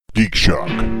Geek Shock.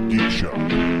 Geek Shock.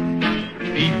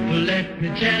 People, let me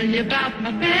tell you about my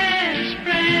best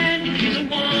friend. He's a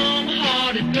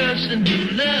warm-hearted person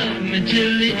who loved me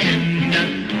till the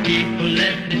end. People,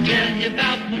 let me tell you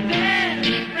about my best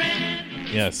friend.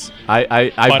 Yes.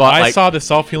 I But bought I like saw the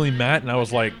self-healing mat, and I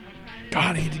was like,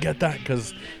 God, I need to get that,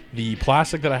 because the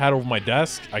plastic that I had over my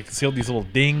desk, I could see all these little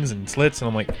dings and slits, and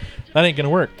I'm like, that ain't going to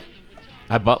work.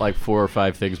 I bought like 4 or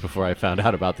 5 things before I found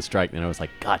out about the strike, and I was like,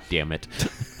 God damn it.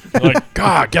 I'm like,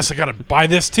 God, I guess I got to buy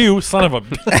this too, son of a...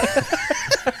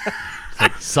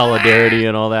 Solidarity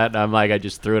and all that. And I'm like, I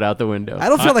just threw it out the window. I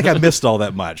don't feel like I missed all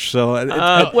that much. So,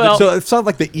 well- so it's not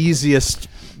like the easiest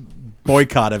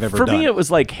boycott I've ever For done. me, it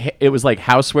was like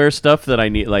houseware stuff that I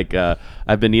need. Like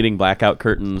I've been needing blackout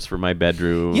curtains for my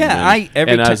bedroom. Yeah,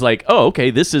 and I was like, oh, okay,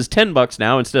 this is $10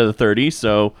 now instead of 30.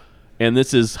 So, and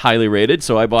this is highly rated.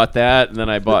 So I bought that, and then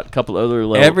I bought a couple other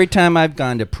little. Every time I've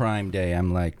gone to Prime Day,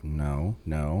 I'm like, no,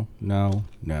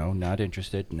 not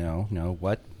interested. No,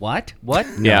 what?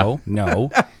 Yeah. No.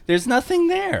 There's nothing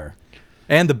there.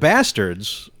 And the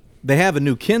bastards, they have a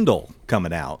new Kindle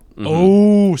coming out.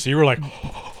 Oh, so you were like,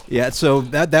 Yeah, so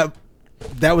that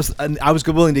was I was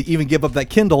willing to even give up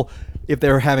that Kindle if they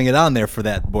were having it on there for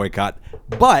that boycott.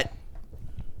 But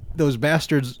those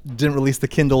bastards didn't release the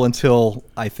Kindle until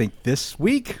I think this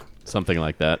week. Something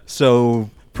like that. So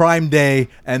Prime Day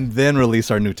and then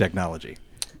release our new technology.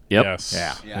 Yep. yes.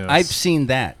 Yeah. Yes. I've seen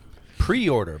that.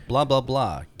 Pre-order, blah, blah,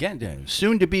 blah.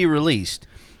 Soon to be released.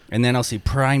 And then I'll see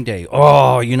Prime Day.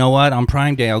 Oh, you know what? On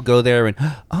Prime Day, I'll go there and,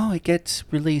 oh, it gets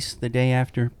released the day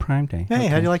after Prime Day. Hey,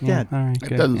 how do you like yeah, that? All right, It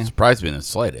good. doesn't yeah. surprise me in the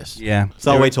slightest. Yeah.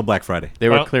 So I'll wait till Black Friday. They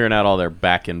were Well- clearing out all their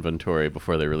back inventory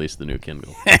before they released the new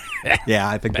Kindle. Yeah,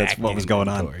 I think that's what was going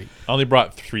on. Inventory. I only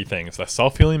brought 3 things: a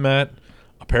self-healing mat,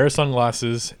 a pair of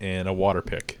sunglasses, and a water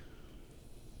pick.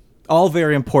 All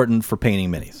very important for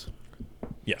painting minis.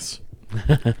 Yes.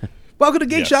 Welcome to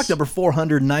Geek Yes. Shock number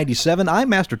 497. I'm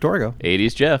Master Torgo,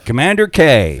 80s Jeff. Commander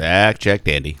K. Fact check,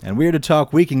 Dandy. and we're here to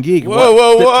talk Week in Geek. Whoa,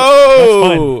 What? whoa,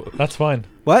 whoa! That's fine.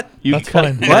 What? You That's cut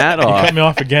fine. that You off. cut me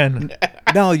off again.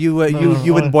 No, you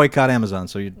wouldn't boycott Amazon,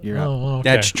 so you're out. Oh, okay.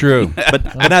 That's true.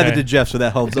 But neither did Jeff, so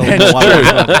that helps.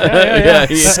 Yeah, yeah.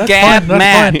 Scab That's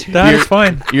Matt. fine. That's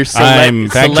fine. You're I'm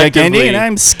Fact Check Andy, and selectively,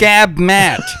 I'm Scab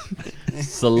Matt.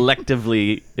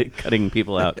 selectively cutting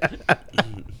people out.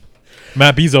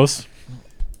 Matt Bezos.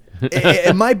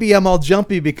 It might be I'm all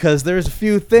jumpy because there's a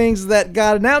few things that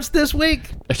got announced this week.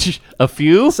 A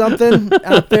few? Something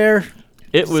out there.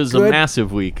 It was a good.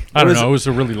 massive week. I don't was know. it? It was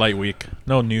a really light week.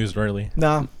 No news, really.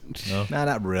 No,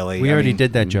 not really. We I already mean,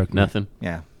 did that joke. Matt. Nothing.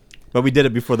 Yeah, but we did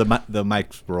it before the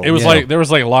mics rolled. It was Yeah. like there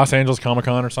was like Los Angeles Comic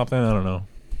Con or something. I don't know.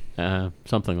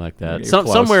 Something like that. You're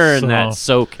close. Somewhere in that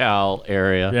So- SoCal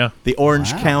area. Yeah. the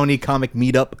Orange County Comic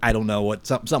Meetup. I don't know what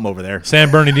something over there.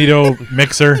 San Bernardino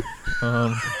mixer.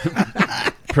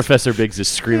 Professor Biggs is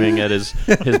screaming at his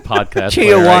podcast.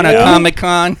 player Tijuana right now. Comic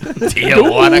Con.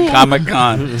 Tijuana Comic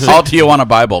Con. All Tijuana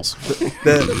Bibles.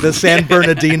 The San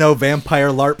Bernardino Vampire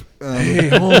LARP. Hey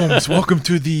Holmes, welcome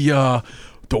to the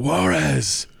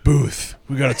Juarez booth.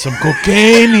 We got some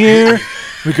cocaine here.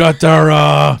 We got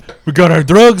our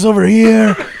drugs over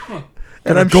here.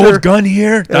 And a I'm gold sure- gun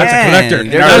here. That's Man, a collector.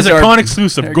 there That is goes a our- con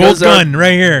exclusive. there Gold goes our gun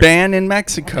right here. Ban in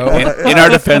Mexico. In our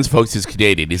defense, folks, he's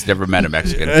Canadian. He's never met a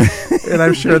Mexican. And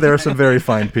I'm sure there are some very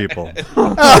fine people.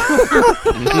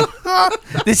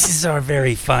 This is our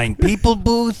very fine people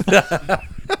booth.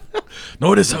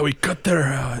 Notice how we cut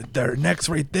their necks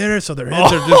right there, so their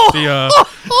heads are just the.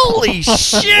 Holy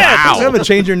shit! You haven't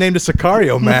changed your name to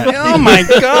Sicario, Matt. Oh my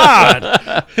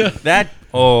god! That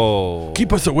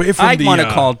Keep us away from I'd the. want to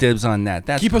call dibs on that.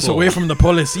 That's Keep us cool. away from the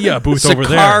policia booth over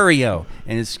there. Sicario,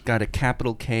 and it's got a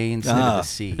capital K instead of a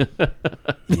C.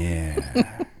 Yeah.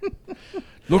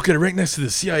 Look at it right next to the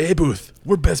CIA booth.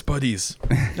 We're best buddies.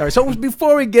 All right, so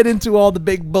before we get into all the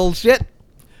big bullshit,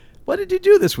 what did you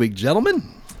do this week,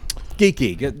 gentlemen?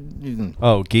 Geeky.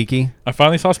 Oh, geeky. I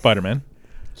finally saw Spider-Man.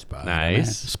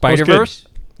 Nice. Spider Verse.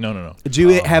 No. Did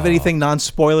you have anything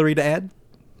non-spoilery to add?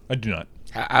 I do not.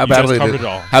 How You badly just covered did, it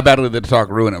all. how badly did the talk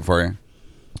ruin it for you?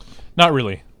 Not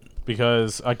really,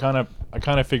 because I kind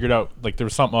of figured out like there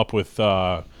was something up with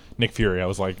Nick Fury. I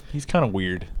was like, he's kind of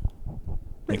weird,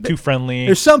 like too friendly.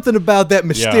 There's something about that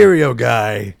Mysterio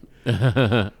guy.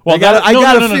 Well, I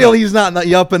gotta no, feel he's not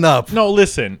up and up. No,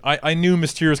 listen, I knew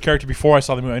Mysterio's character before I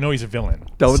saw the movie. I know he's a villain.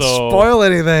 Don't So- spoil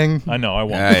anything. I know I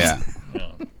won't. Yeah.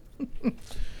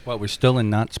 Well, we're still in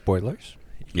not spoilers.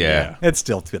 Yeah. It's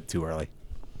still too early.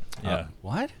 Yeah.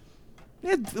 What?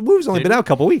 Yeah, the movie's only been out a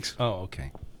couple weeks. Oh,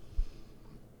 okay.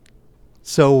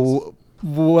 So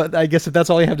What? I guess if that's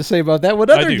all you have to say about that, what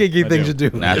other do, geeky I things do. you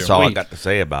do? That's all I got to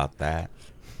say about that.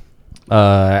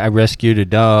 I rescued a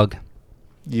dog.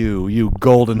 You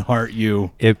golden heart,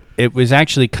 you. It was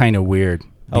actually kind of weird.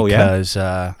 Oh, yeah? Because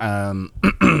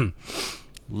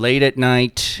late at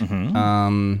night,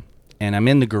 and I'm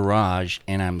in the garage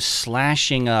and I'm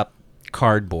slashing up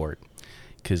cardboard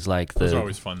because like Those the are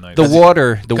always fun nights. the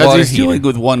water Because he's heater. dealing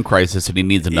with one crisis and he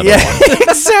needs another Yeah,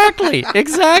 one.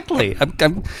 exactly.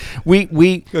 We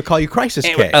Gonna call you Crisis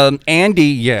K. Andy,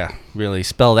 yeah, really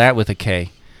spell that with a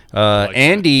K.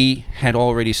 Andy had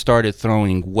already started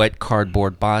throwing wet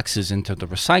cardboard boxes into the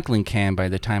recycling can by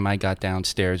the time I got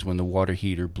downstairs when the water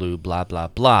heater blew, blah, blah,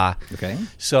 blah. Okay.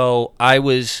 So I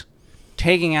was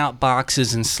taking out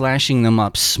boxes and slashing them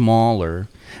up smaller.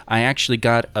 I actually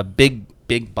got a big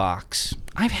box.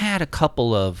 I've had a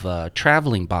couple of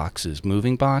traveling boxes,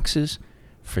 moving boxes,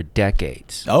 for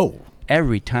decades. Oh,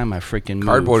 Every time I freaking moved.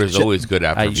 Cardboard is always good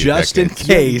after a few just in decades.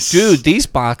 case, Dude, these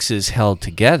boxes held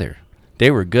together. They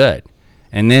were good.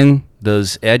 And then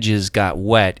those edges got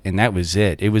wet, and that was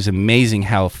it. It was amazing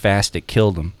how fast it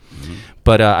killed them.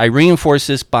 But I reinforced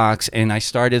this box, and I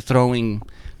started throwing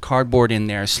cardboard in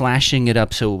there, slashing it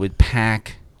up so it would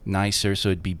pack nicer, so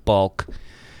it'd be bulk.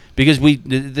 Because the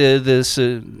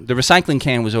recycling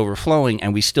can was overflowing,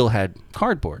 and we still had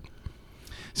cardboard.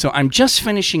 So I'm just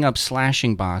finishing up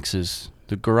slashing boxes.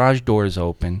 The garage door is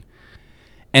open.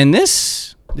 And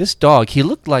this dog, he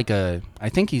looked like I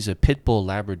think he's a pit bull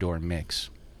Labrador mix.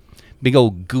 Big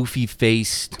old goofy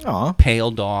faced, Aw.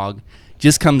 pale dog.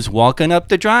 Just comes walking up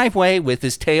the driveway with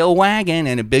his tail wagging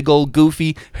and a big old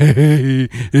goofy,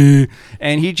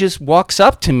 and he just walks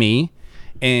up to me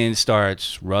and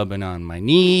starts rubbing on my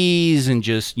knees and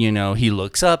just, he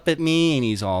looks up at me and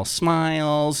he's all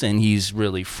smiles and he's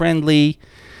really friendly.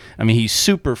 I mean, he's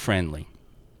super friendly.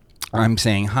 I'm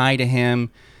saying hi to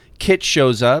him. Kit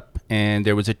shows up, and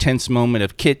there was a tense moment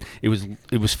of Kit. It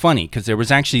was funny because there was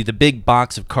actually the big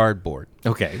box of cardboard.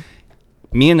 okay.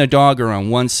 Me and the dog are on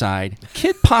one side.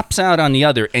 Kit pops out on the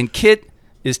other, and Kit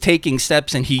is taking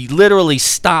steps, and he literally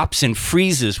stops and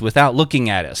freezes without looking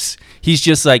at us. He's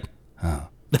just like, oh,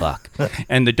 fuck.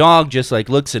 And the dog just like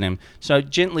looks at him. So I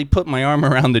gently put my arm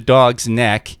around the dog's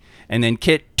neck, and then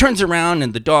Kit turns around,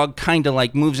 and the dog kind of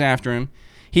like moves after him.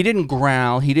 He didn't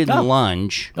growl. He didn't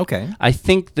lunge. Okay. I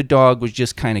think the dog was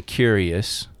just kind of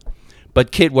curious, but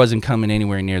Kit wasn't coming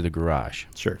anywhere near the garage.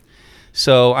 Sure.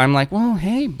 So I'm like, well,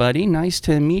 hey, buddy, nice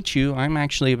to meet you. I'm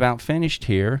actually about finished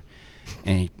here.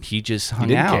 And he just hung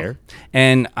didn't out. care.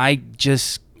 And I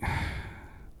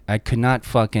could not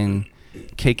fucking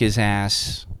kick his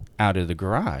ass out of the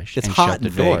garage It's and hot shut the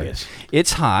in door. Vegas.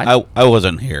 It's hot. I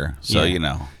wasn't here, so Yeah. you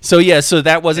know. So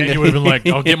that wasn't And you would have been like,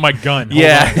 I'll get my gun. Hold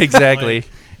yeah, on. exactly.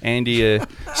 Andy,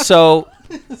 so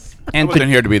I and wasn't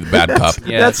here to be the bad cop.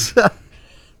 yeah.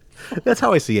 That's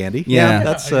how I see Andy. Yeah.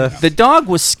 That's The dog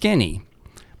was skinny,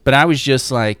 but I was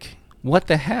just like, what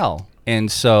the hell?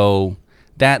 And so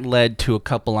that led to a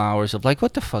couple hours of like,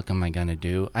 what the fuck am I going to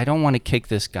do? I don't want to kick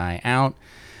this guy out.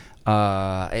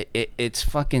 It's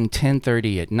fucking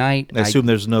 10:30 at night. I assume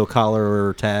there's no collar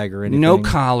or tag or anything. No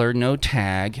collar, no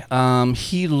tag.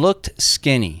 He looked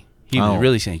skinny. He was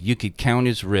really skinny. You could count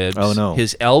his ribs. Oh, no.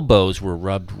 His elbows were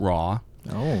rubbed raw.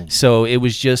 Oh. So it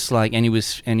was just like, and he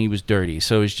was dirty.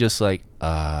 So it was just like,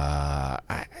 oh,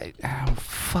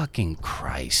 fucking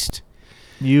Christ.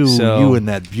 You and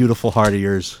that beautiful heart of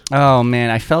yours. Oh man,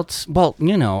 I felt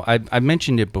I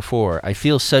mentioned it before. I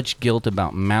feel such guilt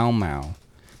about Mau Mau,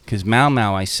 because Mau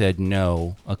Mau I said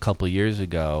no a couple years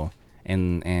ago,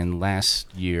 and last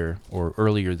year or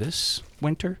earlier this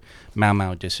winter, Mau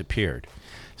Mau disappeared.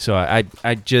 So I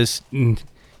just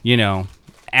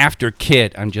after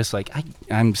Kit, I'm just like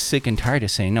I'm sick and tired of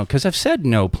saying no, because I've said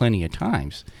no plenty of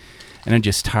times, and I'm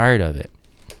just tired of it.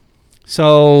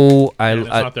 So And it's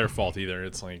not their fault either.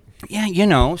 It's like,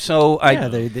 So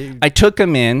I took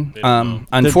him in. They don't know.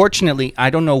 Unfortunately, I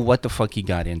don't know what the fuck he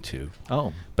got into.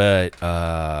 Oh. But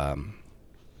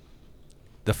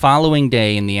the following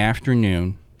day in the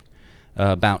afternoon,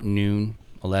 about noon,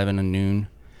 11 or noon,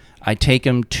 I take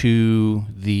him to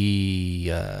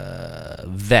the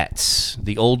vets,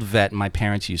 the old vet my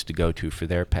parents used to go to for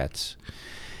their pets,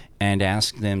 and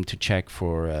ask them to check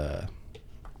for a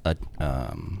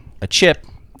chip.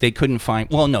 They couldn't find.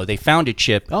 Well, no, they found a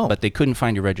chip, but they couldn't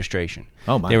find a registration.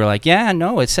 Oh my! They were like, "Yeah,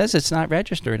 no, it says it's not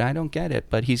registered. I don't get it,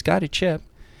 but he's got a chip."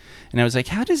 And I was like,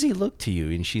 "How does he look to you?"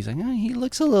 And she's like, "Oh, he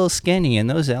looks a little skinny, and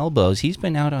those elbows. He's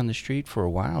been out on the street for a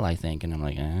while, I think." And I'm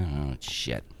like, "Oh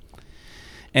shit."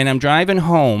 And I'm driving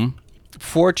home.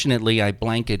 Fortunately, I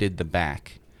blanketed the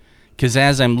back, because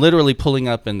as I'm literally pulling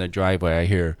up in the driveway, I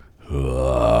hear,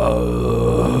 Oh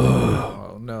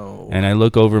no. And I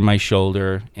look over my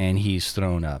shoulder, and he's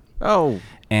thrown up. Oh.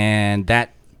 And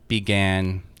that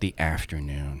began the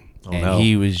afternoon. And no.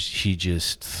 he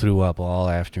just threw up all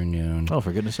afternoon. Oh,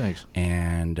 for goodness sakes.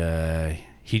 And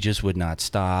he just would not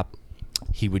stop.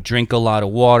 He would drink a lot of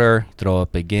water, throw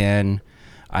up again.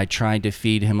 I tried to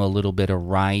feed him a little bit of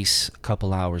rice. A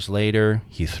couple hours later,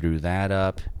 he threw that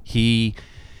up. He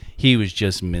was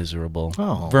just miserable.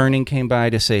 Oh. Vernon came by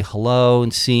to say hello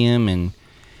and see him, and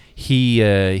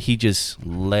he just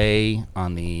lay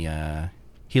on the.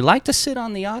 He liked to sit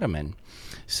on the ottoman,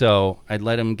 so I'd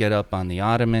let him get up on the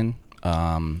ottoman,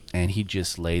 and he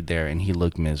just laid there, and he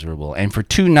looked miserable. And for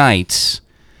 2 nights,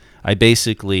 I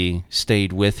basically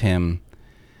stayed with him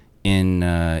in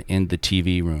the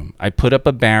TV room. I put up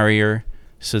a barrier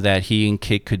so that he and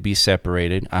Kit could be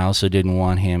separated. I also didn't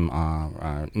want him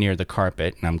near the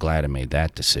carpet, and I'm glad I made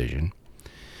that decision,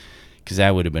 because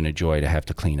that would have been a joy to have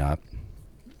to clean up.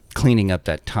 Cleaning up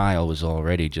that tile was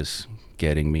already just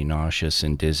getting me nauseous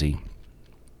and dizzy.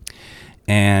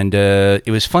 And it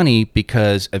was funny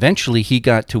because eventually he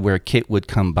got to where Kit would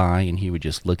come by, and he would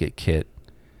just look at Kit,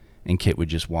 and Kit would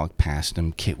just walk past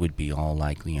him. Kit would be all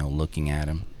like, looking at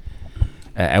him.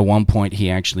 At one point, he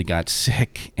actually got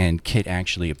sick, and Kit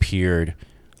actually appeared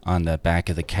on the back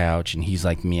of the couch, and he's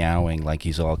like meowing, like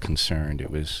he's all concerned.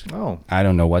 It was, I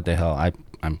don't know what the hell.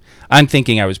 I'm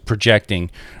thinking I was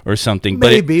projecting or something,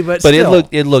 Maybe, but still,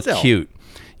 it looked still. cute.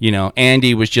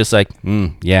 Andy was just like,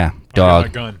 yeah, I got my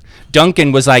dog. gun.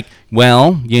 Duncan was like,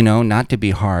 well, not to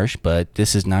be harsh, but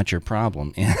this is not your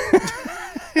problem. Man,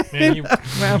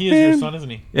 he is your son, isn't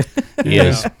he? He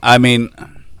is. I mean,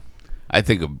 I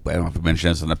think, I don't know if I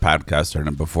mentioned this on the podcast or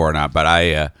before or not, but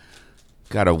I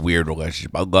got a weird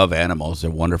relationship. I love animals. They're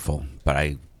wonderful. But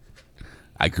I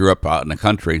grew up out in the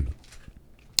country.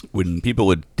 When people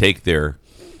would take their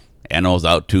animals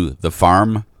out to the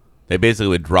farm, they basically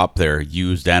would drop their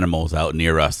used animals out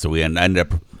near us. So we ended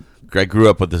up, I grew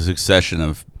up with a succession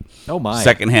of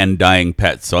secondhand dying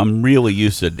pets. So I'm really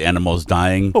used to animals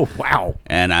dying. Oh, wow.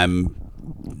 And I'm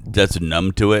just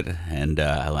numb to it, and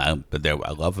I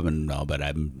love them and all, but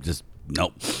I'm just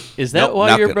nope. Is that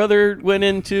why your brother went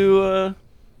into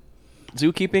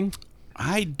zookeeping?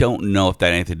 I don't know if that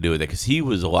had anything to do with it, because he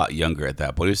was a lot younger at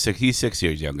that point. He's 6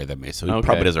 years younger than me, so he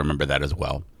probably doesn't remember that as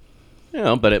well.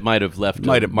 But it might have left a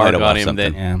Might have mark on left him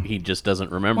something. that he just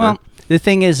doesn't remember. Well, the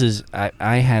thing is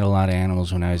I had a lot of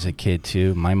animals when I was a kid,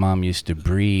 too. My mom used to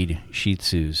breed Shih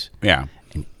Tzus. Yeah.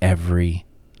 And every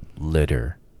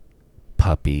litter,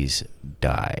 puppies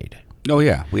died. Oh,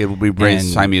 yeah. We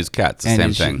raised Siamese cats, the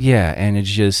same thing. Yeah, and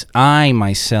it's just, I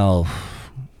myself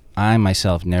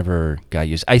never got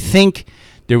used. I think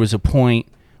there was a point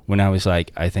when I was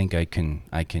like, I think I can,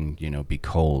 be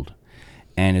cold.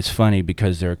 And it's funny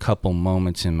because there are a couple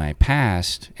moments in my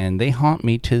past, and they haunt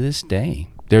me to this day.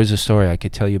 There's a story I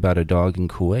could tell you about a dog in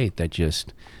Kuwait that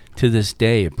just, to this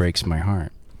day, it breaks my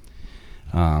heart.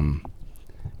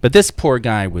 But this poor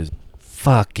guy was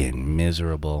fucking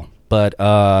miserable. But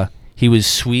he was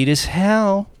sweet as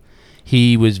hell.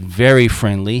 He was very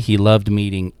friendly. He loved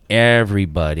meeting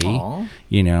everybody. Aww.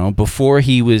 Before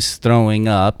he was throwing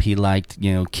up, he liked,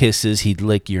 kisses. He'd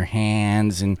lick your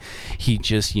hands, and he'd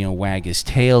just, wag his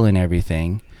tail and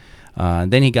everything.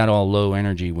 Then he got all low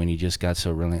energy when he just got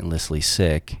so relentlessly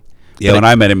sick. Yeah, when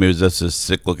I met him, he was just a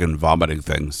sick-looking vomiting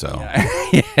thing, so.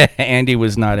 Yeah, Andy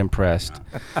was not impressed.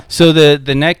 So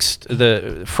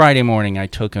the Friday morning, I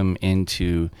took him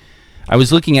I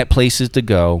was looking at places to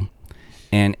go,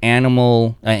 and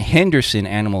Henderson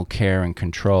Animal Care and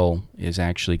Control is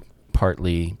actually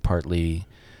partly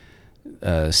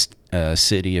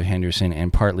City of Henderson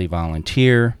and partly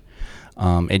volunteer.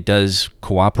 It does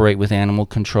cooperate with animal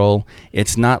control.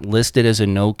 It's not listed as a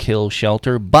no-kill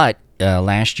shelter, but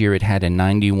last year it had a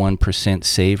 91%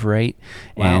 save rate.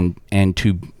 Wow. And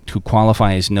to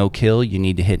qualify as no-kill, you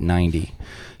need to hit 90.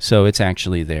 So it's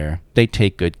actually there. They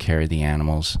take good care of the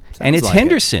animals. And it's like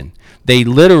Henderson. They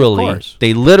literally... course.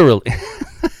 That's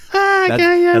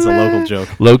a local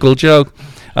joke. Local joke.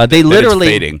 They literally...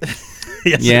 It's fading.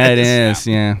 Yes, Yeah, it is.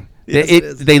 Yeah. Yes, it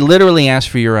is. They literally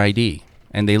ask for your ID,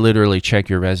 and they literally check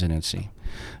your residency.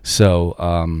 So,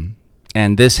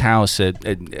 and this house,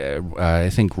 I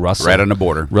think Russell. Right on the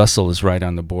border. Russell is right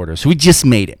on the border. So we just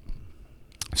made it.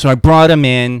 So I brought him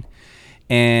in,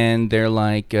 and they're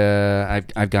like,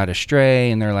 I've got a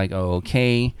stray, and they're like, oh,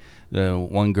 okay. The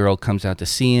one girl comes out to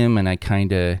see him, and I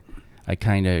kind of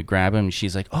grab him, and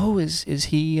she's like, oh, is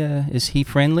he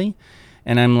friendly?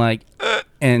 And I'm like,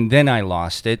 and then I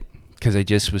lost it because I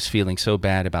just was feeling so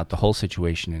bad about the whole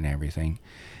situation and everything.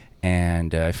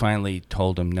 And I finally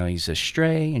told him, no, he's a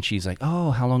stray. And she's like,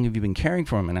 oh, how long have you been caring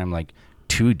for him? And I'm like,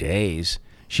 2 days.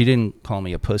 She didn't call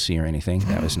me a pussy or anything.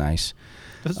 That was nice.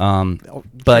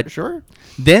 But Sure.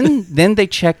 then they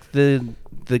checked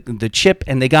the chip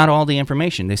and they got all the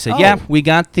information. They said, yeah, we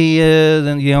got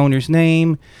the owner's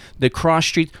name, the cross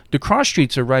street. The cross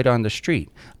streets are right on the street.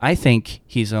 I think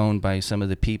he's owned by some of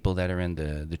the people that are in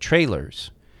the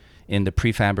trailers in the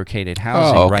prefabricated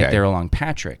housing right there along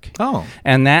Patrick. Oh.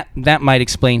 And that might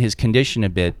explain his condition a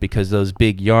bit, because those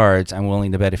big yards, I'm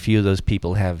willing to bet a few of those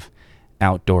people have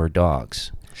outdoor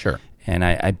dogs. Sure. And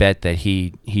I bet that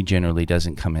he generally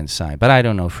doesn't come inside, but I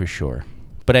don't know for sure.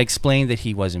 But I explained that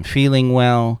he wasn't feeling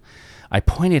well. I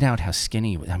pointed out how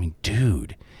skinny he was. I mean,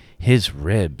 dude, his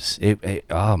ribs,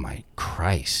 oh my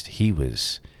Christ, he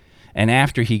was. And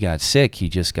after he got sick, he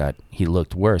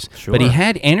looked worse. Sure. But he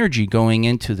had energy going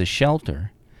into the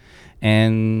shelter.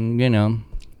 And,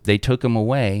 they took him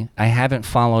away. I haven't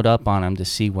followed up on him to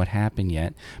see what happened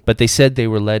yet. But they said they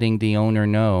were letting the owner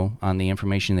know on the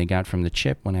information they got from the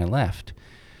chip when I left.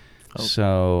 Oh.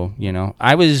 So,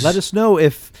 I was... Let us know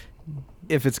if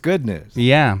it's good news.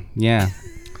 Yeah.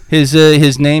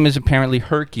 His name is apparently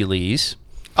Hercules.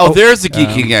 Oh, there's the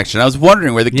geeky connection. I was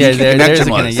wondering where the geeky connection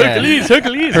was.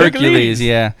 Hercules,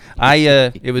 yeah.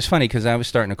 It was funny because I was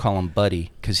starting to call him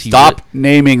Buddy. Stop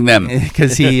naming them.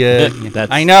 Because he...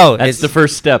 I know. That's the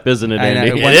first step, isn't it,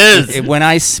 Andy? It is.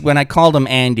 When I called him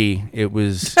Andy, it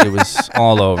was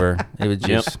all over. It was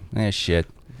just, shit.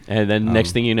 And then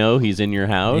next thing you know, he's in your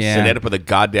house. Yeah. And end up with a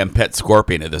goddamn pet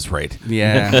scorpion at this rate.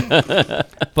 Yeah.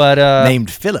 But... named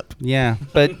Philip. Yeah.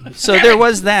 But, so there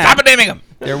was that. Stop naming him.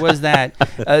 There was that.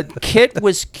 Kit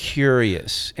was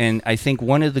curious, and I think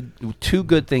one of the two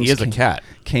good things He is a cat.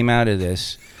 came out of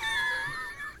this.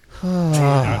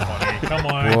 Not funny. Come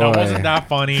on, that wasn't that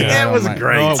funny. That was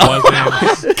great. No, it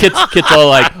wasn't. Kit's all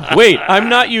like, wait, I'm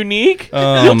not unique?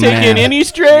 Oh, You'll take in man. any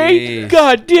stray? Jeez.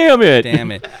 God damn it. Damn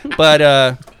it.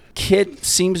 But Kit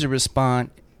seems to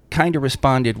kind of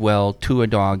responded well to a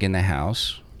dog in the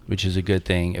house, which is a good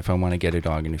thing if I want to get a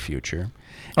dog in the future.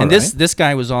 And this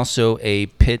guy was also a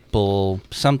pit bull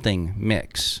something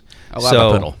mix. A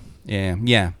Labradoodle.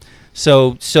 Yeah.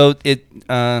 So it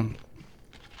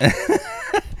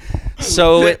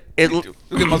so it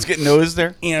almost getting nose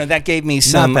there. that gave me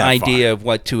some that idea of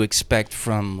what to expect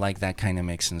from like that kind of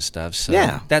mix and stuff. So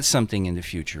Yeah. that's something in the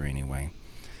future anyway.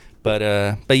 But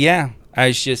yeah, I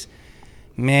was just,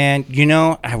 man,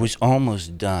 I was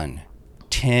almost done.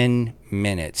 10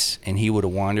 minutes, and he would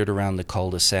have wandered around the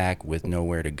cul-de-sac with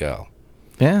nowhere to go.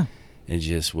 Yeah. It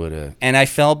just would have. And I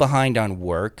fell behind on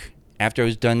work. After I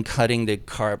was done cutting the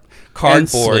cardboard,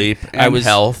 sleep, I and was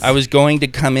health. I was going to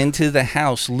come into the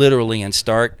house literally and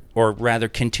start, or rather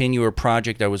continue a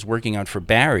project I was working on for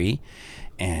Barry,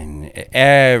 and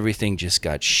everything just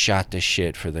got shot to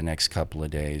shit for the next couple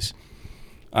of days.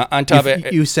 On top of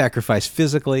it, You sacrificed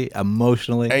physically,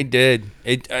 emotionally. I did.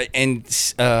 You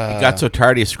got so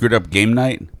tired you screwed up game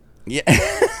night. Yeah.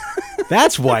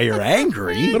 That's why you're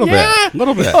angry. A little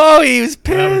bit. Oh, he was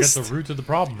Yeah, we got pissed. the root of the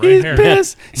problem right He's here.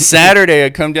 pissed. Saturday, I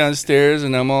come downstairs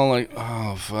and I'm all like,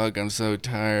 oh, fuck, I'm so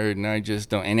tired. And I just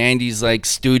don't. And Andy's like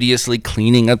studiously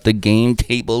cleaning up the game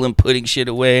table and putting shit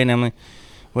away. And I'm like,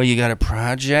 well, you got a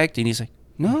project? And he's like,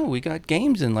 no, we got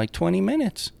games in like 20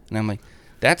 minutes. And I'm like,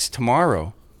 that's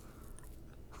tomorrow.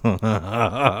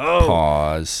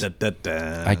 Pause. Da, da,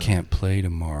 da. I can't play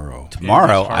tomorrow.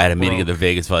 Tomorrow, I had a meeting at the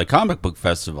Vegas Valley Comic Book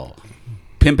Festival.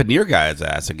 Pimping your guy's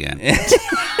ass again.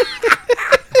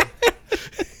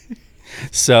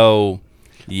 So,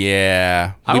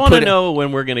 yeah. I We want to put- know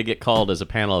when we're going to get called as a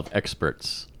panel of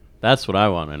experts. That's what I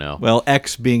want to know. Well,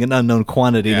 X being an unknown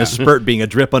quantity and Yeah. a spurt being a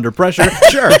drip under pressure.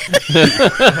 Sure.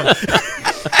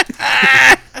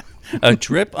 A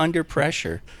drip under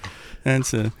pressure.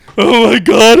 That's a. Oh my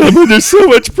God! I'm under so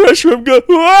much pressure. I'm going.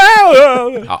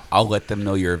 Wow. I'll let them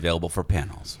know you're available for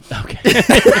panels. Okay. In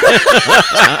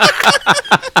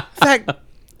fact,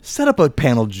 set up a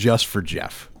panel just for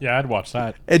Jeff. Yeah, I'd watch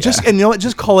that. And and you know what?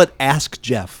 Just call it Ask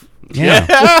Jeff.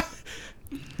 Yeah.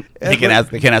 They can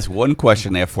ask one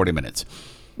question. They have 40 minutes.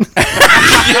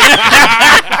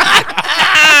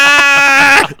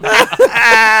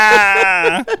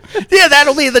 Yeah,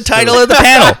 that'll be the title of the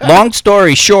panel. Long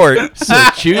story short. So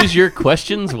choose your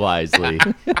questions wisely.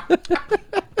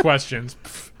 Questions.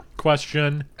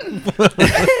 Question.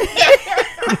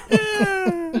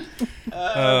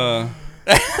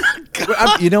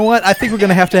 You know what? I think we're going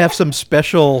to have some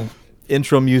special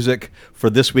intro music for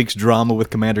this week's drama with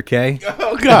Commander K.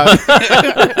 Oh, God.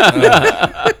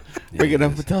 Bring it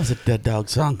up. Tell us a Dead Dog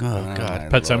song. Oh, God.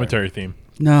 Pet Cemetery theme.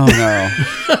 No.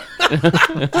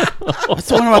 What's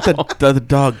the one about the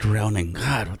dog drowning?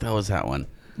 God, what the hell was that one?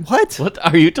 What? What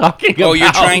are you talking about? Oh,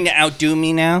 you're trying to outdo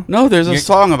me now? No, there's a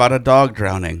song about a dog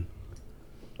drowning.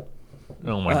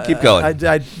 Oh my! Keep going.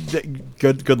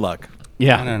 Good luck.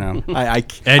 Yeah. I don't know.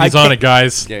 And he's on it,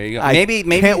 guys. There you go. I Maybe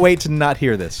can't wait to not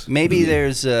hear this. Maybe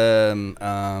there's a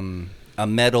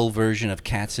metal version of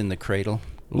Cats in the Cradle.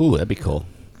 Ooh, that'd be cool.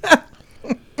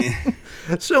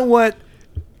 So what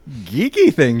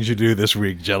geeky things you do this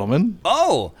week, gentlemen?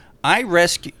 Oh, I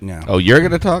rescue. No. Oh, you're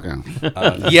gonna talk?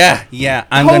 Yeah.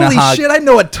 I'm Holy gonna hog. shit! I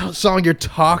know what song you're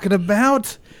talking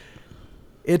about.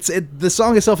 The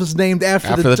song itself is named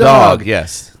after the dog.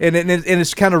 Yes. and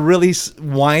it's kind of really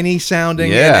whiny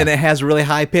sounding. Yeah. and it has really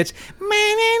high pitch.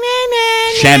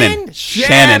 Shannon.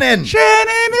 Shannon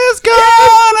is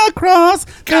gone across.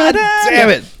 God damn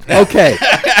it. Okay.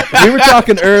 We were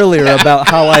talking earlier about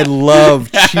how I love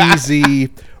cheesy,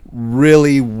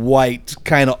 really white,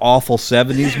 kind of awful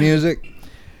 70s music.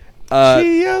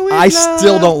 I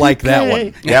still don't like that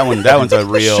one. That one's a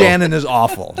real. Shannon is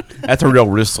awful. That's a real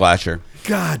wrist slasher.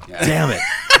 God damn it.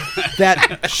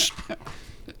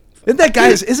 Isn't that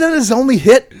guy's, isn't it his only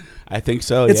hit? I think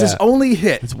so. It's yeah. his only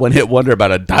hit. It's one hit wonder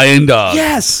about a dying dog.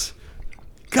 Yes.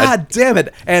 God damn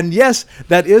it. And yes,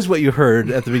 that is what you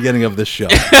heard at the beginning of this show.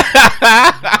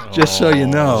 Just so you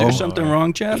know. Is there something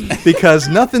wrong, Jeff? Because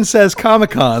nothing says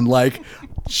Comic-Con like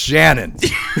Shannon.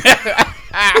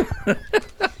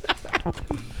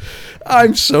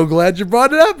 I'm so glad you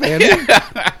brought it up, Andy.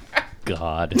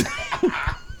 God.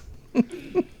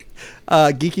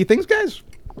 Geeky things, guys?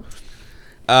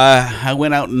 I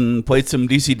went out and played some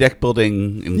DC deck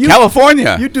building in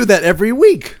California. You do that every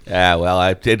week. Yeah, well,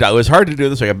 it was hard to do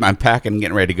this. Like, I'm packing,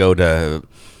 getting ready to go to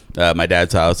my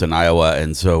dad's house in Iowa,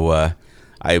 and so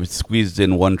I squeezed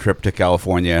in one trip to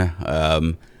California,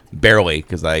 barely,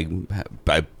 because I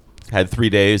had 3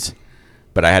 days,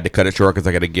 but I had to cut it short because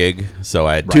I got a gig, so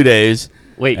I had 2 days.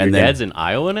 Wait, and your then- dad's in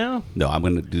Iowa now? No, I'm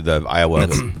going to do the Iowa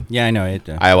Yeah, I know it.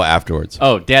 Iowa afterwards.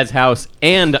 Oh, Dad's house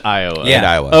and Iowa. Yeah. And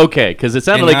Iowa. Okay, because it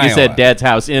sounded In like you said Iowa. Dad's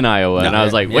house in Iowa, and I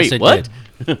was like, Yes, wait, it what?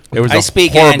 did. It was I a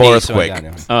speak horrible Andy, so I earthquake. got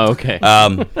it. Oh, okay.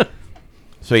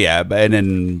 So yeah, and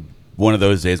then one of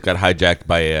those days got hijacked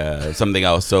by something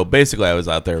else. So basically, I was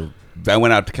out there. I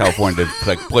went out to California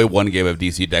to play one game of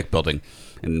DC deck building,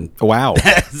 and Wow.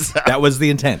 That was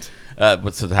the intent.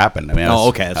 what's happened? I mean, I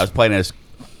was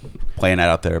playing it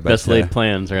out there. But, Best laid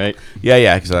plans, right?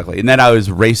 Yeah, exactly. And then I was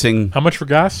racing. How much for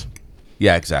gas?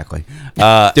 Yeah, exactly.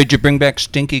 Did you bring back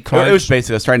stinky cards? It was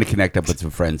basically I was trying to connect up with some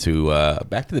friends who,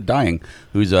 back to the dying,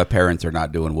 whose parents are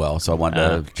not doing well. So I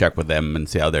wanted to check with them and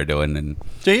see how they're doing. And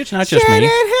See, it's not just me.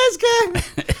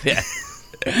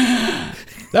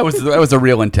 that was a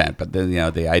real intent. But then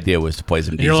the idea was to play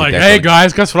some. DC You're like, deck hey building.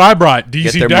 guys, guess what I brought?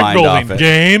 Get DC their deck mind off building it.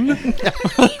 game.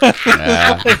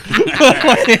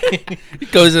 He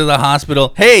goes to the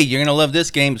hospital. Hey, you're going to love this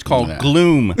game. It's called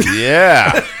Gloom.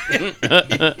 Yeah.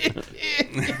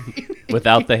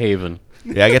 Without the Haven.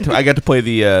 Yeah, I got to play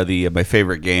the my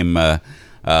favorite game,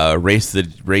 race the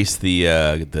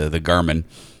Garmin,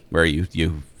 where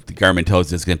the Garmin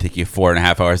tells you it's going to take you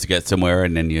 4.5 hours to get somewhere,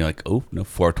 and then you're like, oh no,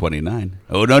 4:29.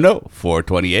 Oh no,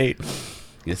 4:28.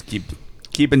 Just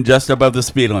keeping just above the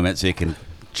speed limit so you can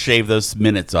shave those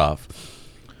minutes off.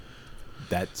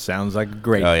 That sounds like a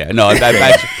great. Oh yeah, no, I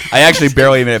actually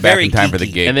barely made it back Very in time for the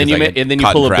geeky. gig. And then 'cause you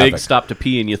I pull a got big caught in stop to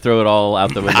pee and you throw it all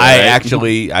out the window. traffic.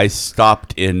 right? I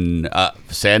stopped in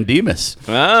San Dimas.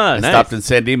 Ah, I nice. stopped in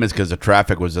San Dimas because the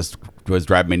traffic was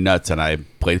driving me nuts, and I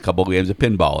played a couple of games of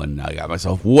pinball, and I got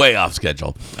myself way off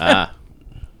schedule. But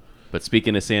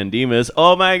speaking of San Dimas,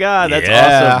 oh my God, that's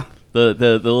Yeah. awesome!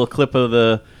 The little clip of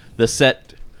the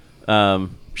set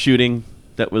shooting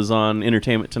that was on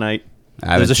Entertainment Tonight.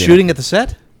 I haven't There's a seen shooting at the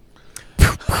set? Pew,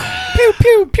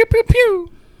 pew, pew, pew, pew.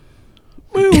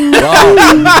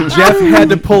 Wow. Jeff had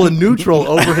to pull a neutral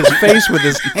over his face with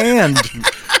his hand.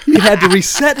 He had to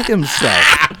reset himself.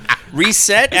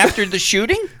 Reset after the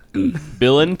shooting?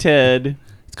 Bill and Ted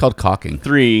It's called cocking.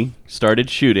 3 started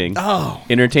shooting. Oh.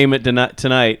 Entertainment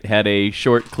Tonight had a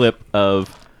short clip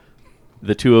of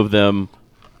the two of them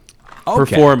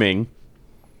performing.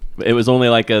 It was only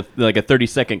like a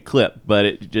 30-second clip, but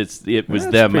it was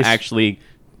That's them pretty actually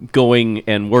going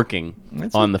and working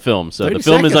on the film. So the 30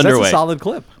 film is seconds, underway. That's a solid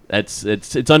clip.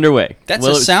 It's underway. That's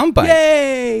Well, a it was- soundbite.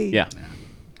 Yay! Yeah.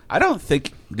 I don't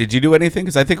think. Did you do anything?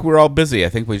 Because I think we're all busy. I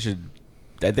think we should.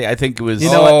 I think it was.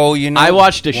 I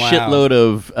watched a wow. shitload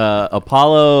of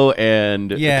Apollo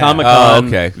and Yeah. Comic-Con Oh,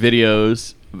 okay.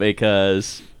 videos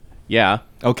because, yeah.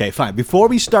 Okay, fine. Before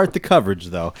we start the coverage,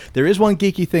 though, there is one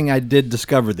geeky thing I did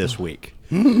discover this week.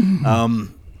 And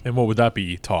what would that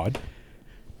be, Todd?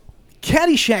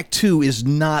 Caddyshack 2 is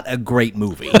not a great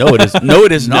movie. No, it is. No,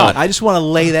 it is not. I just want to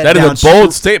lay that That down is a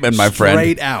bold statement, my friend.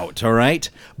 Straight out, all right?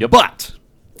 Yep. But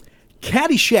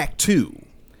Caddyshack 2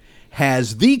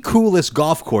 has the coolest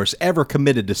golf course ever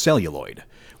committed to celluloid.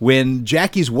 When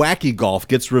Jackie's Wacky Golf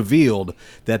gets revealed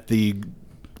that the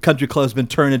country club's been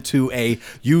turned into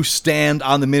you stand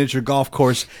on the miniature golf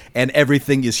course and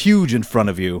everything is huge in front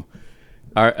of you.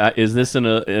 Is this an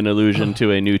allusion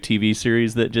to a new TV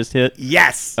series that just hit?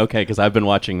 Yes. Okay, because I've been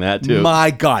watching that too.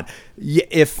 My God.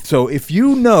 If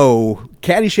you know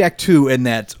Caddyshack 2 and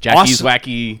that Jackie's awesome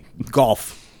Wacky.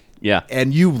 Golf, Yeah.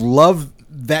 and you love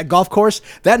that golf course,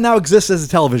 that now exists as a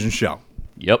television show.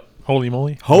 Yep. Holy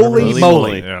moly. Holy Holy moly.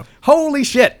 moly. Yeah. Holy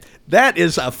shit. That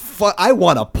is I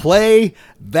want to play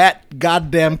that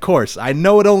goddamn course. I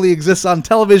know it only exists on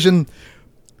television,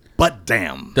 but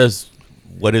damn.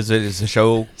 What is it? Is a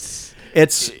show?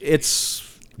 It's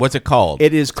What's it called?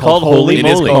 it is called called Holy It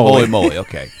is Moly. called Holy Moly.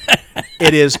 Okay.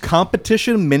 It is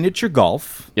competition miniature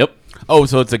golf. Yep. Oh,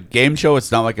 so it's a game show.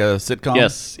 It's not like a sitcom.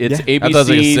 Yes, it's Yeah. I thought it was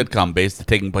like a ABC. sitcom based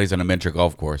taking place on a miniature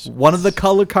golf course. One of the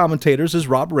color commentators is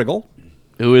Rob Riggle.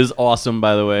 Who is awesome,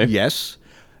 by the way. Yes.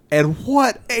 And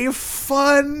what a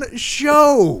fun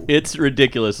show. It's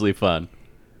ridiculously fun.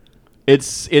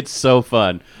 It's so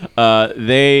fun.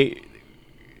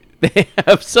 They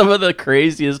have some of the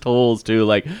craziest holes too.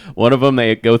 Like one of them,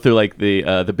 they go through like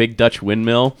the big Dutch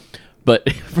windmill, but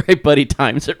everybody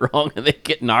times it wrong and they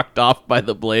get knocked off by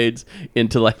the blades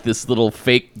into like this little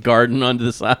fake garden on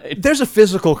the side. There's a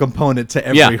physical component to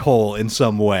every Yeah. hole in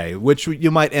some way, which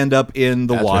you might end up in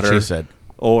the That's what water she said.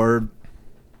 or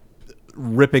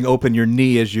ripping open your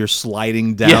knee as you're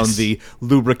sliding down Yes. the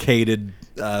lubricated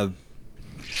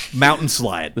mountain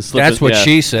slide. The slip That's is- what yeah.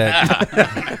 she said.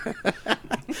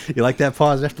 You like that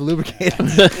pause after lubricated?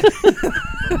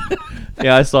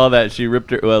 Yeah, I saw that. She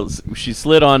ripped her. Well, she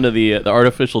slid onto the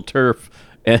artificial turf,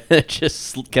 and it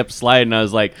just kept sliding. I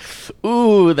was like,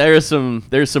 "Ooh, there's some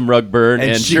rug burn."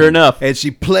 And she- sure enough, and she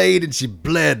played and she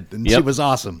bled and she Yep. was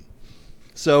awesome.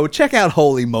 So check out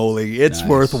Holy Moly. It's Nice.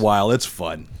 worthwhile. It's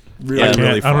fun. Really, Yeah. I, can't,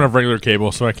 really I fun. don't have regular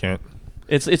cable, so I can't.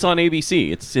 it's on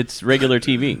ABC. It's regular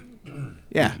TV.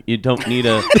 Yeah. You don't need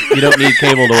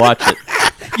cable to watch it.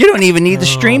 You don't even need to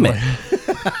stream it.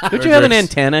 Don't you have an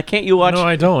antenna? Can't you watch No,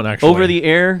 I don't actually. over the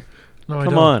air? No, I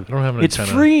Come don't. on, I don't have an it's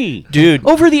antenna. free, Dude.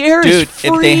 Over the air Dude, is free.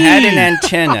 if they had an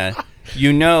antenna,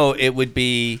 you know it would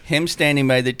be him standing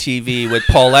by the TV with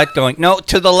Paulette going, "No,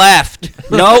 to the left.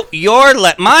 No, your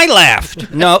left. My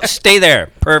left. No, stay there.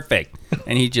 Perfect."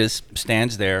 And he just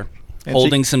stands there And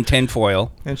holding some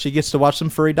tinfoil. And she gets to watch some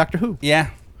furry Doctor Who. Yeah.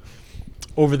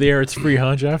 Over the air, it's free,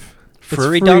 huh, Jeff? It's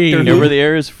Furry free. Doctor Who. Over the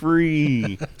air is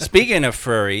free. Speaking of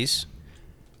furries,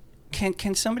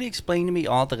 can somebody explain to me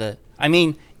all the? I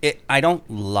mean, I don't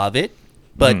love it,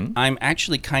 but I'm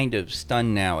actually kind of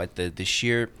stunned now at the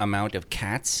sheer amount of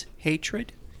cats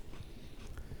hatred.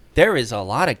 There is a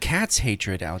lot of cats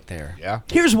hatred out there. Yeah.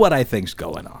 Here's what I think's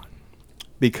going on.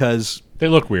 Because They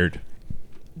look weird.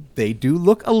 they do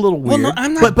look a little Well, weird. no,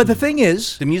 I'm not- But the thing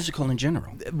is, The musical in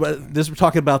general. this we're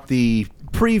talking about the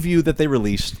preview that they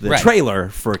released, the Right. trailer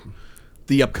for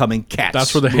the upcoming Cats.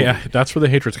 That's where the movie. that's where the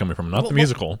hatred's coming from, not the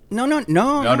musical. No. No,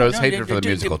 it's hatred for the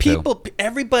musical, too. People,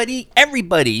 everybody.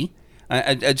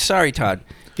 Sorry, Todd.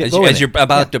 As, go with as it. you're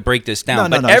about Yeah. to break this down, No,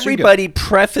 no, but no, so you go. everybody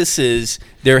prefaces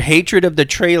their hatred of the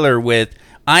trailer with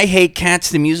 "I hate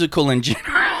Cats the musical in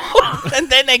general," and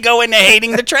then they go into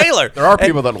hating the trailer. There are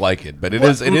people that like it, but it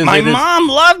is. My mom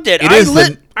loved it. It is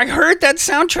the- I heard that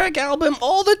soundtrack album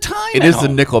all the time. It at is the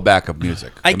home. Nickelback of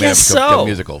music. I mean, guess of so.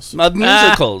 musicals. Of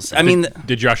musicals. I mean,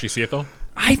 Did you actually see it though?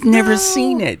 I've never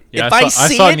seen it. Yeah, if I I saw- I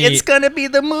see saw it, the- it's gonna be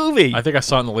the movie. I think I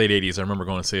saw it in the late '80s. I remember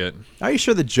going to see it. Are you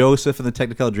sure that Joseph and the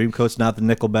Technicolor Dreamcoat's not the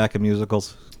Nickelback of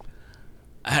musicals?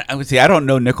 I would see. I don't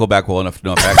know Nickelback well enough to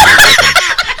know if actually.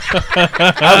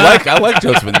 I like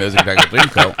Joseph and the Music Technical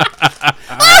Dreamcoat.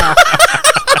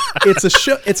 It's a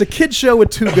show. It's a kid show with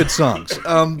two good songs.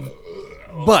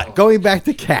 But going back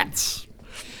to Cats.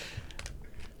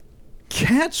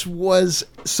 Cats was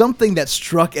something that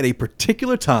struck at a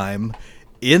particular time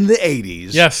in the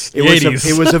 80s. Yes, it the was 80s.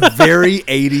 it was a very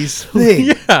 80s thing.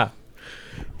 Yeah.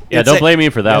 Yeah, It's don't a- blame me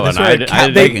for that one. that's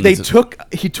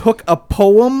right. He took a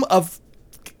poem of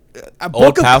a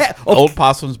book of Old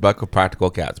Possum's Book of Practical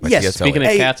Cats. By Yes, T.S. Speaking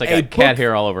Eliot. of cats, I a got cat book-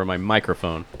 hair all over my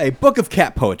microphone. a book of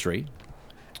cat poetry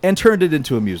and turned it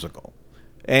into a musical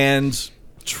and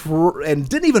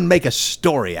didn't even make a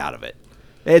story out of it.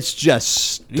 It's just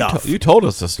stuff. You told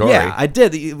us the story. Yeah, I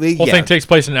did. Whole thing takes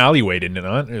place in an alleyway, didn't it?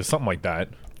 Not? It was something like that.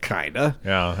 Kinda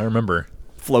Yeah, I remember.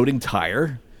 floating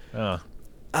tire. Yeah.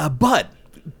 But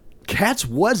Cats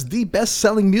was the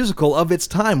best-selling musical of its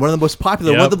time. One of the most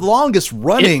popular, one Yep. of the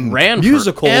longest-running It ran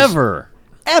musicals forever.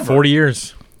 ever. 40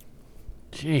 years.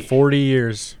 Gee. 40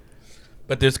 years.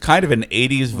 But there's kind of an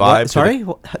 80s vibe. What? to the- Sorry,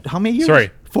 how many years?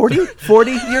 Sorry. 40?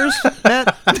 40 years,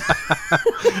 Matt?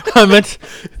 I meant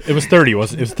it was 30,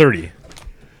 wasn't it? It was 30.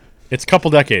 It's a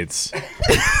couple decades.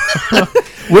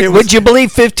 Would you believe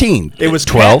 15? It was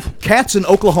 12. Cats in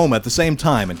Oklahoma at the same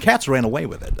time, and Cats ran away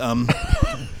with it.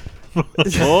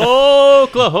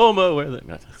 Oklahoma. Where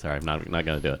the, sorry, I'm not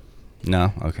going to do it.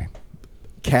 No? Okay.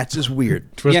 Cats is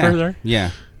weird. Twister yeah. there?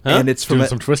 Yeah. And it's from Doing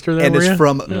some Twister there, and were it's ya?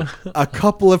 from a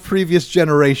couple of previous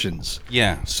generations.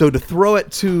 Yeah. So to throw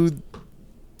it to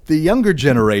the younger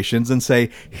generations and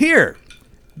say, "Here,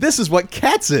 this is what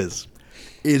Cats is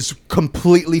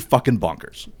completely fucking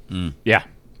bonkers." Yeah.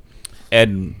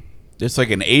 And there's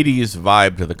like an 80s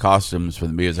vibe to the costumes for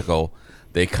the musical.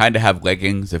 They kind of have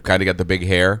leggings. They've kind of got the big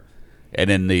hair.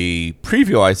 And in the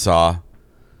preview I saw,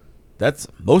 that's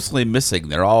mostly missing.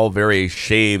 They're all very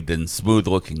shaved and smooth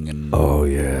looking and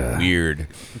weird.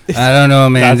 I don't know,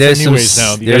 man. That's There's the some new ways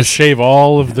now. You gotta there's shave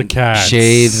all of the cats.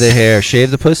 shave the hair,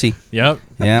 shave the pussy. Yep.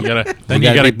 Yeah. You gotta, You then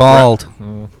gotta be bald.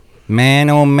 Man,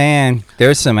 oh man,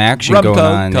 there's some action Rum going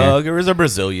tug, on there. tug. It was a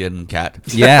Brazilian cat.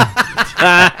 Yeah.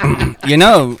 You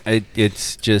know,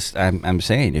 it's just I'm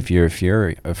saying if you're a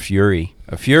fury. A fury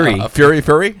furry? If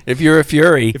you're a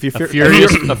fury, If you A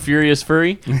furious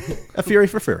furry. a fury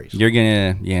for furries. you're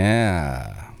gonna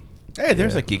Hey,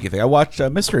 there's a geeky thing. I watched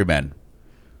Mystery Men.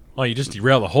 Oh, you just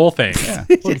derailed the whole thing.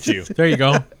 Look at you. There you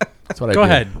go. That's what I Go do.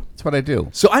 ahead. That's what I do.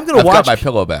 So I'm gonna I've watch. got my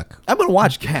pillow back. I'm gonna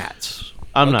watch Cats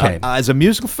I'm Okay. not. as a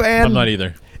musical fan. I'm not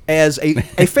either. As a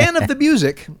fan of the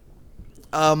music,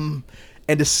 and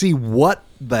to see what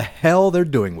the hell they're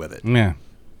doing with it. yeah.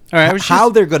 All right, How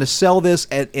they're going to sell this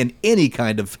in any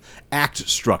kind of act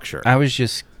structure. I was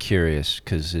just curious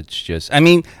because it's just. I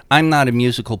mean, I'm not a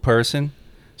musical person,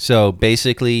 so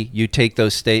basically, you take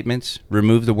those statements,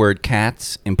 remove the word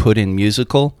cats, and put in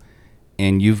musical,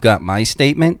 and you've got my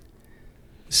statement.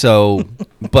 So,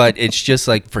 but it's just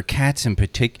like for Cats in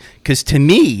particular, because to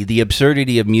me, the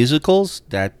absurdity of musicals,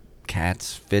 that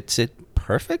Cats fits it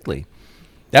perfectly.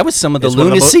 That was some of the It's one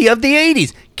of the lunacy of the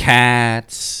 80s.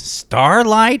 Cats,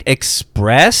 Starlight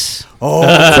Express. Oh,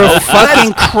 For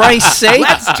fucking Christ's sake.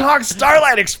 let's talk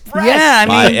Starlight Express. Yeah, I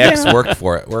My mean, ex yeah.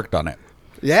 worked on it.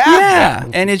 Yeah.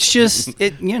 And it's just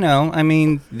I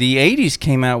mean, the 80s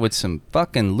came out with some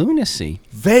fucking lunacy.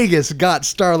 Vegas got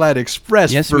Starlight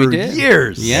Express Yes, for we did.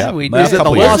 years. Yeah, we Well, did. a Was it the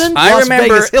couple Las, years. I Las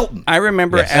remember Vegas Hilton? I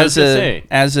remember Yes. I was gonna say.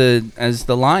 as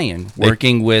the Lion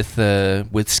working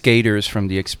with skaters from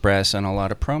the Express on a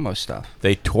lot of promo stuff.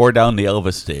 They tore down the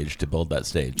Elvis stage to build that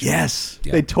stage. Yes.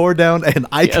 Yeah. They tore down an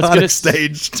I was iconic gonna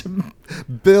stage to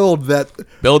build that.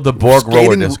 Build the Borg roller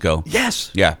skating- disco.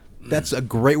 Yes. Yeah. That's a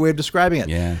great way of describing it.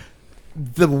 Yeah.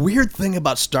 The weird thing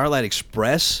about Starlight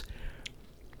Express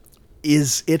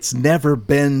is it's never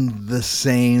been the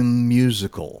same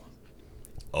musical.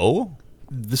 Oh?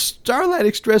 The Starlight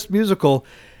Express musical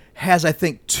has, I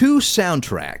think, 2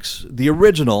 soundtracks, the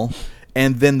original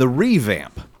and then the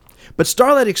revamp. But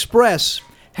Starlight Express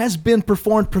has been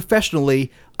performed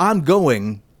professionally,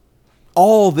 ongoing,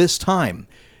 all this time.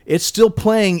 It's still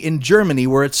playing in Germany,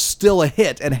 where it's still a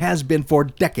hit and has been for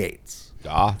decades.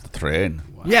 Ah, the train.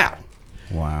 Yeah.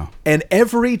 Wow. And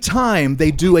every time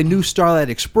they do a new Starlight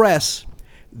Express,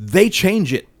 they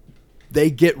change it. They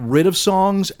get rid of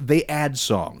songs, they add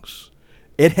songs.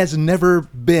 It has never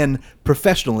been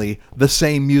professionally the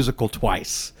same musical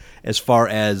twice as far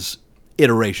as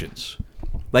iterations.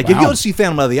 Like if you go to see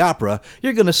Phantom of the Opera,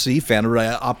 you're going to see Phantom of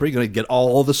the Opera, you're going to get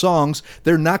all the songs.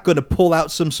 They're not going to pull out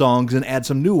some songs and add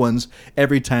some new ones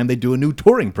every time they do a new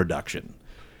touring production.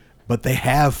 But they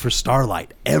have for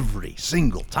Starlight every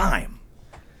single time.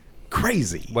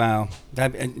 Crazy. Wow.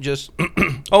 That just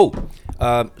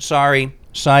sorry.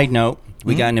 Side note,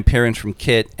 we got an appearance from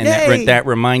Kit, and Yay! that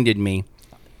reminded me.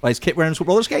 Why is Kit wearing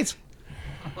roller skates?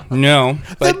 No,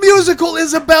 The but musical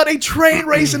is about a train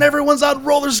race and everyone's on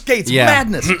roller skates. Yeah.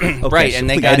 Madness. Okay, right, and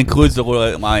they got That includes the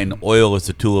line, oil is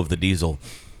the tool of the diesel.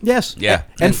 yes. Yeah.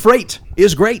 And freight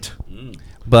is great.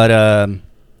 but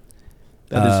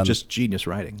That is just genius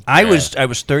writing. I was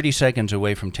 30 seconds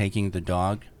away from taking the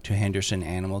dog to Henderson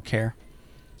Animal Care.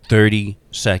 30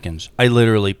 seconds. I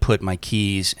literally put my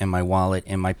keys and my wallet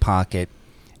in my pocket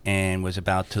and was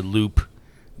about to loop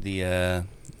the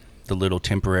little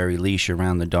temporary leash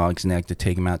around the dog's neck to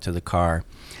take him out to the car.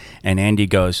 And Andy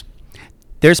goes,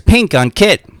 "There's pink on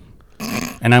Kit."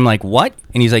 And I'm like, "What?"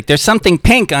 And he's like, "There's something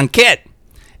pink on Kit."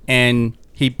 And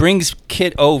he brings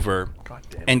Kit over,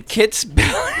 and Kit's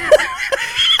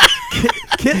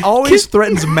Kit Kit always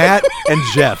threatens Matt and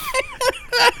Jeff.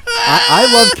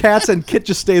 I love cats, and Kit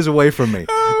just stays away from me.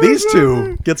 These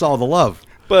two gets all the love.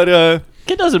 But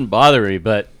Kit doesn't bother me,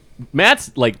 but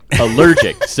Matt's like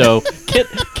allergic, so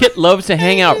Kit loves to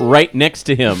hang out right next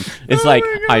to him. It's like,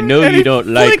 I know And you he don't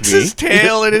like flicks me. his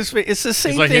tail in his face. It's the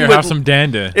same He's like, thing here, with have some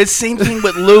dander. It's same thing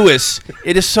with Lewis.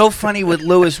 It is so funny with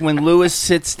Lewis when Lewis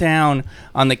sits down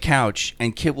on the couch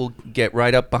and Kit will get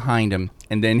right up behind him,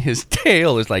 and then his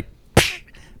tail is like,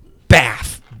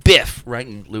 biff, right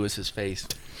in Lewis's face.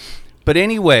 But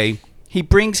anyway, he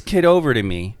brings Kit over to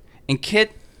me, and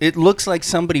Kit, it looks like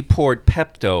somebody poured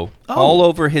Pepto all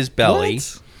over his belly,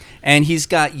 What? and he's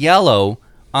got yellow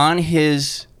on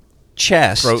his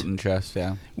chest. Throat and chest,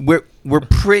 yeah. We're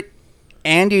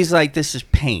Andy's like, this is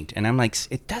paint, and I'm like,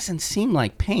 it doesn't seem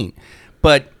like paint.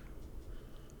 But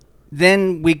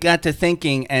then we got to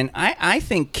thinking, and I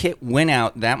think Kit went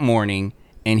out that morning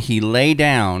and he lay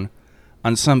down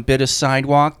on some bit of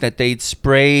sidewalk that they'd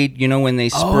sprayed, you know, when they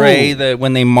spray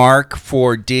when they mark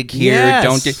for dig here, Yes.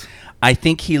 don't dig. I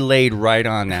think he laid right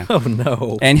on that. Oh,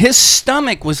 no. And his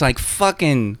stomach was like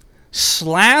fucking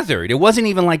slathered. It wasn't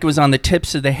even like it was on the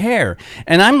tips of the hair.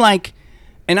 And I'm like,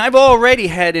 and I've already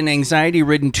had an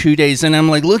anxiety-ridden 2 days, and I'm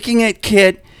like looking at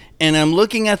Kit, and I'm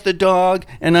looking at the dog,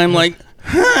 and I'm like,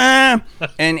 huh?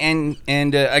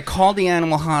 and I called the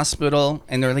animal hospital,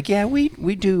 and they're like, yeah, we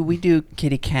do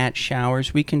kitty cat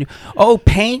showers. We can do,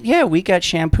 paint? Yeah, we got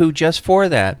shampoo just for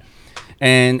that.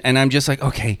 And I'm just like,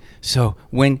 okay, so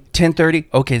when 10:30,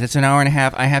 okay, that's an hour and a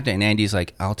half. I have to, and Andy's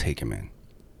like, I'll take him in.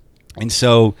 And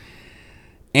so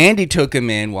Andy took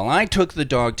him in while I took the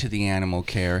dog to the animal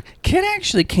care. Kit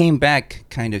actually came back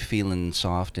kind of feeling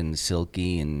soft and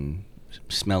silky and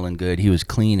smelling good. He was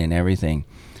clean and everything.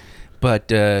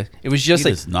 But it was just He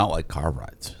like, does not like car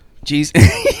rides. geez.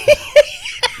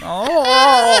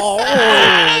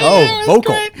 Oh,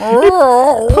 vocal.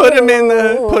 put him in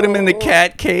the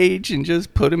cat cage and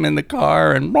just put him in the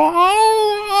car and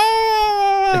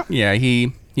yeah,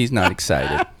 he's not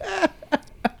excited.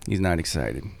 He's not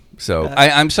excited. So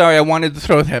I'm sorry, I wanted to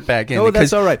throw that back in. No,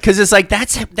 that's all right. Because it's like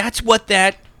that's what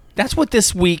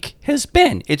this week has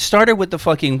been. It started with the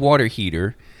fucking water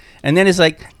heater, and then it's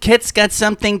like, Kit's got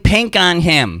something pink on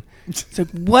him. It's like,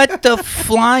 what the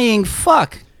flying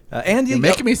fuck? Andy, You're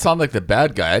making me sound like the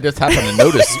bad guy. I just happen to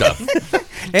notice stuff.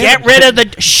 Get rid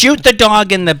of shoot the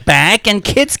dog in the back, and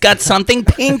Kit's got something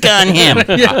pink on him.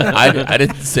 I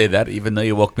didn't say that, even though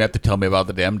you woke me up to tell me about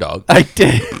the damn dog. I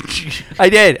did.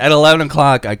 At 11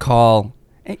 o'clock, I call.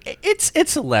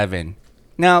 It's 11.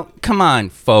 Now, come on,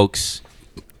 folks.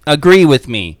 Agree with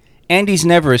me. Andy's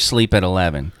never asleep at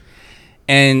 11.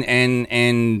 And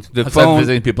the I'm phone.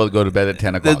 visiting people that go to bed at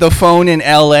 10 o'clock. The phone in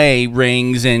L.A.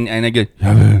 rings, and I go,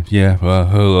 yeah,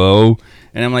 hello.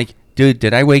 And I'm like, dude,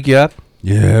 did I wake you up?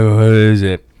 Yeah, what is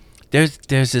it? There's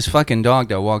this fucking dog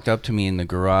that walked up to me in the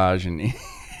garage, and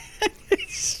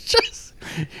it's just,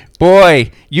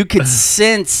 boy, you could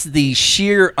sense the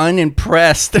sheer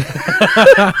unimpressed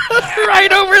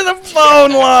right over the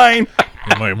phone line.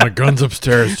 My gun's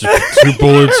upstairs. Just 2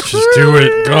 bullets. Just do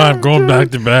it. God, I'm going back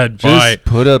to bed. Bye. Just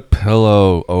put a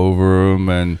pillow over him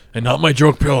and And not my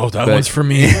joke pillow. That one's for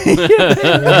me.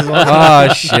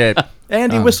 oh shit.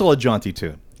 Andy, whistle a jaunty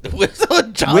tune.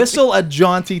 Whistle a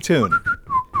jaunty tune.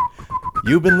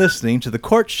 You've been listening to the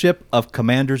courtship of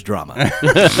Commander's drama.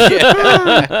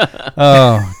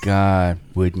 Oh God,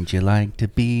 wouldn't you like to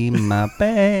be my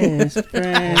best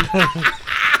friend?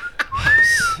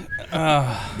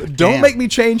 Don't make me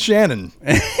change Shannon.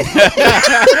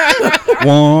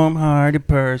 Warm-hearted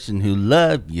person who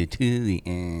loved you to the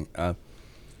end.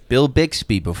 Bill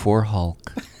Bixby before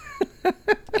Hulk.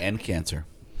 And cancer.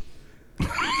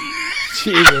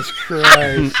 Jesus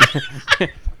Christ.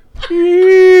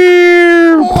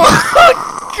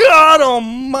 God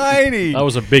almighty. That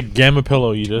was a big gamma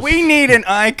pillow you just. We need an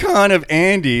icon of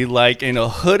Andy, like in a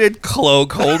hooded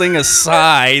cloak, holding a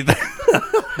scythe.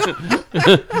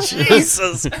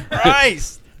 Jesus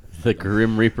Christ. The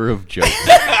Grim Reaper of jokes.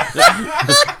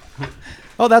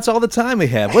 Oh, that's all the time we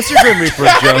have. What's your Grim Reaper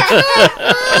of jokes?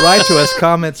 Write to us,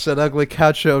 comments at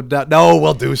uglycouchshow. No,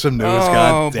 we'll do some news.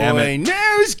 God damn it.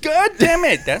 News, god damn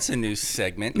it. That's a new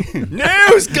segment.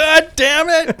 News, god damn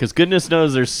it. Because goodness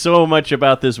knows there's so much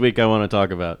about this week I want to talk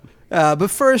about.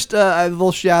 But first, a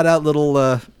little shout out,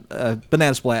 little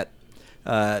banana splat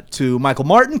to Michael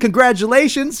Martin.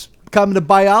 Congratulations, becoming a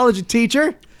biology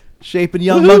teacher, shaping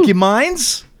young monkey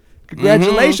minds.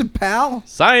 Congratulations, pal.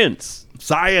 Science.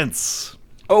 Science.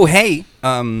 Oh, hey,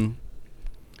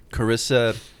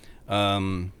 Carissa,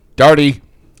 Darty.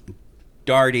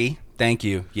 Thank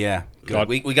you. Yeah, good.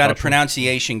 We got a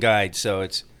pronunciation guide, so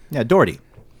it's Yeah, Doherty.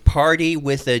 Party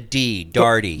with a D.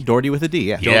 Darty. Doherty with a D,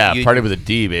 yeah. Yeah, you- party with a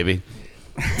D, baby.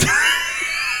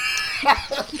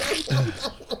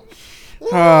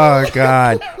 Oh,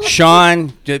 God. Sean,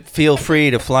 feel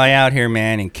free to fly out here,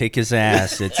 man, and kick his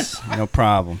ass. It's no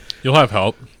problem. You'll have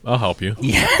help. I'll help you.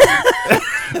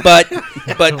 But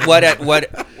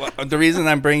what the reason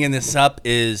I'm bringing this up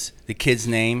is the kid's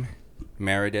name,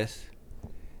 Meredith.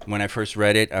 When I first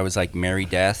read it, I was like, Mary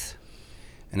Death.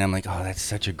 And I'm like, oh, that's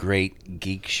such a great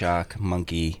Geek Shock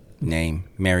monkey name.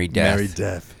 Mary Death. Mary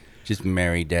Death. Just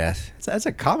Mary Death. That's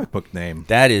a comic book name.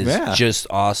 That is Yeah. just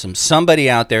awesome. Somebody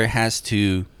out there has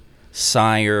to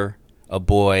sire a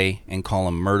boy and call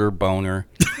him Murder Boner.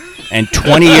 And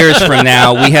 20 years from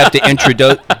now, we have to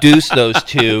introduce those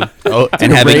two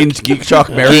and have Arranged Geek Shock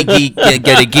marriage.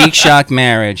 get a Geek Shock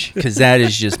marriage, because that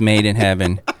is just made in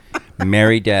heaven.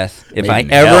 Mary Death. If Made I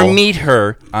in ever hell. meet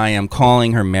her, I am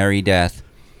calling her Mary Death.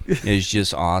 It's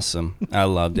just awesome. I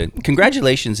loved it.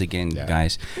 Congratulations again,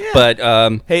 guys. But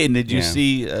Hey, and did you Yeah.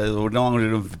 see, we're no longer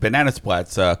doing Banana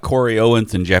Splats, Corey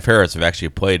Owens and Jeff Harris have actually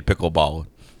played pickleball,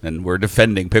 and we're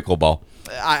defending pickleball.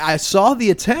 I saw the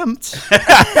attempt.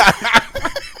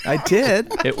 I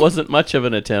did. It wasn't much of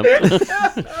an attempt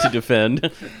to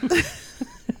defend.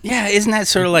 yeah, isn't that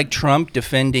sort of like Trump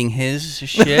defending his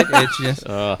shit? It's just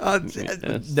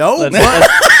No.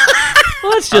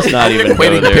 Let's just not even go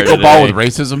Equating there pickleball today. with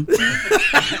racism?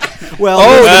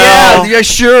 Well, yeah,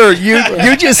 sure.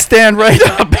 You just stand right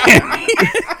up.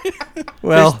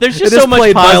 well, There's it just is so much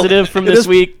played by- positive from it this is-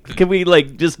 week. Can we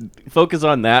just focus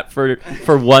on that for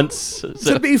once?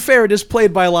 To be fair, it is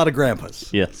played by a lot of grandpas.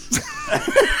 Yes.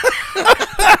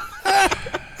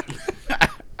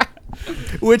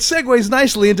 Which segues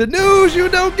nicely into news you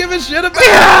don't give a shit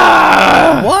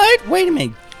about. What? Wait a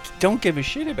minute. Don't give a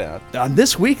shit about. On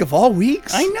this week of all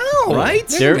weeks. I know, Right?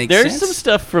 That makes There's sense. some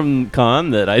stuff from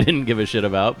Con that I didn't give a shit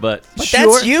about, but But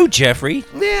Sure. that's you, Jeffrey.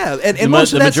 Yeah, and the, most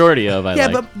of the that's- majority of I Yeah,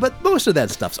 like. but most of that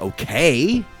stuff's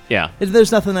okay. Yeah.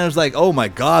 There's nothing that was like, oh my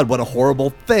god, what a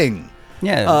horrible thing.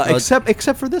 Yeah.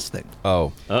 Except for this thing.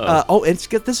 oh.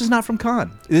 This is not from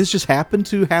Con. This just happened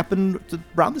to happen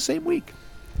around the same week.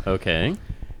 Okay.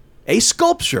 A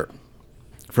sculpture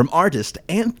from artist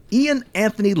Ian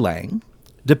Anthony Lang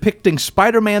depicting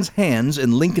Spider-Man's hands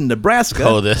in Lincoln,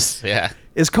 Nebraska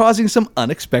is causing some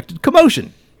unexpected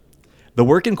commotion. The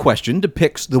work in question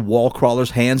depicts the wall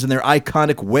crawler's hands in their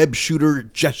iconic web shooter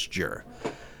gesture.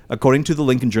 According to the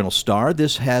Lincoln Journal-Star,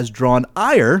 this has drawn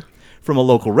ire from a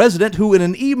local resident who, in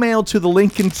an email to the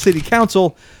Lincoln City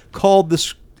Council, called the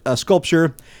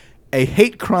sculpture a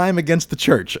hate crime against the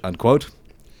church, unquote.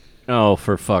 Oh,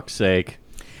 for fuck's sake.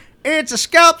 It's a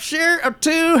sculpture of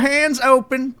two hands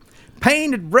open,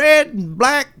 painted red and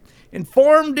black, and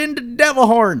formed into devil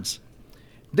horns.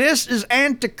 This is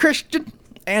anti-Christian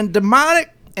and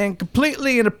demonic and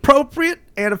completely inappropriate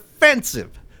and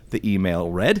offensive, the email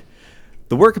read.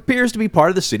 The work appears to be part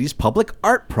of the city's public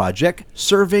art project,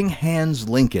 Serving Hands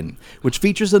Lincoln, which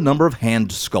features a number of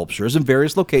hand sculptures in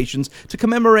various locations to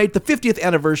commemorate the 50th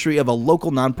anniversary of a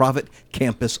local nonprofit,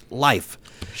 Campus Life.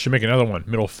 Should make another one.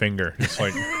 Middle finger. It's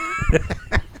like,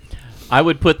 I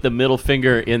would put the middle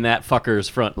finger in that fucker's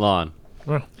front lawn.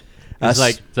 well,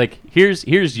 It's like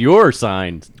here's your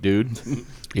sign, dude.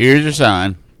 Here's your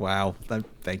sign. Wow,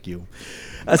 thank you.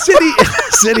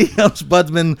 City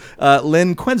Ombudsman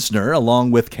Lynn Quensner,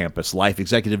 along with Campus Life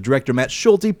Executive Director Matt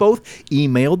Schulte, both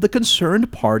emailed the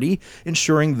concerned party,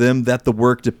 ensuring them that the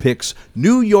work depicts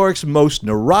New York's most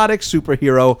neurotic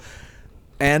superhero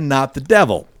and not the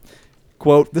devil.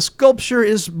 Quote, the sculpture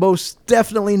is most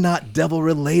definitely not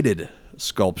devil-related.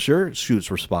 Sculpture,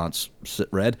 Schute's response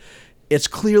read, it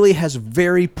clearly has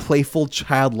very playful,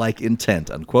 childlike intent,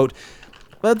 unquote.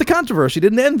 But the controversy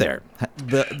didn't end there.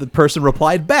 The person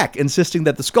replied back, insisting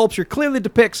that the sculpture clearly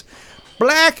depicts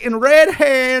black and red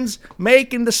hands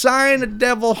making the sign of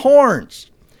devil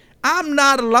horns. I'm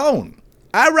not alone.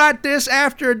 I write this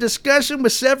after a discussion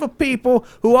with several people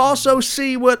who also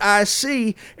see what I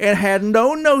see and had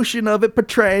no notion of it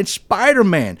portraying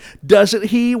Spider-Man. Doesn't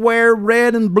he wear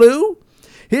red and blue?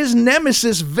 His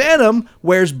nemesis Venom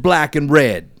wears black and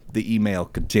red, the email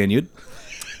continued.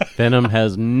 Venom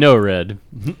has no red.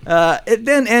 It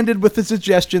then ended with the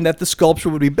suggestion that the sculpture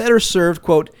would be better served,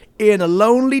 quote, in a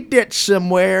lonely ditch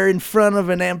somewhere in front of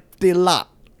an empty lot,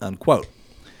 unquote.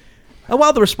 And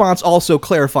while the response also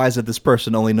clarifies that this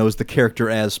person only knows the character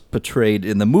as portrayed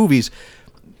in the movies,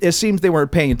 it seems they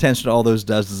weren't paying attention to all those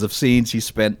dozens of scenes he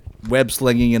spent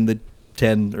web-slinging in the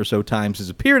 10 or so times he's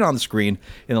appeared on the screen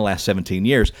in the last 17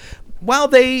 years. While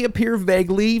they appear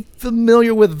vaguely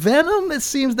familiar with Venom, it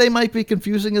seems they might be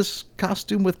confusing his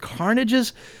costume with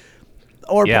Carnage's.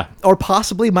 Yeah. or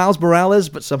possibly Miles Morales,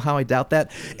 but somehow I doubt that.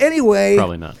 Anyway,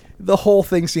 Probably not. The whole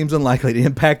thing seems unlikely to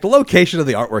impact the location of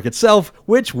the artwork itself,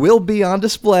 which will be on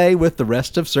display with the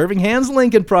rest of Serving Hands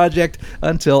Lincoln Project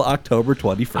until October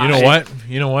 21st. You know what?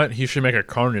 You know what? He should make a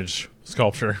Carnage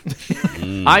sculpture.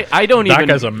 I don't That even.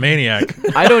 guy's a maniac.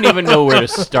 I don't even know where to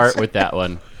start with that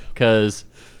one because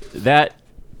that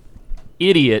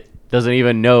idiot doesn't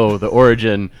even know the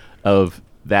origin of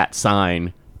that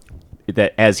sign.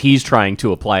 That as he's trying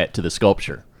to apply it to the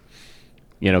sculpture,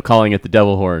 calling it the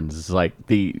devil horns is like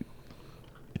the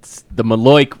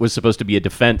Maloik was supposed to be a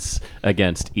defense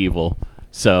against evil.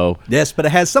 So Yes, but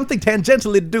it has something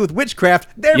tangentially to do with witchcraft.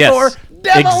 Therefore, yes,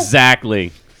 devil.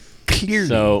 exactly. Clearly,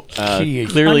 So she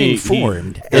is clearly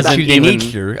uninformed he doesn't as to the even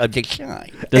nature of the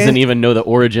sign. doesn't even know the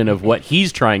origin of what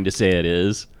he's trying to say it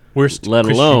is. Worst Let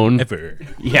Christian alone- ever.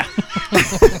 Yeah.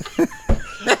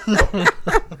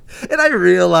 And I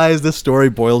realize this story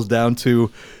boils down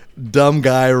to dumb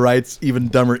guy writes even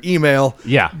dumber email.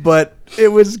 Yeah. But it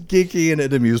was geeky and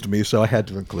it amused me, so I had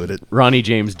to include it. Ronnie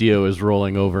James Dio is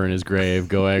rolling over in his grave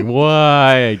going,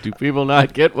 why do people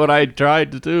not get what I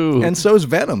tried to do? And so's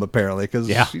Venom, apparently, because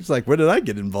Yeah. she's like, where did I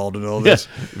get involved in all Yeah. this?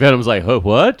 Venom's like, oh,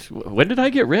 what? When did I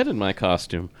get red in my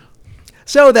costume?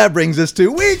 So that brings us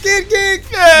to Weekend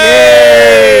Geek.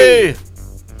 Yay!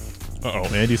 Uh-oh.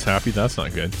 Andy's happy. That's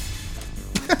not good.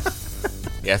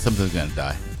 Yeah, something's gonna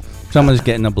die. Someone's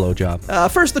getting a blowjob.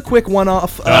 First, the quick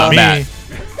one-off. Me. Matt.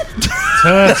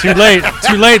 Too late.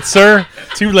 Too late, sir.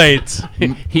 Too late.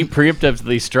 He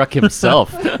preemptively struck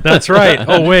himself. That's right.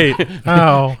 Oh, wait.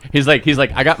 Ow. He's like,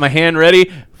 I got my hand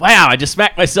ready. Wow, I just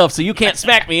smacked myself, so you can't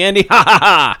smack me, Andy. Ha ha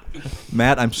ha.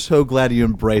 Matt, I'm so glad you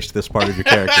embraced this part of your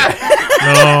character.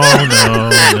 No.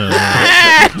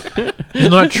 It's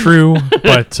not true,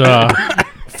 but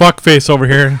fuckface over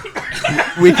here.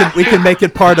 we can make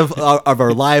it part of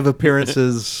our live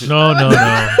appearances. No.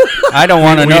 I don't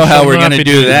want to know how shall we're not going to be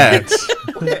do doing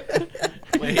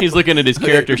He's that. looking at his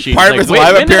character sheet. Part of He's his like,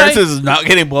 live "Wait, when did I-" appearances is not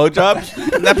getting blowjobs.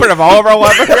 Isn't that part of all of our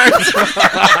live appearances?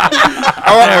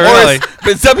 really. There's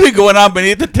been something going on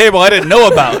beneath the table I didn't know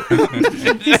about.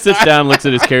 He sits down, looks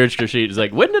at his character sheet. He's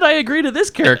like, when did I agree to this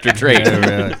character trait?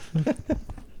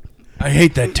 I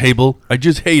hate that table. I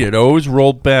just hate it. I always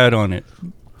roll bad on it.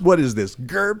 What is this?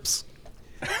 GURPS?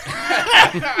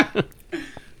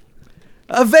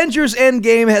 Avengers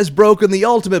Endgame has broken the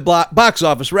ultimate box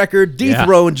office record,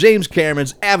 dethroned James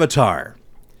Cameron's Avatar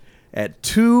at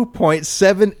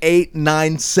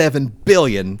 $2.7897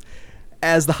 billion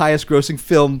as the highest grossing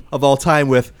film of all time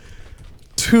with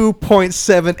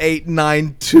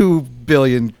 $2.7892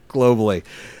 billion globally.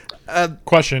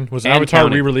 Question: Was And Avatar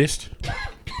counting. re-released?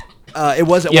 It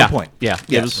was at Yeah, one point. yeah.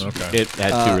 Yes. It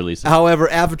had two releases. However,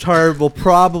 Avatar will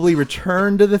probably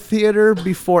return to the theater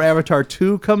before Avatar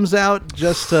 2 comes out,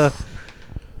 just to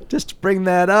bring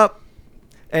that up.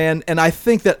 And I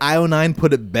think that IO9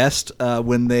 put it best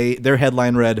when their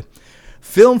headline read,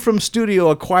 "Film from studio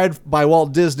acquired by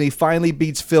Walt Disney finally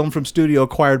beats film from studio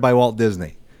acquired by Walt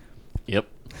Disney." Yep.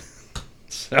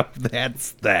 So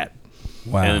that's that.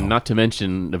 Wow. And not to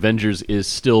mention, Avengers is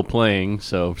still playing,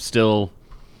 so still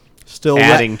Still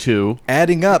adding to.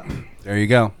 adding up There you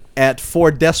go. at 4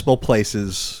 decimal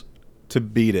places to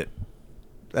beat it.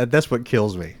 That's what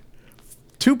kills me.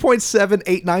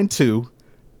 2.7892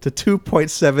 to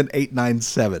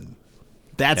 2.7897.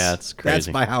 That's crazy. That's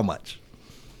by how much?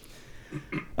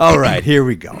 All right, here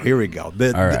we go. All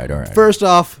right. First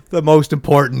off, the most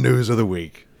important news of the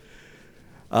week.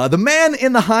 The Man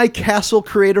in the High Castle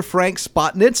creator Frank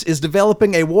Spotnitz is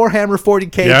developing a Warhammer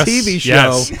 40K Yes. TV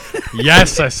show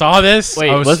Yes, I saw this. Wait,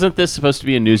 I was- wasn't this supposed to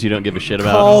be a news you don't give a shit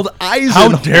about? called Eisenhorn. How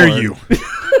dare you?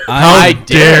 I How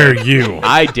dare you?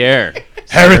 I dare.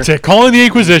 Heretic. Calling the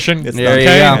Inquisition. It's There you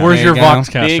Okay, go. where's There your you go.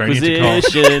 Voxcaster? The I need to call.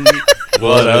 Inquisition.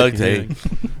 What a take.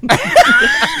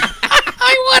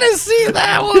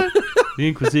 The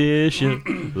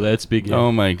Inquisition. Let's begin.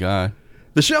 Oh, my God.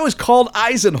 The show is called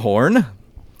Eisenhorn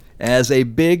as a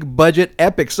big budget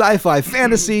epic sci-fi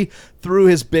fantasy through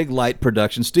his Big Light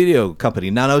production studio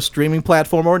company. Now, no streaming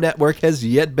platform or network has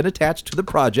yet been attached to the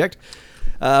project.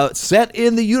 Set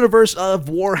in the universe of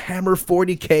Warhammer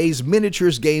 40K's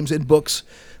miniatures, games, and books,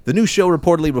 the new show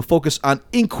reportedly will focus on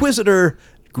Inquisitor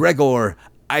Gregor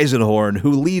Eisenhorn,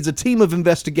 who leads a team of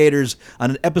investigators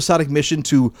on an episodic mission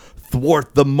to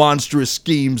thwart the monstrous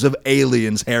schemes of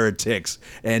aliens, heretics,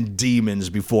 and demons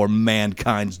before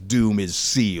mankind's doom is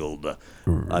sealed.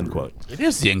 Unquote. It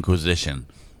is the Inquisition.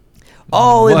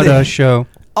 All in What the a show.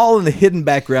 all in the hidden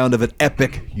background of an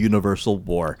epic universal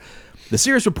war. The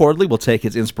series reportedly will take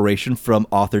its inspiration from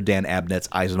author Dan Abnett's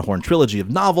Eisenhorn trilogy of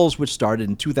novels, which started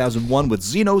in 2001 with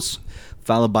Xenos,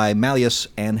 followed by Malleus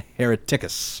and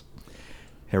Hereticus.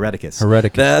 Hereticus.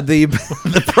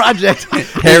 The project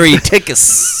Harry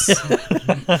Tickus.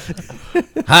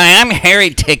 Hi, I'm Harry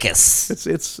Tickus,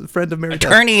 it's a friend of Mary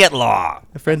Death. attorney at law.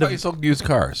 A friend Oh, of you sold used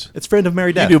cars. it's friend of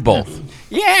Mary You Death. do both.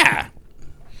 Yeah.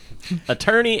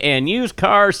 Attorney and used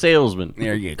car salesman.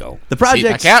 There you go. The See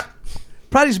that project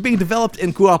cat? is being developed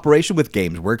in cooperation with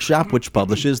Games Workshop, which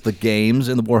publishes the games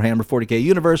in the Warhammer 40k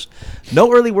universe.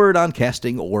 No early word on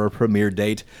casting or premiere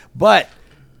date, but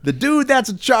the dude that's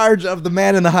in charge of the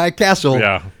Man in the High Castle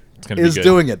Yeah, it's gonna be is good.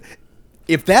 doing it.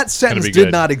 If that sentence be did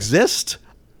good. not exist,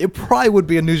 it probably would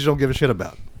be a news you don't give a shit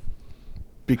about. How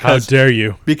Because dare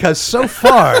you? because so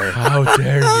far How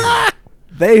dare you?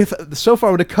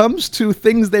 when it comes to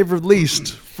things they've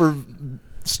released for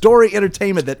story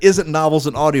entertainment that isn't novels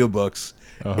and audiobooks,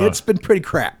 it's been pretty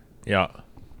crap. Yeah.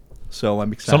 So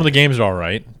I'm excited. Some of the games are all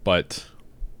right, but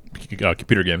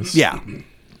computer games. Yeah.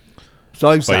 So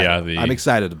I'm excited. yeah, I'm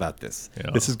excited about this. Yeah.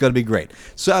 This is going to be great.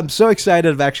 So I'm so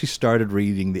excited. I've actually started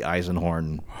reading the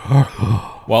Eisenhorn.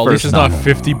 Well, at least First it's not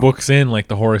 50 books in like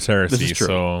the Horus Heresy. This is true.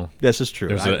 So This is true.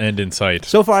 there's an end in sight.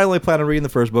 So far, I only plan on reading the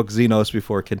first book, Xenos,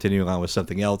 before continuing on with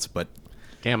something else. But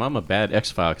Damn, I'm a bad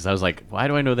X-File because I was like, why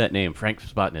do I know that name? Frank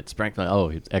Spotnitz. Oh,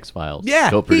 it's X-Files. yeah,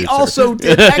 he Co-producer. also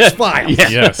did X Files.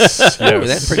 Yes. yes. Oh,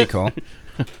 that's pretty cool.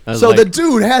 I was So like, the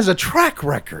dude has a track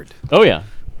record. oh yeah.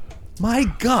 My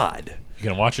God. You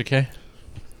gonna watch it, Kay?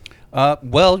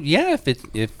 Well, yeah. If it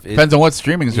Depends on what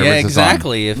streaming service yeah, it's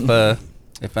exactly.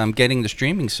 If I'm getting the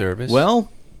streaming service,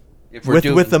 Well, if we're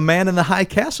with the Man in the High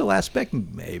Castle aspect,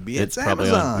 maybe it's It's probably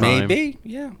on Amazon. Prime. maybe,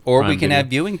 yeah. Or we Prime can Video. have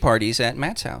viewing parties at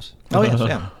Matt's house. Oh yes,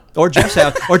 yeah. Or Jeff's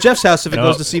house. Or Jeff's house if it No.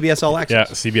 goes to CBS All Yeah,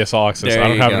 Access. CBS All Access. There I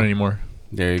don't you have go. it anymore.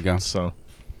 There you go. So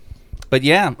But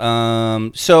yeah,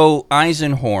 so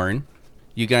Eisenhorn,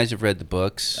 you guys have read the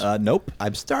books. Nope.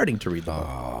 I'm starting to read the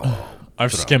book.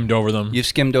 I've skimmed over them. You've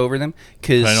skimmed over them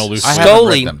because I know Lucy. I haven't read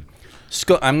Scully.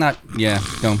 them. I'm not. Yeah,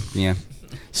 no, yeah.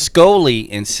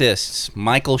 Scully insists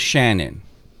Michael Shannon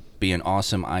be an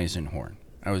awesome Eisenhorn.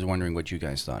 I was wondering what you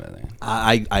guys thought of that.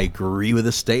 I agree with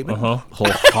the statement Uh-huh.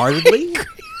 wholeheartedly.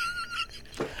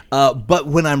 But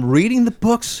when I'm reading the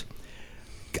books,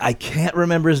 I can't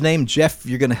remember his name. Jeff,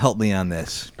 you're going to help me on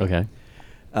this. Okay.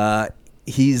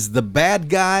 He's the bad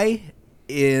guy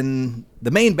the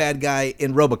main bad guy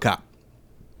in RoboCop,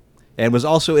 and was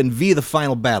also in V: The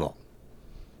Final Battle,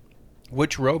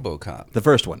 Which RoboCop? the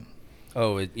first one.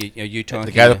 Oh, are you talking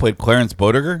The guy that played Clarence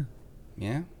Bodiger?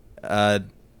 Yeah, Uh,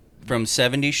 from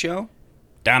 '70s show.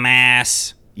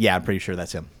 Dumbass. yeah, I'm pretty sure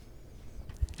that's him.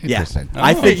 Yeah, Interesting.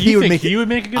 I think You he would think make. he would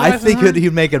make a good I think Eisenhorn?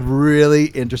 he'd make a really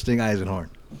interesting Eisenhorn.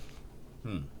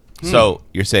 So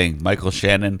you're saying Michael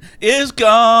Shannon is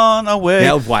gone away?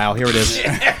 Yeah, wow, here it is.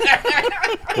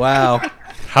 Wow.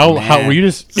 How Man. were you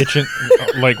just itching?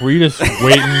 Like were you just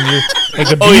waiting? Like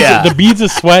the beads, Oh, yeah. the beads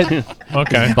of sweat.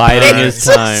 Okay. Biding his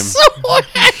time.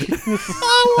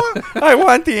 I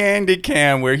want the Andy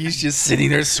cam where he's just sitting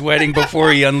there sweating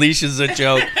before he unleashes a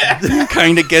joke.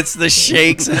 Kind of gets the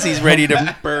shakes as he's ready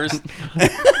to burst.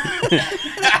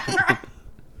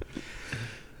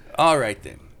 All right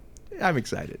then. I'm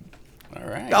excited. All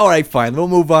right. All right, fine. We'll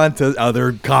move on to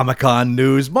other Comic-Con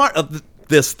news.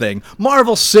 This thing.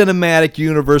 Marvel Cinematic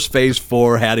Universe Phase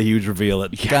 4 had a huge reveal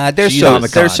at God, they're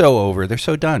Comic-Con. so over. They're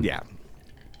so done. Yeah.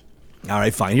 All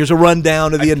right, fine. Here's a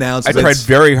rundown of the I announcements. tried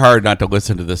very hard not to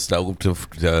listen to this stuff. To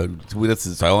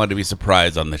listen, so I wanted to be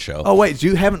surprised on the show. Oh wait,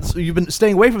 you've been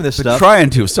staying away from this stuff. Trying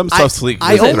to. Some stuff's leaked.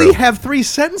 I only have 3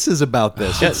 sentences about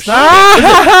this. It's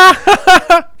not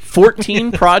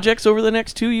 14 projects over the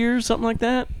next 2 years, something like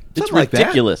that. It's Something like that.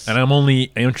 ridiculous. And I'm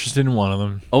only interested in one of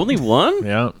them. Only one?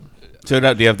 Yeah. So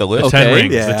now, do you have the list? The Ten Okay.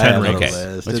 Rings. yeah, The I Ten have Rings. the Okay.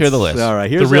 list. Let's hear the It's- list. All right,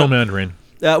 The here's real a- Mandarin.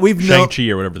 We've known Shang-Chi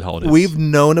or whatever the hell it is. We've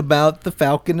known about the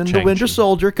Falcon and the Shang-Chi. Winter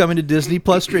Soldier coming to Disney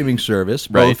Plus streaming service.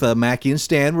 Right. Both Mackie and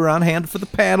Stan were on hand for the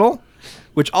panel,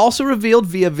 which also revealed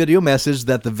via video message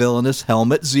that the villainous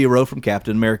Helmet Zero from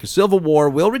Captain America: Civil War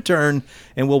will return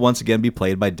and will once again be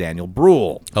played by Daniel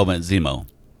Bruhl. Helmet Zemo.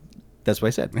 That's what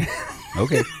I said.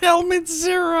 Okay. Helmet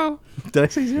Zero. Did I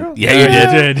say zero? Yeah, you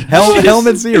did.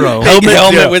 Helmet Zero. Helmet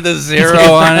Zero. with a zero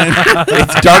on it.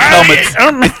 It's Dark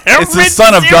Helmet. It's the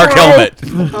son of Dark Helmet.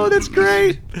 Oh, that's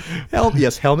great.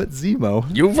 Yes, Helmet Zemo.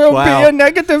 You will Wow. be a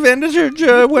negative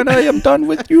integer when I am done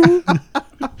with you.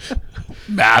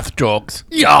 Math jokes.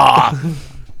 Yeah.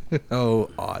 Oh,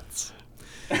 odds.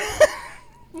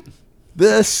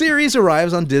 The series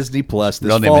arrives on Disney Plus this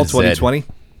Real name fall is Zed. 2020.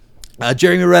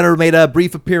 Jeremy Renner made a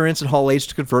brief appearance in Hall H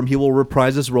to confirm he will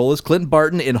reprise his role as Clint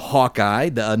Barton in Hawkeye,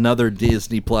 another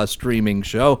Disney Plus streaming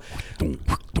show.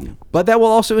 But that will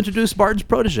also introduce Barton's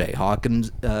protege,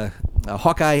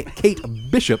 Hawkeye Kate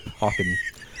Bishop.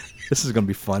 This is going to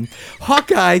be fun.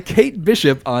 Hawkeye Kate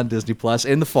Bishop on Disney Plus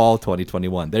in the fall of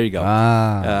 2021. There you go.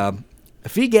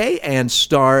 Feige and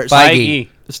Feige.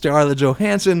 Scarlett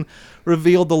Johansson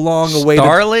revealed the long-awaited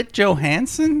Scarlett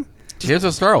Johansson? Here's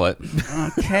a Scarlet.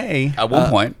 Okay. At one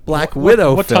point. Black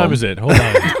Widow What film. time is it? Hold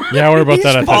on. Yeah, worry about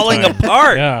that. At falling that time.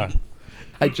 apart. Yeah.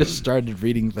 I just started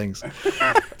reading things.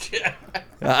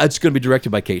 It's going to be directed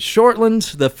by Kate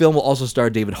Shortland. The film will also star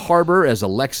David Harbour as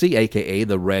Alexei, a.k.a.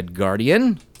 the Red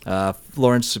Guardian.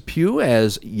 Florence Pugh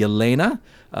as Yelena.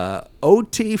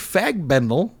 O.T.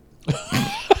 Fagbendel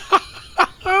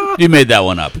You made that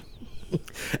one up.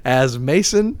 as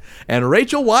Mason. And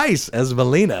Rachel Weisz as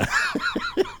Melina.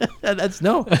 That's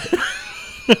no.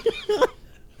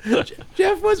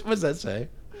 Jeff, what's that say?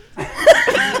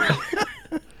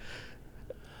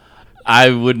 I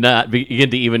would not begin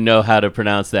to even know how to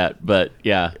pronounce that, but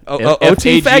yeah.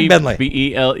 O.T. Fagbendel.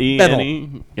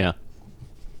 Fagbendel. Yeah.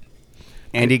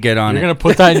 Andy, get on You're it. going to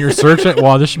put that in your search?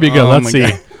 Wow, this should be good. Oh Let's my see.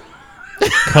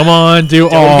 God. Come on, do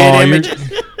all. hit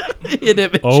images. In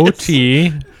images.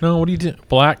 OT. No, what do you do?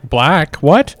 Black.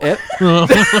 What? Yep.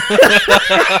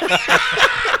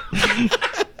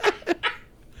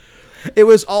 It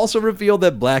was also revealed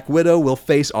that Black Widow will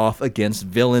face off against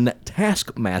villain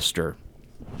Taskmaster.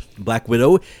 Black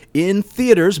Widow in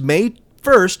theaters May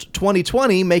 1st,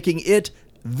 2020, making it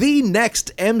the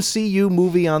next MCU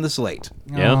movie on the slate.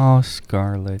 Yep. Oh,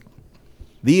 Scarlett.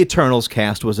 The Eternals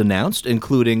cast was announced,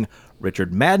 including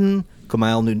Richard Madden,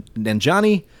 Kumail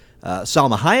Nanjiani,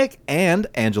 Salma Hayek, and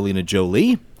Angelina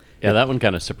Jolie. Yeah, that one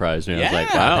kind of surprised me. I was like,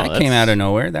 Yeah, wow. that that's- came out of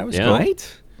nowhere. That was Yeah. cool.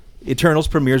 Right? Eternals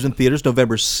premieres in theaters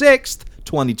November 6th,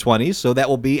 2020, so that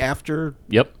will be after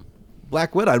Yep.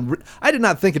 Black Widow. I did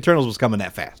not think Eternals was coming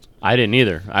that fast. I didn't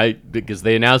either. Because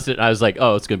they announced it, I was like,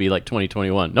 oh, it's going to be like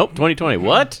 2021. Nope, 2020.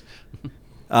 What?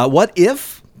 What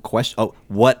if?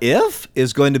 What if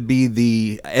is going to be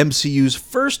the MCU's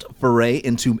first foray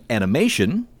into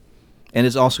animation, and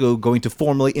is also going to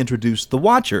formally introduce the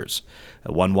Watchers.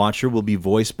 One Watcher will be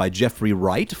voiced by Jeffrey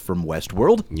Wright from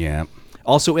Westworld. Yeah.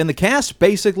 Also in the cast,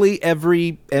 basically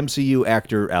every MCU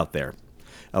actor out there.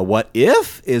 What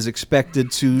If is expected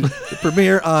to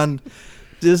premiere on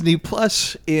Disney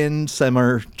Plus in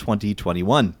summer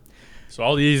 2021. So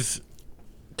all these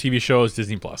TV shows,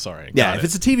 Disney Plus. All right. Yeah, got if it.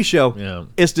 it's a TV show, Yeah.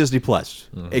 it's Disney Plus.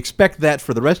 Expect that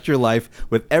for the rest of your life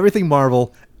with everything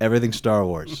Marvel, everything Star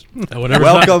Wars. And whatever's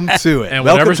Welcome not, to it. And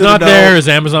Welcome whatever's to the not know. there is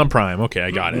Amazon Prime. Okay,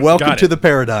 I got it. Welcome Got to it. the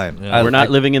paradigm. Yeah. We're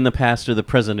not living in the past or the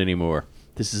present anymore.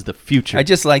 This is the future. I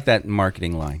just like that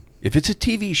marketing line. If it's a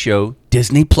TV show,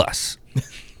 Disney Plus.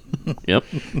 Yep.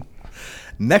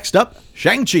 Next up,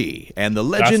 Shang-Chi and the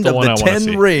Legend the of one the I wanna Ten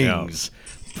see. Rings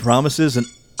promises an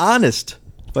honest.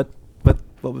 But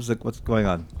what was what's going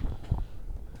on?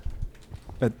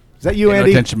 But is that you, No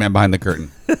Andy? attention man behind the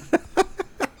curtain.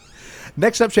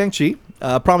 Next up, Shang-Chi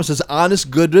promises honest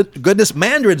goodness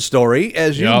Mandarin story,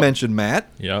 as you Yep. mentioned, Matt.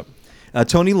 Yep.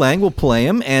 Tony Leung will play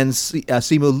him, and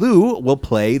Simu Liu will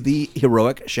play the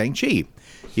heroic Shang-Chi.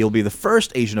 He'll be the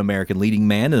first Asian American leading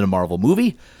man in a Marvel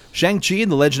movie. Shang-Chi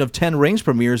and the Legend of Ten Rings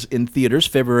premieres in theaters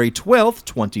February 12th,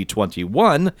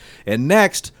 2021. And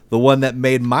next, the one that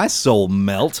made my soul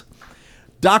melt,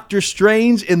 Doctor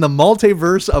Strange in the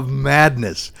Multiverse of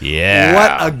Madness. Yeah.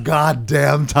 What a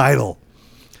goddamn title.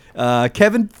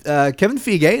 Kevin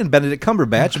Feige and Benedict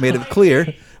Cumberbatch made it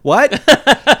clear. What?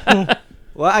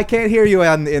 Well, I can't hear you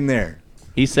in there.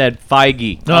 He said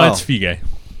Feige. No, Oh. that's Fige.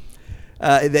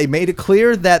 They made it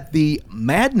clear that the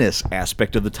madness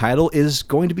aspect of the title is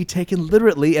going to be taken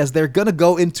literally, as they're going to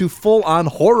go into full-on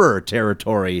horror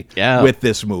territory with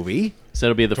this movie. So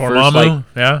it'll be the Dormammu, first, like,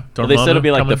 yeah. well, they said it'll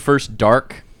be like coming. the first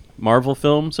dark Marvel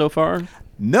film so far.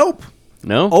 Nope.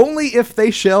 No? Only if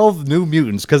they shelve New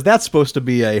Mutants, because that's supposed to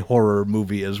be a horror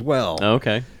movie as well. Oh,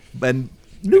 okay. And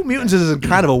New Mutants is in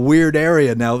kind of a weird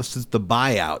area now since the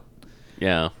buyout,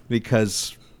 Yeah.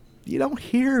 because you don't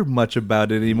hear much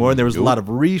about it anymore. And there was a lot of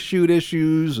reshoot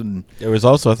issues, and There was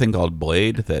also a thing called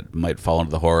Blade that might fall into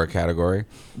the horror category.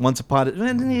 once upon it,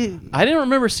 I didn't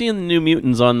remember seeing the New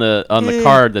Mutants on the Eh.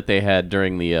 card that they had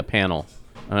during the panel.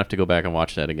 I'll have to go back and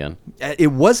watch that again.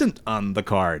 it wasn't on the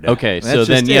card. Okay, That's so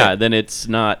then just it. then it's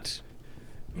not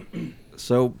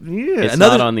So yeah, it's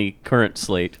another not on the current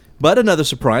slate. But another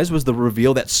surprise was the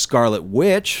reveal that Scarlet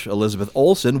Witch, Elizabeth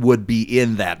Olsen, would be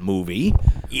in that movie.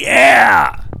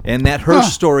 Yeah. And that her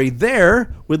story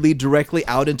there would lead directly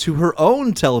out into her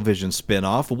own television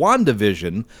spin-off,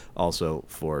 WandaVision, also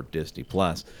for Disney+.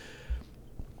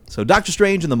 So Doctor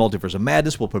Strange and the Multiverse of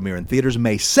Madness will premiere in theaters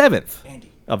May 7th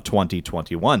of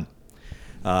 2021.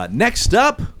 Next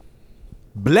up,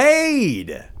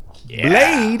 Blade. Yeah.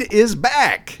 Blade is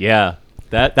back. Yeah,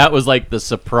 that was like the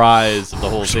surprise of the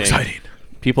whole So thing. exciting.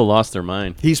 People lost their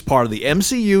mind. He's part of the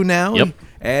MCU now. Yep.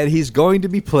 And he's going to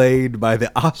be played by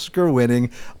the Oscar-winning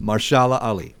Mahershala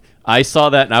Ali. I saw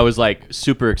that and I was like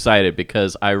super excited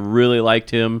because I really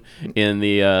liked him in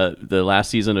the last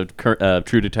season of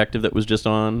True Detective that was just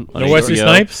on. No Wesley HBO.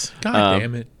 Snipes? God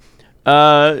damn it.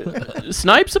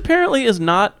 Snipes apparently is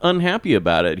not unhappy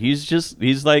about it.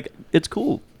 He's like, it's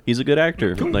cool. He's a good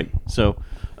actor. Like so.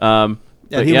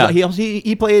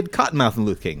 He played Cottonmouth in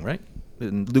Luke King, right?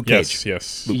 In Luke Cage.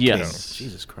 Yes. Yes.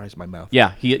 Jesus Christ, my mouth.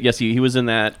 Yeah. He was in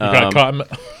that. Got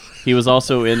caught. He was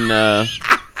also in.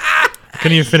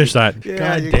 Couldn't even finish that. Yeah,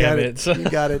 God you damn got it. You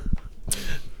got it.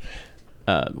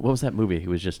 What was that movie he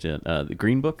was just in? The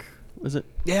Green Book, was it?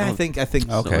 Yeah, I think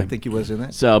Okay. I think he was in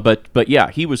that. So, but yeah,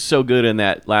 he was so good in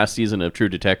that last season of True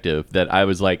Detective that I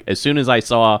was like, as soon as I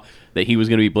saw that he was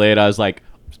going to be Blade, I was like,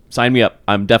 sign me up.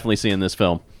 I'm definitely seeing this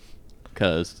film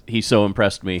because he so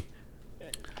impressed me.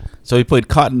 So he played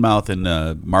Cottonmouth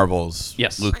in Marvel's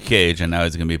Yes. Luke Cage, and now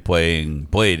he's going to be playing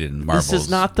Blade in Marvel's. This is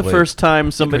not the Blade. first time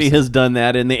somebody has done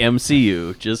that in the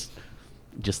MCU. Just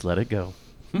let it go.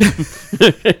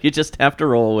 You just have to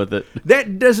roll with it.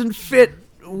 That doesn't fit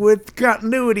with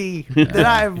continuity that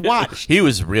I've watched. He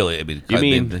was really. I mean, You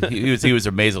mean- he was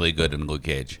amazingly good in Luke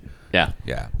Cage. Yeah.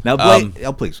 Yeah. Now, Blade.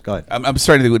 Please go ahead. I'm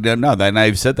starting to go now that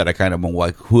I've said that. I kind of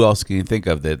like, who else can you think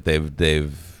of that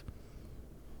they've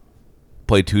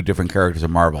played two different characters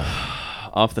in Marvel?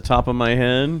 Off the top of my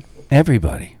head,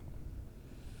 Everybody.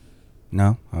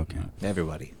 No? Okay.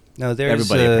 Everybody. No,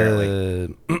 there's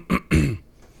Everybody,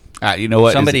 You know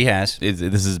what? Somebody has.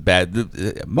 This is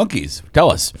bad. Monkeys,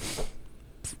 tell us.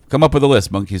 Come up with a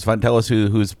list, Monkeys. Tell us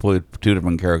who's played two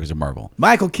different characters in Marvel.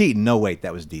 Michael Keaton. No, wait,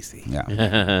 that was DC.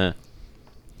 Yeah.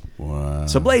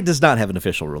 So Blade does not have an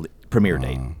official premiere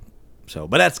date.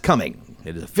 But that's coming.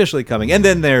 It is officially coming. And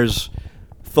then there's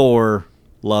Thor: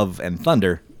 Love and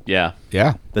Thunder, yeah.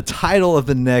 Yeah. the title of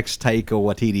the next Taika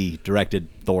Waititi directed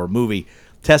Thor movie.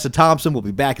 Tessa Thompson will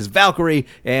be back as Valkyrie,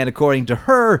 and according to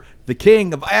her, the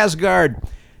king of Asgard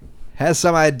has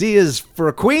some ideas for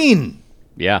a queen.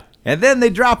 Yeah. And then they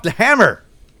dropped a hammer.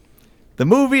 The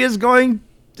movie is doing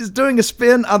a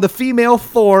spin on the female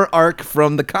Thor arc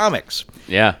from the comics.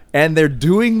 Yeah. And they're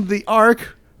doing the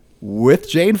arc with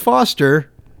Jane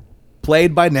Foster,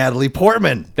 played by Natalie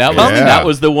Portman. That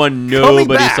was the one Coming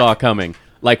nobody back. saw coming.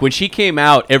 Like when she came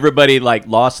out, everybody like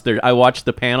lost their. I watched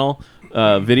the panel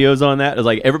videos on that. It was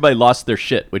like everybody lost their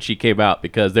shit when she came out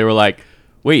because they were like,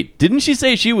 "Wait, didn't she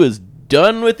say she was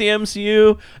done with the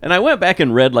MCU?" And I went back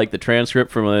and read like the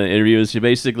transcript from an interview. She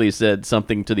basically said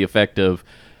something to the effect of,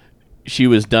 she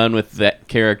was done with that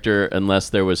character unless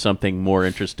there was something more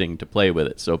interesting to play with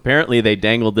it. So apparently they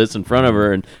dangled this in front of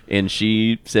her, and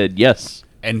she said yes.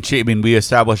 And we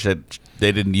established that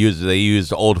they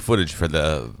used old footage for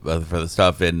the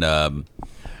stuff in.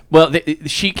 Well,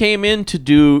 she came in to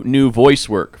do new voice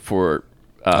work for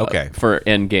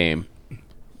Endgame,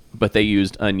 but they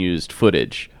used unused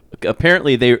footage.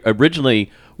 Apparently, they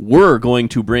originally were going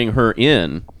to bring her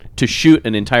in to shoot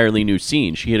an entirely new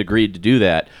scene. She had agreed to do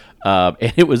that, and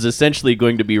it was essentially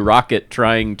going to be Rocket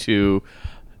trying to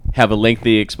have a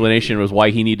lengthy explanation was why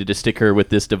he needed to stick her with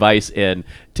this device and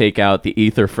take out the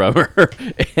ether from her.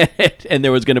 And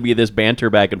there was going to be this banter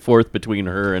back and forth between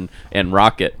her and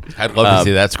Rocket. I'd love to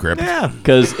see that script. Yeah.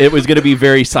 Because it was going to be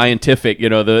very scientific,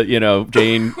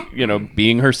 Jane,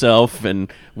 being herself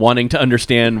and wanting to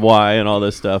understand why and all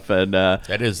this stuff. And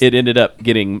it ended up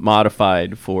getting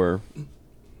modified for.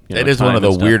 It is one time of the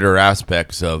and stuff. weirder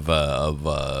aspects of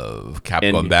Cap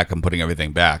going back and putting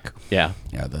everything back. Yeah.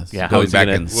 Yeah, Yeah, going how's he back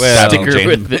gonna and stick her Jane.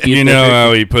 with the You ether? know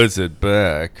how he puts it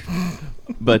back.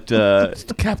 But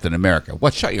Captain America.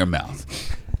 What? Shut your mouth.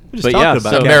 We're just But talking yeah, about so-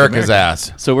 Captain America's America.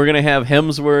 ass. so we're gonna have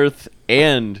Hemsworth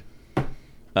and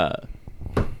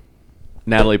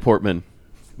Natalie Portman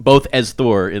both as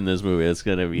Thor in this movie. It's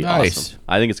gonna be Nice. awesome.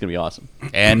 I think it's gonna be awesome.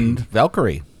 And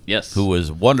Valkyrie, Yes. who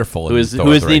was wonderful. Who in is Thor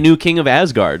the 3. new king of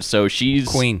Asgard? So she's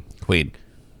Queen.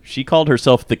 She called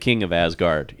herself the king of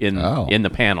Asgard in Oh. the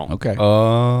panel. Okay.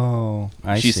 Oh,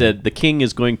 I She see. said the king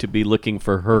is going to be looking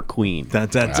for her queen. Dun,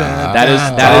 dun, dun, That is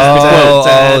dun, the quote.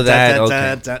 dun, Oh, dun, that, dun, okay.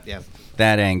 dun, dun. Yeah.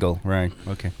 that angle, right?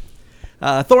 Okay.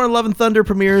 Thor and Love and Thunder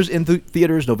premieres in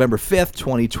theaters November 5th,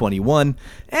 2021.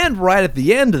 And right at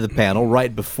the end of the panel,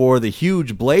 right before the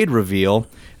huge Blade reveal,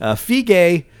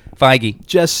 Feige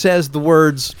just says the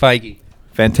words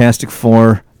Fantastic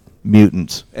Four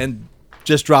mutants and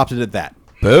just dropped it at that.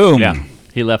 Boom. Yeah,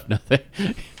 he left nothing.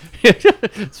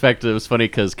 In fact, it was funny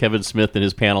because Kevin Smith in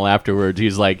his panel afterwards,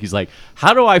 he's like,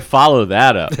 how do I follow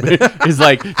that up? he's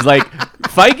like,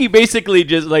 Feige basically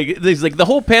just he's like the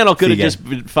whole panel could have just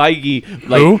been Feige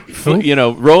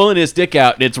rolling his dick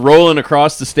out and it's rolling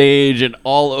across the stage and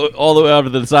all the way over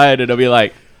to the side, and it'll be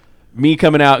like me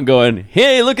coming out and going,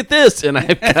 hey, look at this, and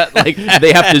I've got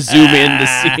they have to zoom in to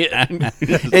see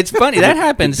it. It's funny that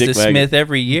happens to Smith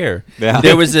every year. Yeah.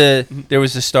 There was a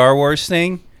Star Wars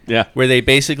thing. Yeah, where they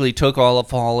basically took all of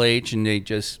Hall H and they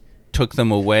just took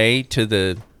them away to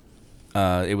the.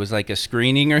 It was like a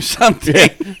screening or something,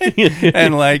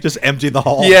 and just empty the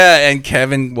hall. Yeah, and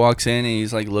Kevin walks in and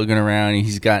he's like looking around and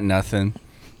he's got nothing.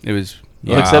 It was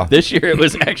except this year it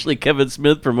was actually Kevin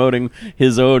Smith promoting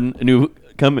his own new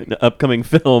upcoming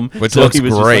film, which looks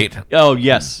great. Oh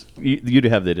yes, you'd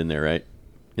have that in there, right?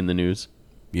 In the news.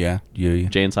 Yeah.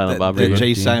 Jay and Silent Bob reboot. The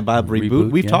Jay Silent Bob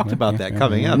reboot. We've talked about that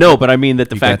coming up. No, but I mean that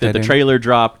the fact that the trailer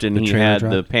dropped and he had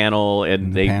the panel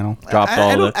and they dropped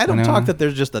all the... I don't talk that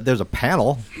there's a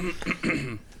panel.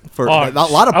 For a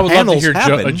lot of I would panels love to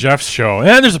hear happen. Jeff's show.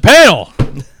 And there's a panel.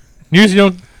 Usually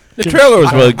don't... The trailer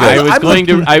was really good.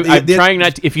 I'm trying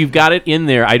not to... If you've got it in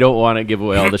there, I don't want to give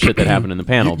away all the shit that happened in the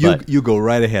panel. You go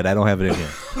right ahead. I don't have it in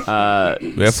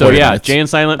here. So yeah, Jay and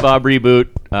Silent Bob reboot.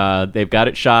 They've got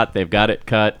it shot. They've got it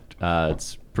cut.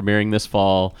 It's premiering this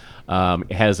fall.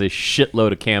 It has a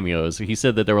shitload of cameos. He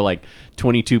said that there were like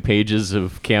 22 pages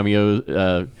of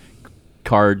cameo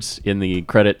cards in the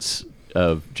credits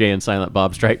of Jay and Silent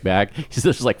Bob Strike Back. He said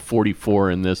there's like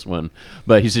 44 in this one.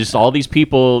 But he's just all these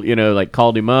people,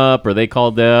 called him up or they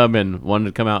called them and wanted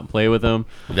to come out and play with him.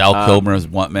 Val Kilmer as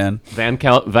Blunt Man.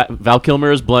 Val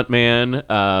Kilmer as Blunt Man.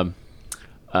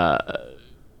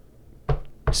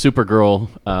 Supergirl.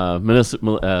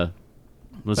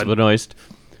 Melissa Benoist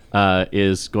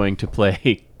is going to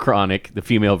play Chronic, the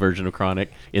female version of Chronic,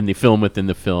 in the film within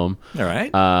the film. All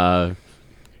right.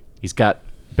 He's got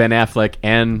Ben Affleck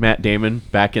and Matt Damon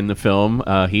back in the film.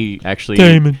 He actually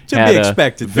Damon. To be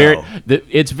expected,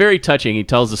 it's very touching. He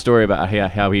tells the story about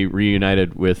how he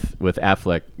reunited with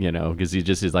Affleck, because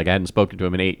he's like, I hadn't spoken to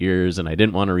him in 8 years and I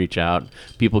didn't want to reach out.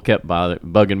 People kept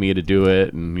bugging me to do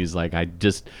it, and he's like, I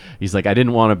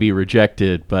didn't want to be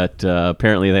rejected, but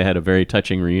apparently they had a very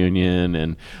touching reunion,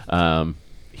 and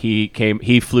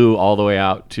he flew all the way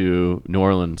out to New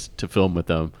Orleans to film with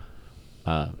them.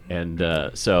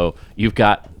 So you've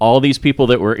got all these people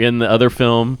that were in the other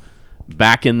film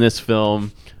back in this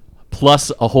film,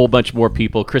 plus a whole bunch more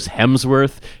people. Chris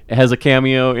Hemsworth has a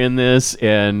cameo in this,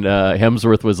 and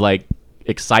Hemsworth was like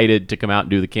excited to come out and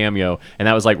do the cameo, and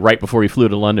that was like right before he flew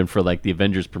to London for like the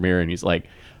Avengers premiere, and he's like,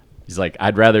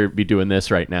 I'd rather be doing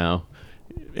this right now.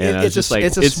 And it's a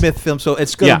Smith film, so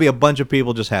it's going to be a bunch of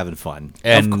people just having fun.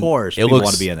 And of course, it people looks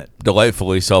want to be in it.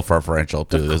 Delightfully self-referential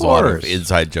too. There's a lot of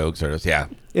inside jokes.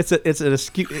 It's an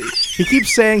askew. He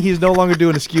keeps saying he's no longer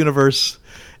doing a Skewniverse,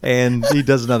 and he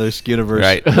does another Skewniverse,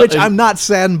 right? Which I'm not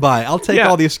saddened by. I'll take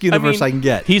all the Skewniverse I can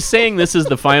get. He's saying this is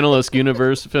the final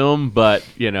Skewniverse film, but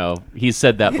he's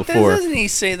said that before. Doesn't he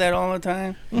say that all the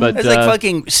time? But it's like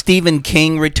fucking Stephen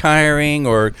King retiring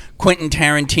or Quentin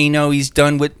Tarantino. He's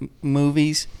done with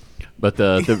movies. But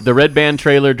the Red Band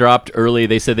trailer dropped early.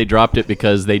 They said they dropped it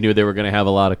because they knew they were going to have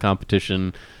a lot of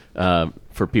competition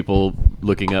for people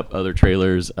looking up other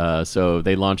trailers. So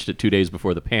they launched it 2 days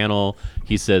before the panel.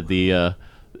 He said the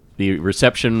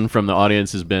reception from the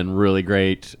audience has been really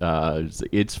great.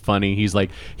 It's funny. He's like,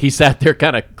 he sat there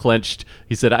kind of clenched.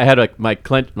 He said, I had my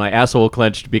asshole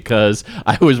clenched because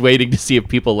I was waiting to see if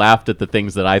people laughed at the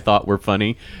things that I thought were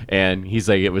funny. And he's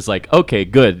like, it was like, okay,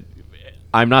 good.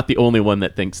 I'm not the only one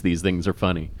that thinks these things are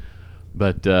funny.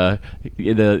 But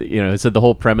it said the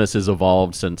whole premise has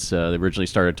evolved since they originally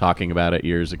started talking about it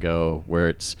years ago, where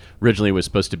it's originally was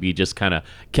supposed to be just kind of,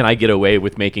 can I get away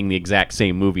with making the exact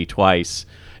same movie twice?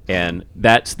 And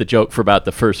that's the joke for about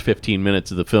the first 15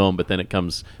 minutes of the film, but then it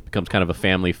becomes kind of a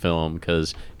family film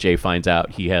because Jay finds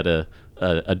out he had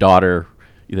a daughter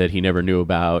that he never knew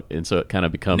about, and so it kind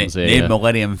of becomes named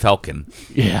Millennium Falcon.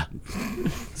 Yeah.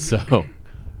 So...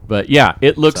 But yeah,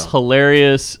 it looks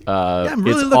hilarious. I'm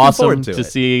really it's looking awesome forward to it.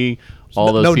 See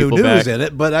all those no people new news back. in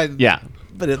it, but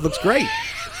but it looks great.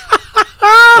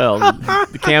 Well,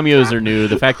 the cameos are new.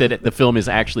 The fact that the film is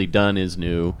actually done is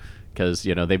new because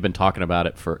they've been talking about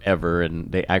it forever,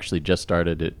 and they actually just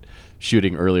started it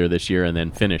shooting earlier this year and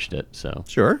then finished it. So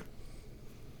Sure.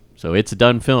 So it's a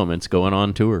done film. It's going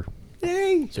on tour.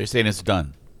 Yay! So you're saying it's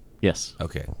done? Yes.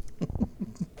 Okay.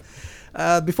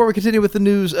 Before we continue with the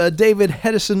news, David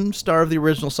Hedison, star of the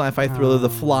original sci-fi thriller The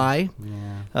Fly,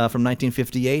 from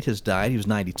 1958, has died. He was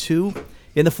 92.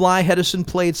 In The Fly, Hedison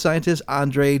played scientist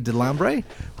Andre Delambre,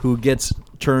 who gets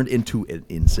turned into an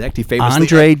insect. He famously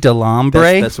Andre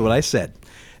Delambre? That's what I said.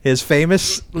 His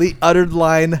famously uttered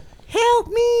line, "Help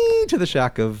me," to the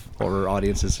shock of horror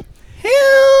audiences.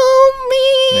 Help me.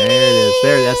 There it is.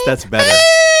 There, that's better.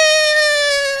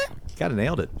 Kind of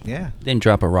nailed it. Yeah. Then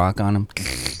drop a rock on him.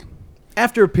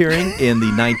 After appearing in the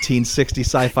 1960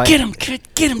 sci-fi, Get him, kid.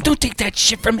 Get him. Don't take that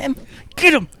shit from him.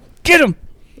 Get him. Get him.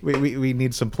 we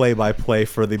need some play-by-play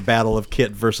for the battle of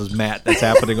Kit versus Matt that's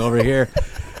happening over here.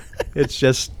 It's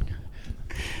just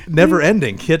never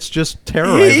ending. Kit's just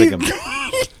terrorizing him.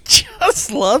 He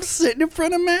just loves sitting in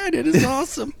front of Matt. It is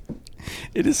awesome.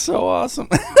 It is so awesome.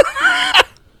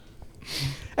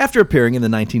 After appearing in the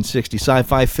 1960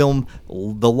 sci-fi film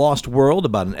The Lost World,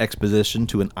 about an expedition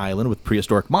to an island with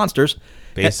prehistoric monsters,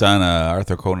 Based on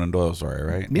Arthur Conan Doyle story,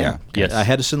 right? yeah. Yes.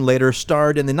 Hedison later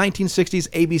starred in the 1960s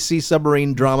ABC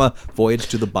submarine drama Voyage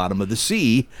to the Bottom of the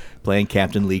Sea, playing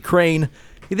Captain Lee Crane.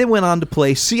 He then went on to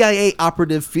play CIA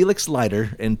operative Felix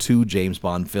Leiter in 2 James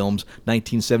Bond films,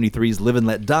 1973's Live and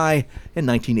Let Die and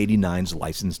 1989's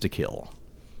License to Kill.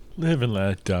 Live and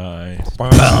let die.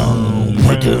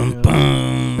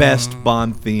 Best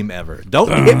Bond theme ever. Don't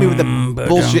hit me with the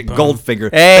bullshit Goldfinger.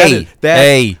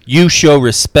 Hey, you show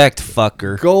respect,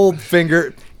 fucker.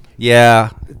 Goldfinger.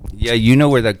 Yeah, you know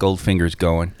where that Goldfinger's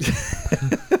going.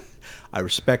 I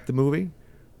respect the movie.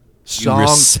 You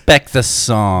respect the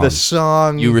song. The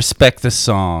song You respect the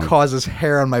song. causes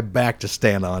hair on my back to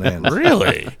stand on end.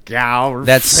 Really?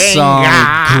 That song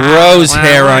grows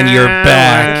hair on your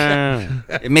back.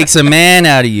 It makes a man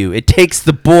out of you. It takes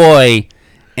the boy,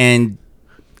 and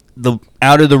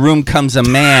out of the room comes a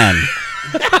man.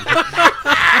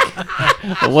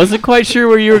 I wasn't quite sure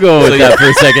where you were going with that for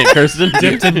a second, Kirsten.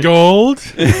 Dipped in gold?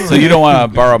 So you don't want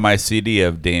to borrow my CD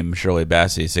of Dame Shirley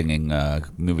Bassey singing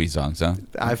movie songs, huh?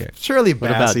 Shirley What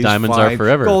about Bassey's Diamonds fine. Are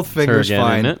Forever? Goldfinger's Her again,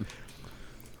 fine. isn't it?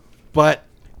 But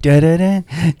Da-da-da,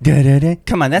 da-da-da.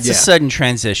 Come on, that's Yeah. a sudden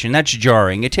transition. That's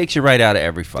jarring. It takes you right out of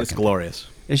every it's fucking. glorious.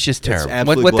 It's just It's terrible.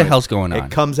 absolutely What the glorious. hell's going on?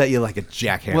 It comes at you like a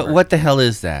jackhammer. What the hell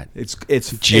is that? It's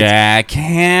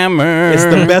Jackhammer. it's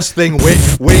the best thing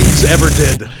Wings ever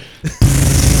did.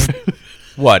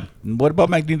 What? What about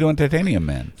Magneto and Titanium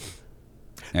Man?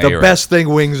 Yeah, The you're best thing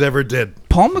Wings ever did.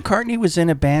 Paul McCartney was in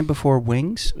a band before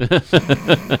Wings. right.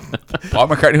 Paul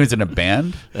McCartney was in a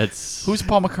band? That's Who's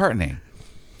Paul McCartney?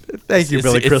 Thank you,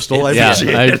 Billy Crystal. I yeah.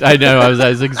 appreciate it. I know. I was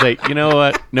going to say, you know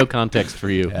what? No context for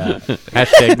you.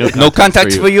 Hashtag no context, No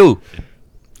context for you.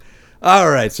 All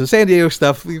right, so San Diego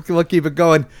stuff. We'll keep it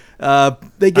going.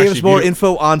 They gave us Actually, more View-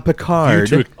 info on Picard.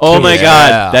 View to a Oh my Kill.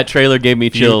 God, that trailer gave me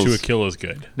View chills. to a Kill is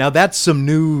good. Now that's some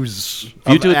news.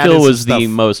 View of to a added Kill some was the stuff.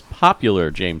 most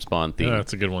popular James Bond theme. Yeah,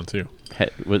 that's a good one too.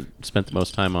 Spent the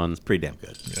most time on. pretty damn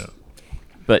good. Yeah.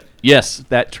 But yes,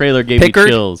 that trailer gave Pickard? me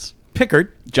chills.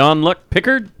 Pickard, John Luck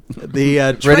Pickard.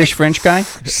 the British French guy.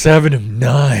 7 of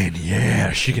 9.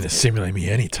 Yeah, she can assimilate me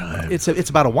anytime. It's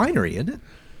about a winery, isn't it?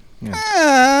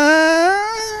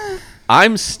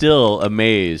 I'm still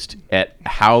amazed at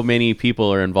how many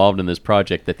people are involved in this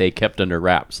project that they kept under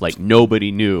wraps. Like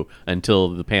nobody knew until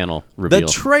the panel The reveal.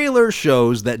 trailer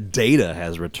shows that Data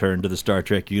has returned to the Star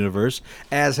Trek universe,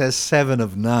 as has 7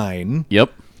 of 9.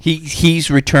 Yep.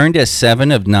 He's returned as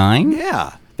 7 of 9.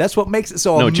 Yeah, that's what makes it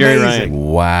so No, amazing. Jerry Ryan. You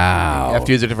Wow. have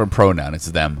to use a different pronoun.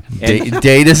 It's them.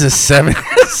 Data's a 7.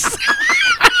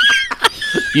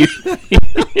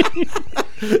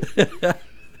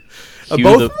 Hugh,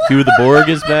 Both- Hugh the Borg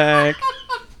is back.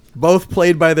 Both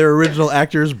played by their original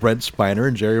actors Brent Spiner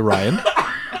and Jerry Ryan.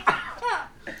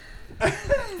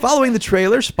 Following the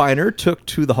trailer, Spiner took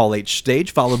to the Hall H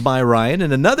stage, followed by Ryan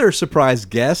and another surprise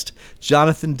guest,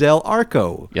 Jonathan Del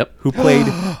Arco, Yep. who played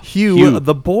Hugh Hugh.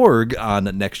 the Borg on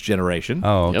Next Generation.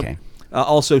 Oh, Yep. okay.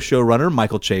 Also, showrunner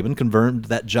Michael Chabon confirmed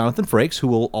that Jonathan Frakes, who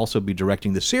will also be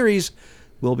directing the series,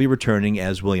 will be returning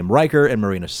as William Riker, and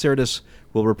Marina Sirtis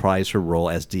will reprise her role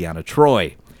as Deanna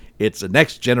Troi. It's a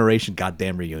Next Generation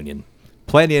goddamn reunion.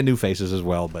 Plenty of new faces as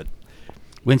well, but...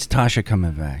 When's Tasha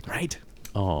coming back? Right?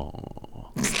 Oh.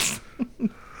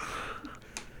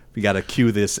 We got to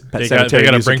cue this they cemetery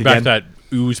got to music bring again. back that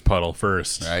ooze puddle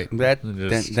first. Right.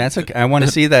 That's okay. I want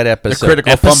to see that episode.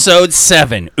 critical Episode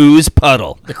 7, Ooze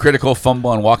Puddle. The critical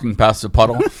fumble and walking past the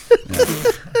puddle.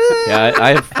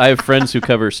 Yeah, I have friends who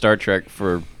cover Star Trek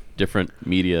for different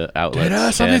media outlets.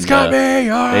 Data, something's and, got me.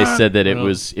 They said that it Well,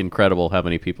 was incredible how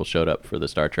many people showed up for the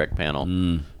Star Trek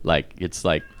panel. Like it's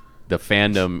like the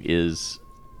fandom is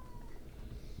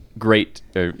great.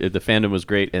 Or the fandom was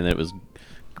great, and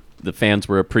the fans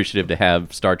were appreciative to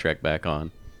have Star Trek back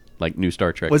on, like new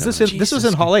Star Trek. Was coming. this was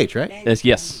in Hall H, right?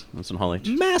 Yes, it was in Hall H.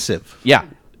 Massive. Yeah,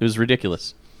 it was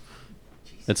ridiculous.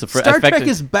 It's a Star Trek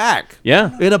is back.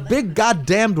 Yeah. In a big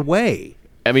goddamned way.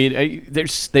 I mean,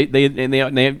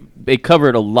 they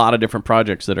covered a lot of different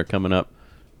projects that are coming up.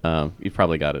 You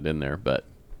probably got it in there, but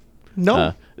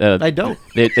No, I don't.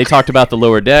 They talked about the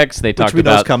lower decks. They talked Which we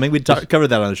know is about coming. We covered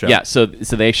that on the show. yeah. So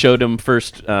they showed them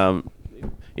first.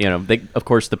 They of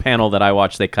course the panel that I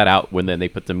watched they cut out when then they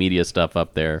put the media stuff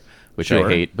up there, which Sure. I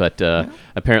hate. But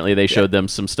apparently they showed them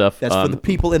some stuff. That's for the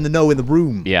people in the know in the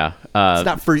room. Yeah. It's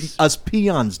not for us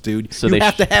peons, dude. So you they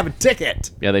have to have a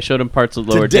ticket. Yeah, they showed them parts of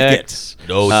lower dick it. decks.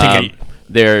 No ticket.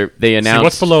 They announced See,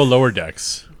 what's below lower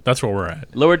decks? That's where we're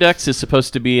at. Lower Decks is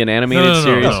supposed to be an animated No.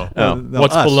 series. No. Oh, No,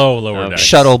 What's us. below lower Okay. decks?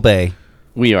 Shuttle Bay.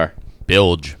 we are.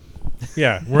 Bilge.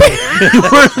 Yeah, we're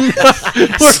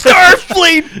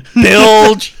Starfleet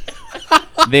Bilge.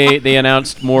 They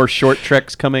announced more short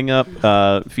treks coming up,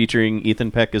 featuring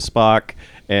Ethan Peck as Spock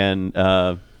and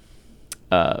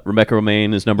Rebecca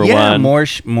Romaine is number Yeah, one.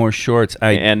 more shorts.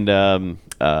 And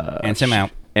Anson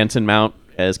Mount. Anson Mount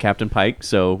as Captain Pike.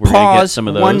 So we're gonna get Pause. some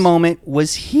of those. One moment.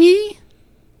 Was he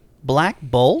Black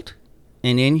Bolt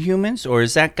in Inhumans, or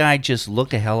does that guy just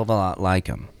look a hell of a lot like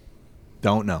him?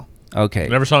 Don't know. Okay.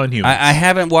 never saw Inhumans. I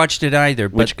haven't watched it either.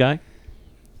 But Which guy?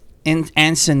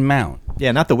 Anson Mount.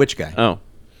 Yeah, not the witch guy. Oh,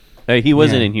 he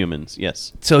wasn't Yeah. in Humans.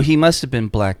 Yes, So he must have been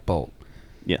Black Bolt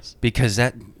yes. because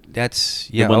that's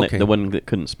yeah the one okay. the one that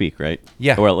couldn't speak, right?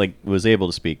 Yeah. Well, like was able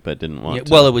to speak but didn't want Yeah,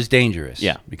 to. well, it was dangerous.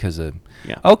 Yeah. Because of.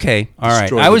 Yeah. Okay. All right.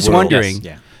 Destroy I the was world. wondering. Yes.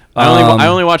 Yeah. I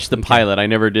only watched the pilot. I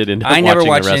never did end up I never watching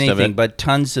watched the rest anything, of it. but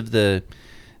tons of the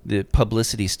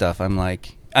publicity stuff. I'm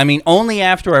like, I mean, only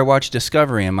after I watched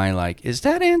Discovery am I like, is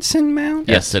that Anson Mount?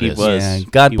 Yes, it he is. was. Yeah,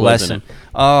 God He bless was in him.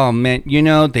 Oh man, you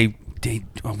know they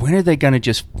when are they gonna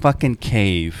just fucking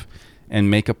cave and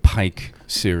make a Pike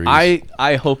series?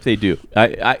 I hope they do.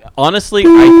 I honestly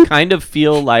I kind of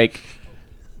feel like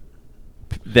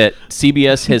that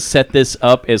CBS has set this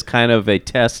up as kind of a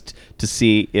test to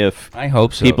see if I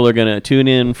hope so. people are going to tune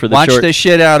in for the watch short. the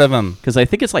shit out of them. Because I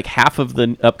think it's like half of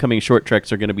the upcoming short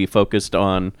treks are going to be focused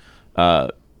on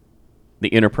the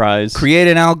Enterprise. Create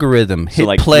an algorithm. Hit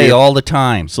like play three- all the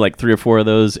time. So like 3 or 4 of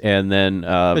those, and then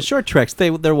But short treks,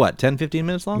 they're what, 10, 15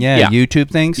 minutes long? Yeah, Yeah. YouTube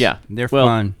things. Yeah. they're Well,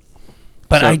 fun.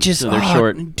 But so- I just, so they're oh,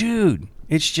 short. dude.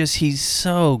 It's just he's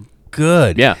so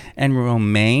good. Yeah. And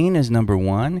Romaine is number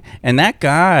one, and that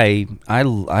guy, I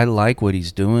like what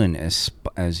he's doing as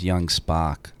young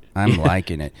Spock. I'm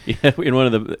liking it. Yeah, in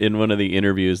one of the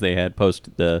interviews they had post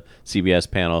the CBS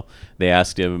panel, they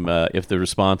asked him if the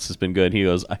response has been good.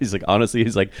 He's like, honestly,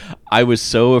 I was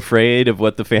so afraid of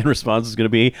what the fan response was going to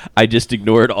be. I just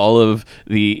ignored all of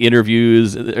the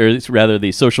interviews, or rather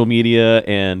the social media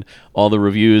and all the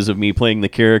reviews of me playing the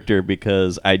character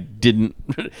because I didn't.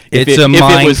 It's a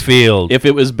minefield. If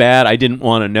it was bad, I didn't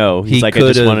want to know. He's like, I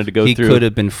just wanted to go through. He could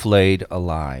have been flayed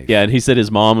alive. Yeah, and he said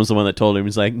his mom was the one that told him.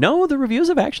 He's like, no, the reviews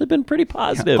have actually been pretty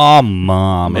positive. Oh,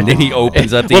 mom! And then he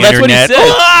opens up the Well, that's what he internet.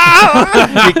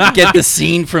 said. You get the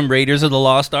scene from Raiders of the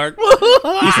Lost Ark.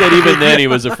 He said even then he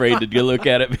was afraid to go look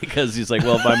at it because he's like,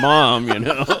 well, my mom,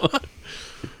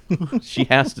 she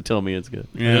has to tell me it's good.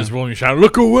 You just rolling your shout.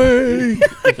 Look away!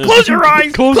 Close your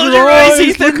eyes. Close your eyes,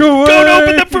 Ethan. look away. Don't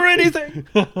open them for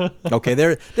anything. Okay,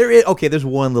 there is. Okay, there's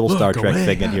one little Star Trek away.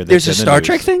 thing in here. There's that's a in the Star news.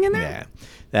 Trek thing in there? Yeah.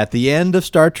 At the end of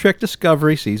Star Trek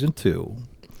Discovery Season 2,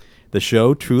 the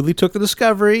show truly took the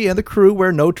Discovery and the crew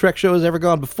where no Trek show has ever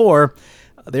gone before.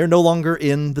 They're no longer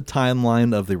in the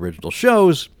timeline of the original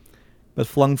shows, but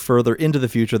flung further into the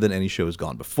future than any show has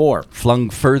gone before. Flung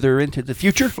further into the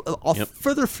future.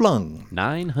 Further flung.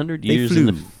 900 They years in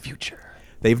the flew. future.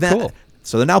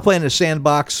 So they're now playing in a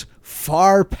sandbox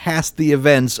far past the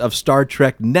events of Star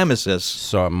Trek Nemesis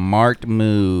Smart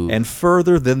move. and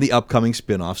further than the upcoming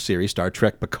spin-off series Star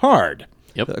Trek Picard.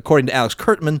 Yep. According to Alex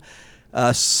Kurtzman,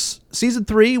 Season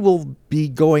 3 will be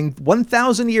going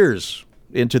 1,000 years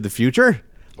into the future.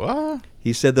 What?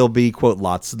 He said there'll be, quote,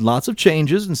 lots and lots of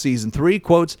changes in Season 3,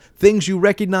 quotes, things you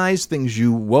recognize, things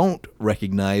you won't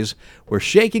recognize. We're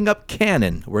shaking up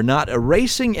canon. We're not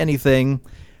erasing anything,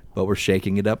 but we're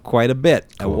shaking it up quite a bit.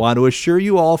 I want to assure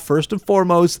you all, first and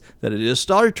foremost, that it is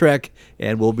Star Trek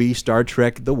and will be Star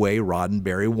Trek the way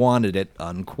Roddenberry wanted it,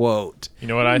 unquote. You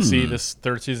know what I see this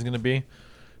third season going to be?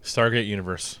 Stargate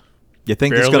Universe. You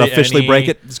think it's going to officially break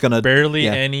it? It's going to barely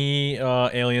any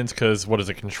aliens because what is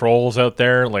it? Controls out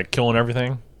there like killing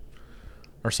everything,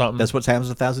 or something. That's what happens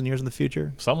 1,000 years in the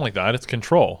future. Something like that. It's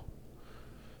control.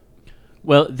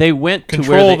 Well, they went to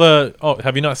Control where the. Oh,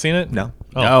 have you not seen it? No.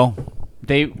 Oh. No.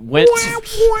 they went.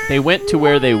 They went to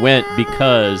where they went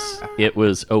because it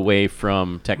was away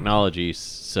from technology,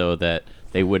 so that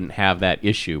they wouldn't have that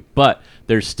issue. But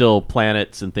there's still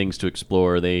planets and things to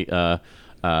explore. They.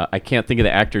 I can't think of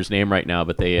the actor's name right now,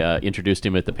 but they introduced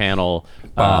him at the panel.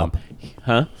 Bob.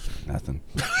 Huh? Nothing.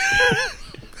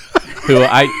 Who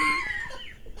I.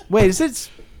 Wait, is it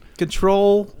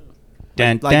Control?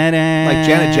 Dun, Like dun, like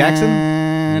Janet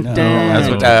Jackson? dun, That's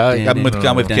what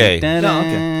I'm with Kay. No,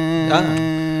 okay.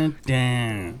 dun,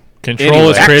 dun. Control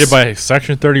Anyway. is created by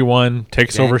Section 31,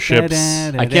 takes over ships.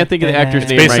 I can't think of the actor's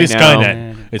name Basically right now.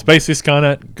 Skynet. It's basically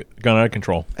Skynet gone out of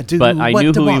control. Do But I what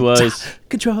knew the who he want. was.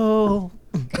 Control.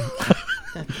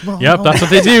 Yep, that's what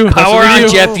they do. That's Power what they on,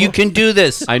 do. Jeff. You can do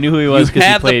this. I knew who he was You because he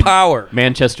have the played power.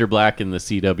 Manchester Black in the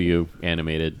CW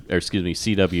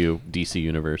CW DC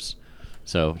universe.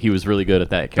 So he was really good at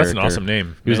that character. That's an awesome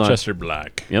name. He was on- Manchester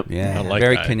Black. Yep. Yeah, I like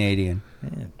very that. Canadian.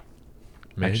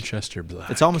 Manchester Black.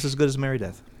 It's almost as good as Mary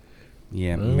Death.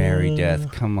 Yeah, Mary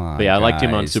Death. Come on. But yeah, I liked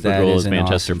him on guys. That Supergirl is as an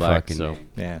Manchester awesome Black. fucking So name.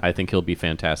 Yeah. I think he'll be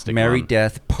fantastic. Mary on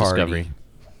Death Party.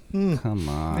 Discovery. Come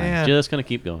on. Yeah. Just gonna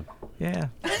keep going. Yeah.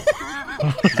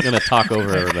 He's gonna talk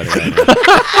over everybody right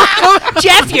now.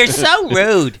 Jeff, you're so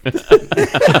rude.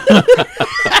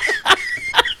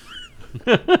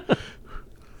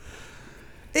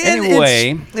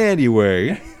 Anyway.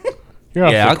 Anyway. You're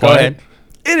awfully Yeah, go quiet. ahead.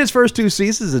 In its first two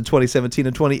seasons in 2017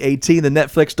 and 2018, the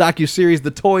Netflix docuseries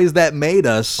The Toys That Made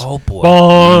Us Oh boy.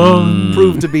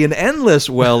 proved to be an endless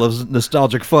well of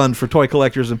nostalgic fun for toy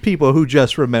collectors and people who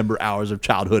just remember hours of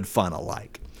childhood fun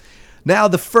alike. Now,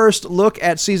 the first look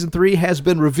at Season 3 has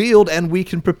been revealed, and we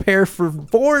can prepare for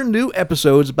 4 new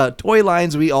episodes about toy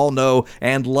lines we all know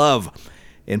and love.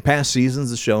 In past seasons,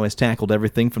 the show has tackled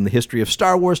everything from the history of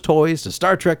Star Wars toys to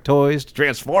Star Trek toys to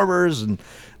Transformers and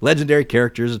legendary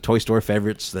characters and Toy Store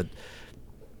favorites that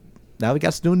now we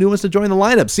got some new ones to join the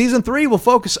lineup. Season 3 will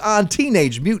focus on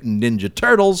Teenage Mutant Ninja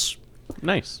Turtles,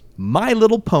 Nice. My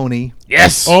Little Pony,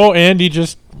 Yes. Oh, Andy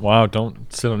just. Wow,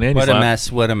 don't sit on Andy's What a lap.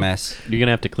 mess. What a mess. You're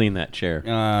gonna have to clean that chair.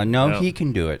 No, he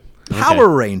can do it. Power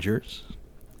Rangers,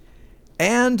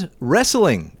 and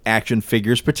wrestling action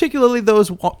figures, particularly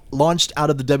those launched out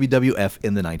of the WWF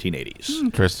in the 1980s.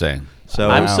 Interesting. So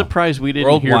I'm surprised we didn't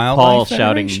World hear Wildlife Paul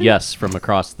shouting Federation? yes from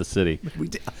across the city. we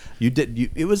did,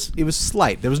 it was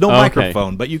slight. There was no Okay.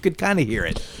 microphone, but you could kind of hear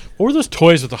it. What were those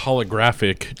toys with the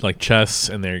holographic, like chess,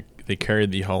 and they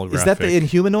carried the holographic? Is that the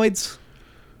Inhumanoids?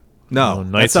 No, Oh, that's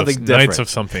Knights of- something different. Knights of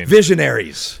something.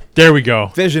 Visionaries. There we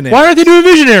go. Visionaries. Why aren't they doing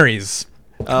Visionaries?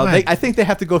 I think they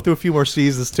have to go through a few more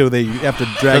seasons till they have to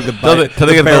drag the, Till they- till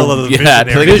they the get the- barrel of the yeah,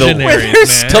 till they get the- Visionaries,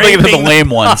 man. Till they get to the lame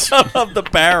ones. of the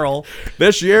barrel.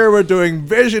 This year we're doing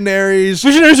Visionaries.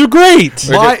 Visionaries are great.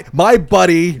 My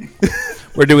buddy,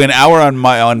 We're doing an hour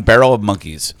on Barrel of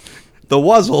Monkeys. the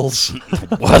Wuzzles.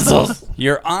 Wuzzles.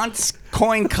 Your aunt's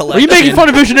coin Are collection. you making fun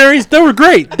of Visionaries? They were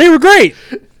great. They were great.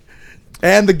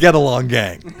 And the Get Along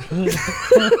Gang.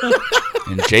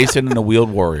 And Jason and the Wheeled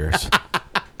Warriors.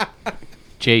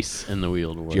 Jace and the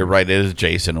Wheeled Warrior. You're right. It is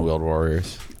Jason and the Wheeled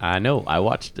Warriors. I know. I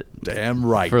watched it Damn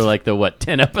right. for like the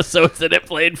 10 episodes that it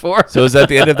played for. So is that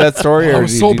the end of that story? That or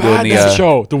was did so you do bad. any, That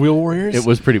show, The Wheel Warriors. It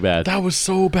was pretty bad. That was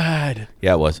so bad.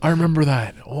 Yeah, it was. I remember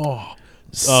that. Oh,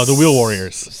 The Wheel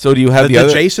Warriors. So do you have the the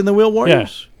other? Jason the Wheel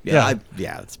Warriors? Yeah.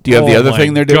 It's Do you have the Oh other my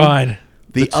thing they're doing? God.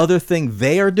 the other thing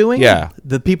they are doing? Yeah.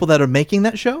 The people that are making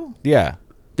that show? Yeah,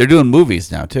 they're doing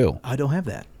movies now too. I don't have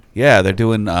that. Yeah, they're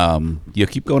doing. You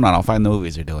keep going on. I'll find the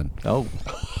movies they're doing. Oh.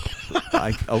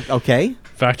 Okay.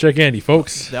 Fact check Andy,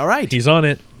 folks. All right. He's on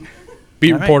it.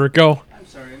 Beat All right. reporter, go.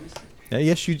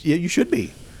 Yes, you should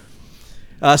be.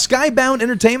 Skybound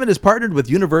Entertainment has partnered with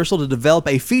Universal to develop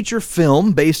a feature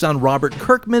film based on Robert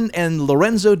Kirkman and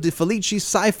Lorenzo De Felici's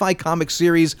sci-fi comic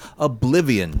series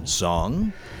Oblivion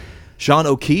Song. Sean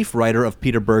O'Keefe, writer of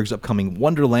Peter Berg's upcoming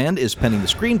Wonderland, is penning the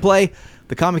screenplay.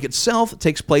 The comic itself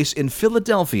takes place in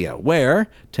Philadelphia, where,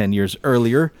 10 years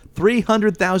earlier,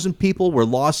 300,000 people were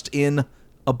lost in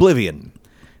oblivion,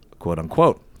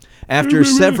 quote-unquote. After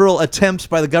several attempts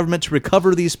by the government to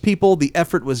recover these people, the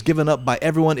effort was given up by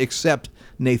everyone except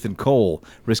Nathan Cole.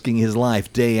 Risking his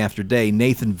life day after day,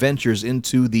 Nathan ventures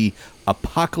into the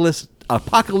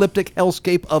apocalyptic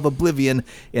hellscape of oblivion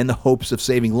in the hopes of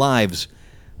saving lives.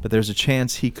 But there's a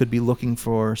chance he could be looking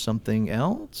for something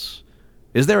else?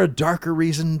 Is there a darker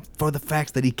reason for the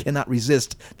fact that he cannot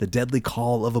resist the deadly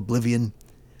call of oblivion?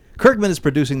 Kirkman is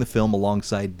producing the film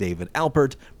alongside David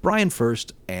Alpert, Brian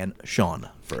First, and Sean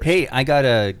First. Hey, I got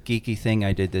a geeky thing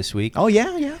I did this week. Oh,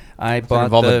 yeah. I bought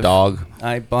involve a dog?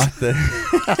 I bought the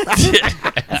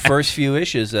first few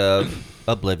issues of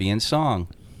Oblivion Song.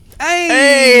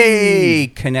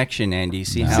 Hey! Connection, Andy.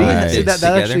 See how it fits that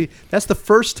together? actually, that's the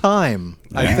first time,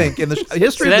 I think, in the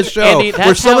history of the that's- show Andy, where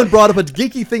that's someone how- brought up a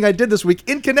geeky thing I did this week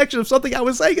in connection of something I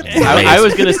was saying. I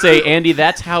was going to say, Andy,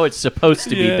 that's how it's supposed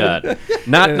to be done.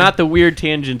 Not the weird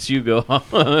tangents you go on.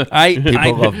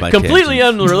 People love my Completely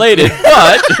tangents. unrelated,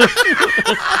 but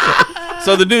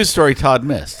So the news story Todd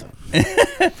missed.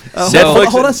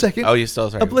 Hold on a second. Oh, you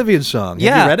still sorry. Oblivion Song. Have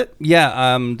Yeah, you read it?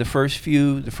 Yeah, the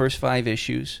first 5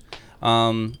 issues.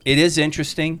 It is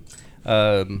interesting.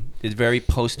 It's very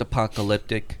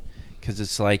post-apocalyptic because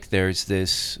it's like there's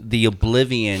the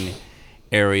Oblivion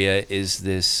area is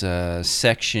this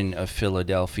section of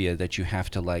Philadelphia that you have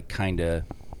to like kind of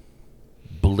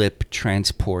blip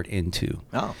transport into.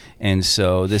 Oh. And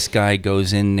so this guy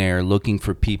goes in there looking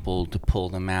for people to pull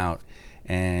them out.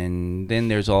 And then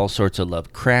there's all sorts of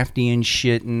Lovecraftian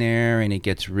shit in there, and it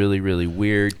gets really, really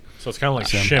weird. So it's kind of like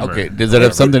Shimmer. Okay, does it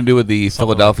have something to do with the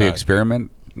Philadelphia like that.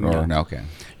 experiment? Or no? Okay.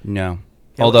 No.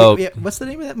 Yeah, Although, what's the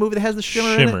name of that movie that has the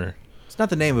shimmer in it? Shimmer. It's not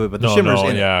the name of it, but the shimmer's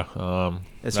in it. yeah.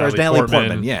 It stars Natalie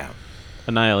Portman. Yeah.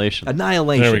 Annihilation.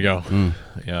 Annihilation. There we go.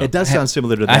 Yeah. It does sound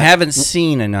similar to that. I haven't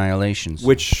seen Annihilations.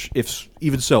 Which, if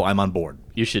even so, I'm on board.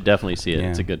 You should definitely see it. Yeah.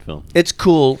 It's a good film. It's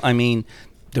cool. I mean,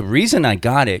 the reason I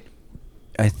got it,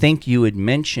 I think you had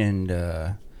mentioned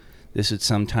this at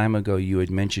some time ago. You had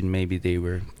mentioned maybe they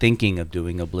were thinking of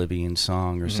doing Oblivion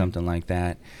Song or something like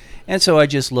that. And so I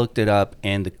just looked it up,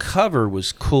 and the cover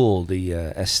was cool. The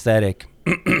aesthetic,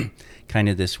 kind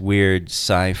of this weird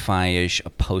sci-fi-ish,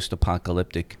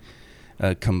 post-apocalyptic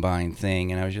combined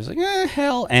thing. And I was just like,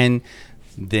 hell. And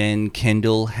then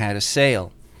Kindle had a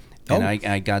sale. And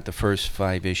I got the first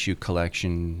 5-issue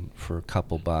collection for a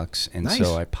couple bucks, and Nice.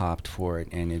 so I popped for it,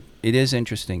 and it is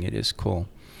interesting. It is cool.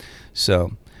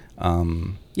 So,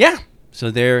 yeah.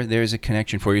 So there's a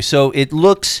connection for you. So it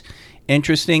looks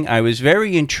interesting. I was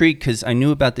very intrigued because I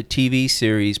knew about the TV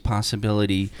series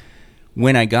possibility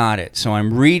when I got it. So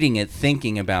I'm reading it,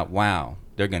 thinking about, wow,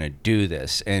 they're going to do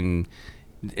this, and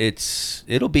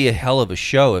it'll be a hell of a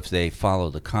show if they follow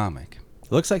the comic.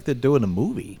 Looks like they're doing a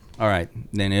movie. All right,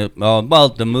 then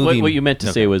the movie. What you meant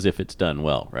to say was if it's done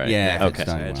well, right? Yeah, if Okay.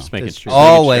 it's done well. Just making That's sure. true.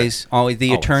 always the Always.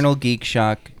 eternal Geek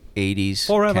Shock 80s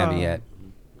Forever. caveat.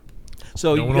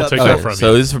 So No you one will got- take so- that from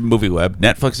So you. this is from MovieWeb.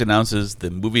 Netflix announces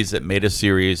the Movies That Made Us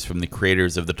series from the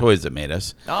creators of The Toys That Made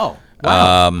Us. Oh,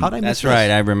 wow. Um, How'd I miss That's this? right.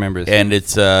 I remember. This. And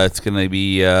it's going to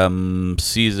be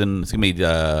season. It's going to be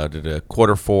the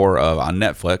quarter 4 on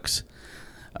Netflix.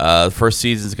 The first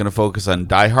season is going to focus on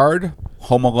Die Hard,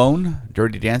 Home Alone,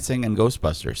 Dirty Dancing, and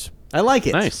Ghostbusters. I like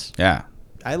it. Nice. Yeah.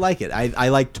 I like it. I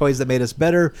like Toys That Made Us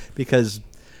better because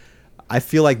I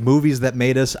feel like movies that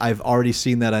made us, I've already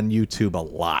seen that on YouTube a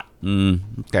lot.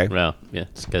 Okay. Well, yeah,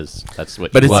 it's because that's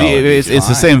what. But you it's love. it's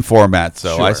the same format,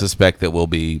 so I Sure. suspect that will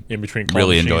be In between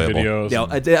really Call Machine enjoyable.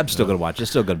 videos. Yeah, I'm still going to watch. It's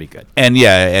still going to be good. And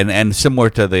yeah, and similar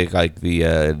to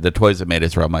the Toys That Made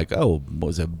Us, where I'm like, oh, what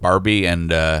was it, Barbie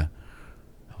and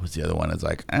what's the other one? It's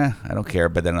like, I don't care.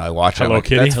 But then I watch it. I'm Hello like,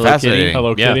 Kitty? That's Hello Kitty? fascinating.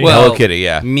 Hello Yeah. Kitty. well, Hello Kitty,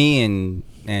 yeah. Me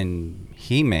and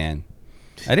He-Man.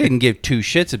 I didn't give two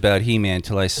shits about He-Man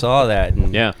until I saw that.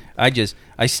 And Yeah.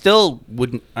 I still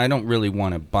wouldn't. I don't really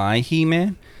want to buy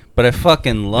He-Man, but I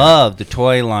fucking love the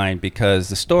toy line because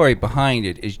the story behind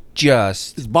it is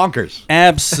just It's bonkers.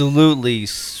 absolutely,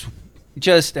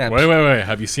 just Wait.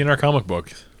 Have you seen our comic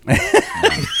book?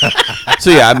 So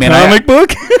yeah, I mean,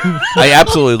 book? I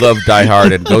absolutely love Die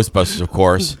Hard and Ghostbusters, of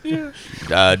course.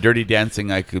 Dirty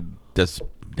Dancing, I could just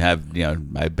have,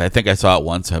 I think I saw it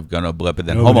once. I've gone to blip, and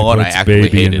then Home Alone, I actually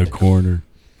hated. corner.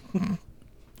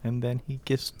 And then he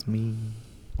kissed me.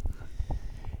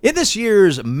 In this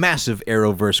year's massive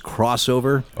Arrowverse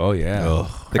crossover, Oh yeah.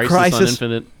 the Crisis on Crisis.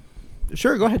 Infinite.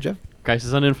 Sure, go ahead, Jeff.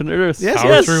 Crisis on Infinite Earths.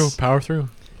 Yes, Power through.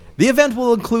 The event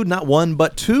will include not one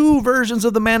but two versions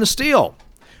of the Man of Steel.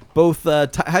 Both,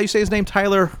 how you say his name?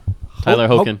 Tyler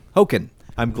Hoechlin. Hoechlin.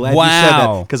 I'm glad you said that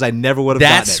Wow. because I never would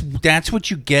have gotten it. That's what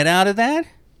you get out of that.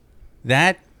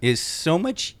 That is so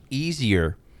much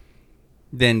easier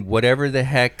than whatever the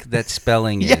heck that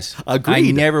spelling Yes, is. agreed.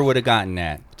 I never would have gotten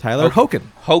that. Tyler Hoechlin.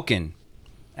 Hoken,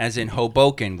 as in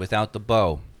Hoboken without the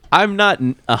bow. I'm not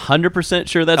 100%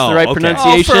 sure that's Oh, the right okay.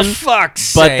 pronunciation. Oh, for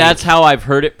fuck's But sake. that's how I've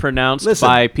heard it pronounced Listen.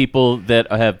 by people that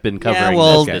have been covering Yeah,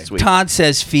 well, this week. Todd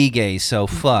says Fige, so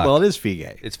fuck. Well, it is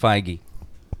Fige. It's Feige.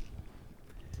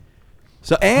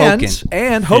 So and Hoechlin.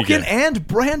 and Fige. Hoechlin and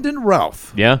Brandon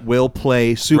Routh Yeah. will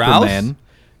play Superman.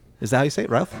 Is that how you say it,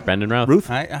 Ralph? Brandon Routh. Ruth?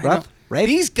 I Ralph? don't- Rafe?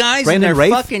 These guys Brandon and their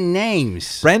Rafe? fucking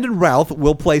names. Brandon Routh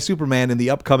will play Superman in the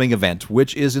upcoming event,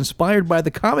 which is inspired by the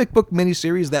comic book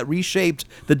miniseries that reshaped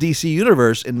the DC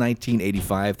Universe in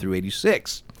 1985 through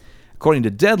 86. According to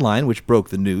Deadline, which broke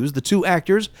the news, the two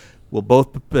actors will both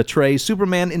portray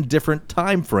Superman in different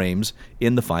time frames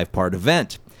in the 5-part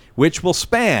event, which will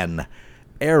span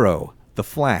Arrow, The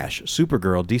Flash,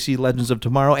 Supergirl, DC Legends of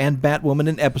Tomorrow, and Batwoman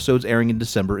in episodes airing in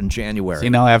December and January. See,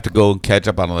 now I have to go and catch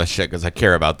up on all this shit because I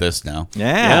care about this now.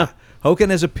 Yeah. Hogan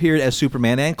has appeared as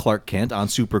Superman and Clark Kent on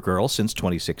Supergirl since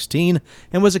 2016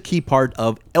 and was a key part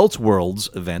of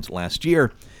Elseworlds event last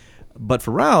year. But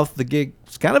for Ralph, the gig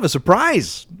is kind of a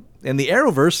surprise. In the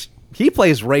Arrowverse, he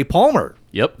plays Ray Palmer,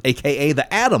 Yep. a.k.a.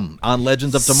 the Atom on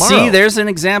Legends of Tomorrow. See, there's an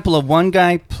example of one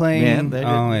guy playing. Man, they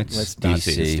didn't- it's that's not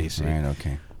DC. DC. Right,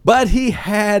 okay. But he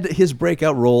had his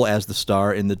breakout role as the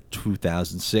star in the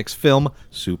 2006 film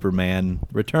Superman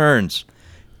Returns.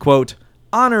 Quote,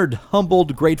 "Honored,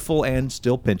 humbled, grateful, and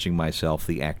still pinching myself,"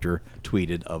 the actor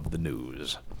tweeted of the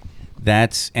news.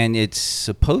 And it's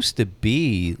supposed to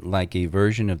be like a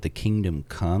version of the Kingdom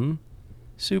Come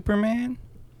Superman.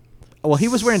 Well, he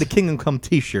was wearing the Kingdom Come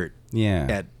T-shirt Yeah.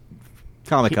 at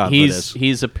Comic-Con for this.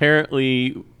 He's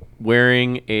apparently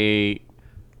wearing a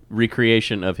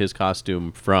recreation of his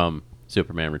costume from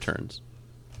Superman Returns.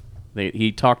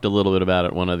 He talked a little bit about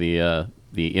it. One of the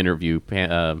interview.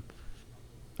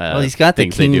 Well, he's got the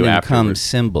things they do Kingdom Come afterwards.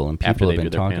 symbol, and after people they have do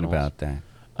been their talking panels. about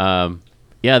that.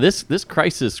 Yeah, this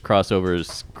Crisis crossover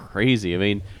is crazy. I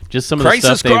mean, just some of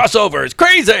Crisis the stuff crossover is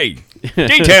crazy.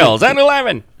 Details and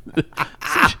 11. In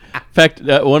fact,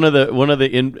 one of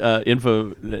the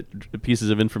info pieces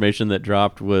of information that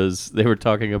dropped was they were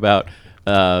talking about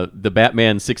the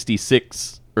Batman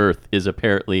 66 Earth is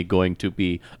apparently going to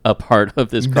be a part of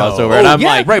this crossover, and I'm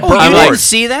like, right. I'm you like, didn't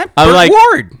see that? I'm Burt like-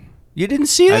 Ward. You didn't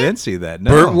see that? I didn't see that.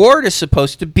 No. Burt Ward is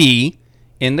supposed to be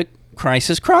in the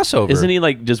Crisis crossover. isn't he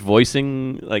like just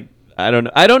voicing like I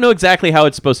don't know exactly how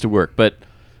it's supposed to work, but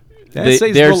I'd say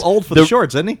he's a little old for the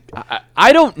shorts, isn't he?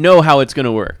 I don't know how it's going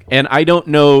to work, and I don't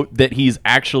know that he's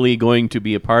actually going to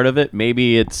be a part of it.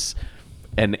 Maybe it's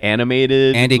an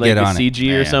animated, Andy, like get a on it. CG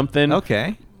or Yeah. something.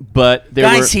 Okay. But there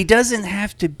Guys, were, he doesn't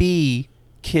have to be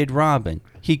Kid Robin.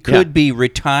 He could be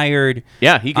retired.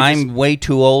 Yeah, he could I'm just- way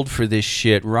too old for this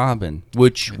shit, Robin.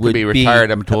 Which would Could be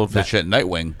retired. I'm told for shit.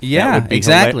 Nightwing. Yeah, That would be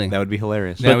exactly. That would be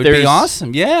hilarious. That But would be there's-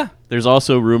 awesome. Yeah. there's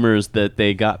also rumors that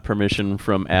they got permission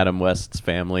from Adam West's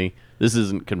family. This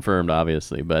isn't confirmed,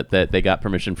 obviously, but that they got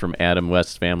permission from Adam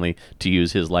West's family to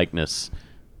use his likeness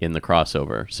in the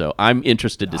crossover. So I'm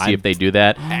interested to see if they do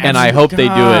that, and I hope they do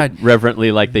God. it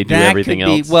reverently like they do That everything could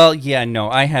be, else. well, yeah,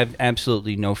 no, I have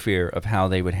absolutely no fear of how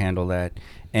they would handle that.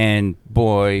 And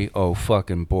boy, oh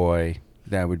fucking boy,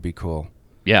 that would be cool.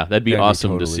 yeah, that'd be That'd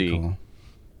awesome to totally see. cool.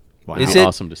 Wow. Is It'd be it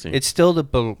awesome to see. It's still the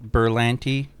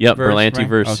Berlanti. Yep, verse, Berlanti right?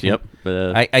 verse. Okay.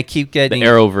 Yep. I keep getting the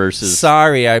Arrowverse is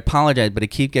Sorry, I apologize, but I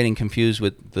keep getting confused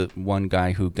with the one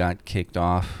guy who got kicked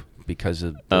off because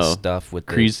of the stuff with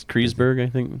Kreisberg, I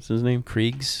think is his name.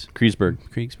 Kriegsberg.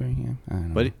 Kreisberg. Yeah, I don't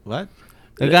know. But what?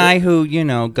 The guy who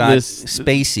got This-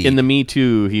 spacey In the Me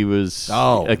Too, he was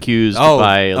Oh. accused Oh,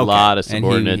 by a okay. lot of And he-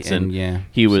 subordinates, and yeah,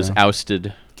 he was so-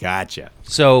 ousted. Gotcha.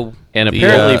 So And The,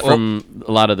 apparently, well- from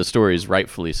a lot of the stories,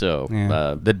 rightfully so.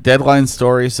 Yeah. The Deadline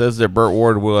story says that Burt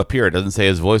Ward will appear. It doesn't say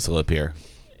his voice will appear.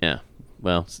 Yeah.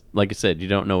 Well, like I said, you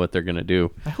don't know what they're going to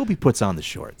do. I hope he puts on the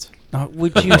shorts.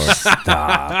 would you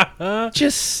stop?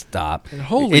 Just stop.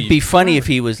 holy It'd be funny if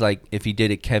he was like if he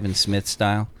did it Kevin Smith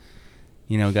style.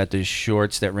 Got the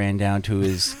shorts that ran down to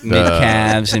his mid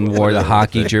calves and wore the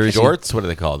hockey jersey. Shorts? What do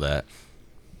they call that?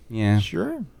 Yeah,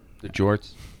 Sure. the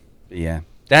jorts. Yeah,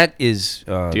 that is.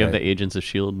 Do you have the Agents of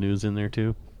S.H.I.E.L.D. news in there,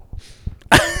 too?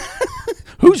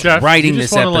 who's Jeff, writing you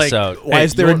this just wanna, like, episode? Why Hey,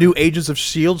 is there a you're- new Agents of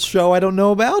S.H.I.E.L.D. show I don't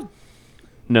know about?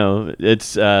 No,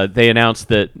 it's they announced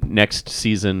that next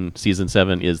season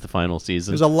 7, is the final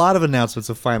season. There's a lot of announcements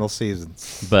of final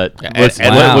seasons. But Yeah, what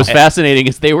wow. was fascinating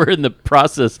is they were in the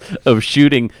process of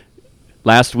shooting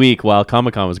last week while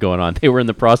Comic-Con was going on. They were in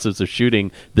the process of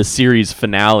shooting the series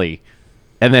finale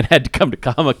and then had to come to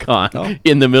Comic-Con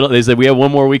in the middle. They said, we have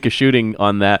one more week of shooting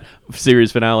on that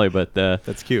series finale, but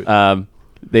That's cute.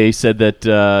 they said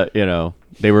that,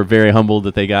 they were very humbled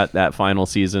that they got that final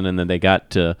season, and then they got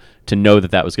to know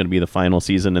that was going to be the final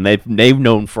season, and they've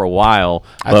known for a while,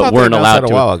 I but thought weren't they announced allowed that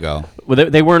to. a while ago. Well,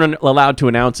 they weren't allowed to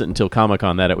announce it until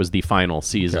Comic-Con that it was the final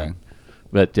season. Okay.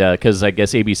 But because I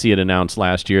guess ABC had announced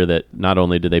last year that not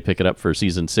only did they pick it up for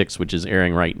season 6, which is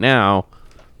airing right now,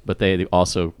 but they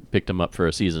also picked them up for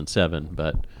a season 7.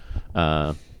 But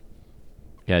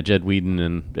Jed Whedon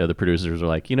and the other producers were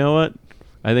like, you know what?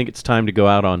 I think it's time to go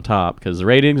out on top because the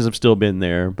ratings have still been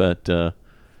there, but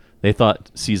they thought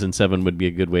season 7 would be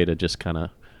a good way to just kind of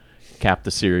cap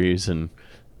the series, and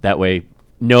that way,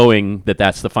 knowing that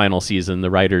that's the final season,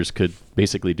 the writers could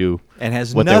basically do And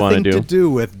has what they want nothing to do. to do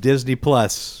with Disney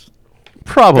Plus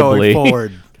Probably going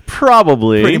forward.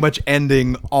 Probably Pretty much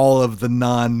ending all of the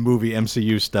non-movie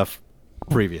MCU stuff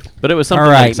previous. But it was All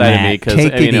something that right, excited me Matt, because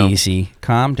take it you know, easy.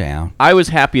 Calm down. I was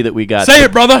happy that we got Say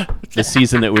it, brother. the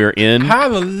season that we were in,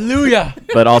 Hallelujah.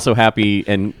 but also happy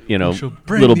and shall a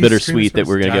bring little these bittersweet that Christmas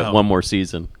we're going to get down. one more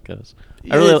season because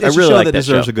I It's a really show like that that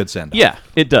deserves show. a good send-off. Yeah,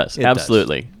 it does. It does.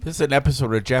 Absolutely. This is an episode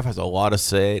where Jeff has a lot to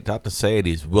say, and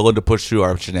he's willing to push through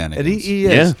our shenanigans. And he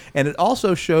is. Yeah. And it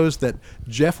also shows that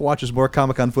Jeff watches more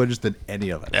Comic-Con footage than any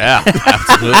of it. Yeah,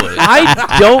 absolutely.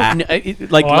 I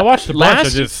don't like. Oh, I watched a bunch, I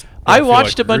just I don't feel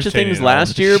watched like a bunch of things rotating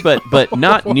last on. year, but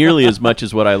not nearly as much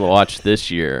as what I watched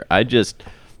this year.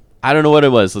 I don't know what it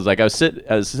was. It was like I was sitting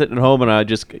at home and I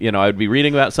just I'd be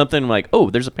reading about something like,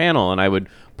 oh, there's a panel, and I would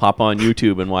pop on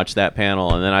YouTube and watch that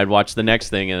panel, and then I'd watch the next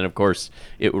thing, and then of course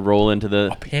it would roll into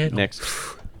the panel. next.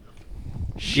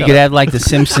 You could have like the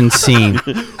Simpsons scene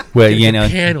where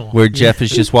panel. where Jeff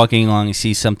is just walking along and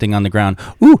sees something on the ground.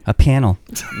 Ooh, a panel.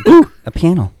 Ooh, a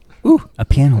panel. Ooh, a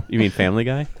panel. You mean Family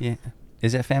Guy? Yeah.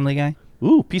 Is that Family Guy?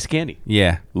 Ooh, piece of candy.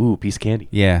 Yeah. Ooh, piece of candy.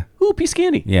 Yeah. Ooh, piece of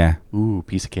candy. Yeah. Ooh,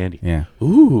 piece of candy. Yeah.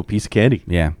 Ooh, piece of candy.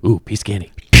 Yeah. Ooh, piece of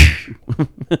candy.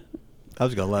 I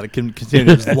was going to let it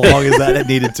continue as long as that it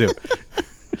needed to.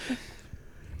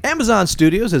 Amazon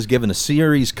Studios has given a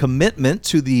series commitment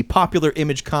to the popular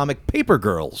Image comic Paper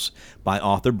Girls by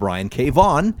author Brian K.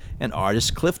 Vaughan and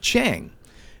artist Cliff Chang.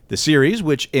 The series,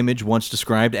 which Image once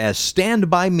described as Stand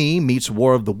By Me meets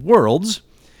War of the Worlds,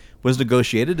 was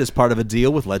negotiated as part of a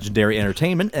deal with Legendary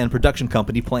Entertainment and production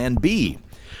company Plan B.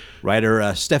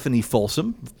 Writer Stephanie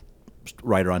Folsom,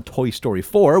 writer on Toy Story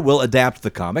 4, will adapt the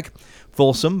comic.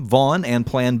 Folsom, Vaughn, and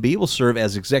Plan B will serve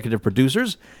as executive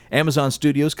producers. Amazon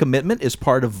Studios' commitment is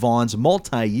part of Vaughn's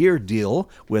multi-year deal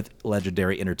with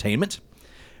Legendary Entertainment.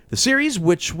 The series,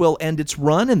 which will end its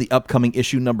run in the upcoming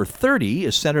issue number 30,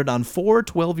 is centered on 4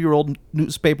 12-year-old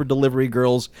newspaper delivery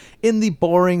girls in the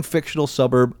boring fictional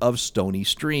suburb of Stony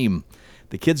Stream.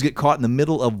 The kids get caught in the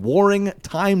middle of warring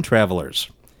time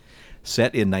travelers.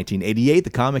 Set in 1988, the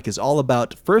comic is all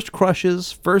about first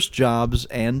crushes, first jobs,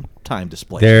 and time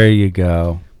displacement. There you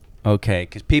go. Okay,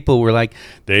 because people were like,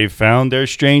 they found their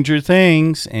Stranger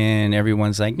Things, and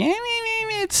everyone's like,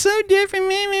 it's so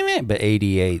different. But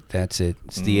 88, that's it.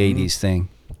 It's the 80s thing.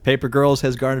 Paper Girls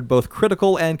has garnered both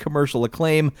critical and commercial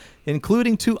acclaim,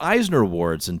 including 2 Eisner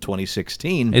Awards in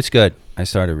 2016. It's good. I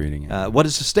started reading it. What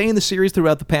has sustained the series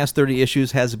throughout the past 30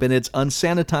 issues has been its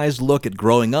unsanitized look at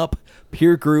growing up,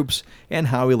 peer groups, and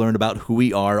how we learn about who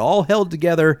we are, all held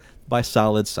together by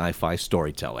solid sci-fi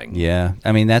storytelling. Yeah.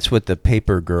 I mean, that's what the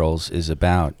Paper Girls is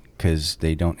about, because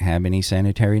they don't have any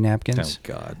sanitary napkins. Oh,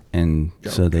 God. And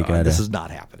so they God, got This is not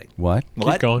happening. What?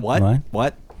 What? going.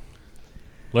 What?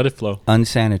 Let it flow.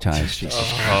 Unsanitized.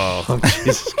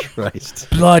 Jesus Christ.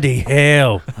 Bloody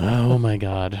hell. Oh my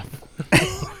God.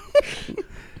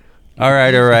 All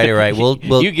right.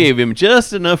 We'll You gave him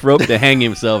just enough rope to hang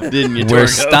himself, didn't you? We're Torgo?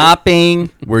 stopping.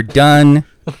 We're done.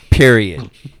 Period.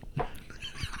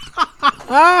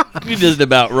 You just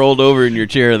about rolled over in your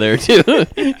chair there too.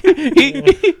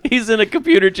 He's in a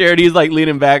computer chair and he's like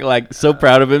leaning back, like so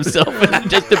proud of himself, and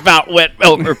just about went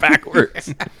over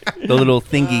backwards. The little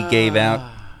thingy gave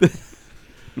out.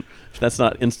 If that's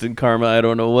not instant karma, I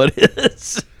don't know what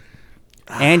is.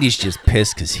 Andy's just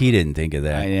pissed because he didn't think of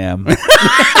that. I am.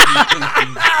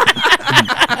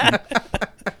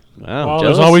 Wow, Well,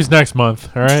 jealous? there's always next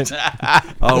month. All right.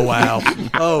 Oh, wow.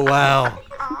 Oh, wow.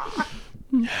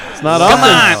 It's not Come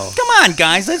often. Come on,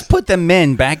 guys. Let's put the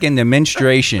men back into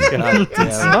menstruation.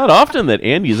 It's not often that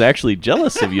Andy's actually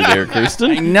jealous of you there,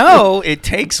 Kirsten. No, it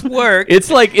takes work. It's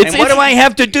like it's. and what do I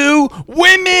have to do?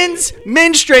 Women's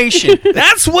menstruation.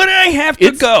 That's what I have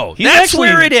to go. he's That's actually-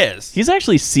 where it is. He's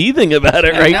actually seething about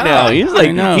it I right know, now. He's I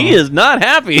like know. he is not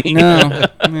happy. No.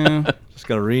 no. Just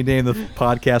going to rename the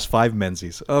podcast 5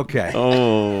 Menzies. Okay.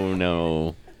 Oh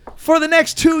no. For the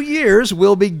next 2 years,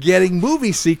 we'll be getting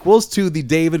movie sequels to the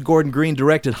David Gordon Green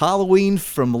directed Halloween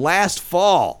from last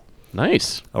fall.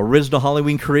 Nice. Original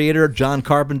Halloween creator John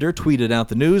Carpenter tweeted out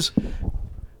the news.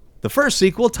 The first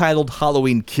sequel, titled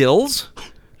Halloween Kills,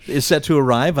 is set to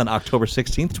arrive on October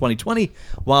 16th, 2020,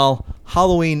 while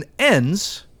Halloween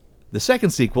Ends, the second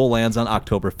sequel, lands on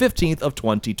October 15th of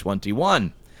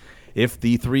 2021. If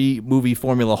the 3-movie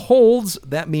formula holds,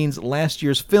 that means last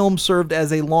year's film served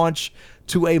as a launch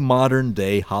to a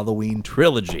modern-day Halloween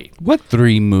trilogy. What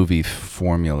 3-movie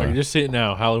formula? You just see it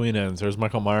now. Halloween ends. There's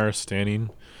Michael Myers standing,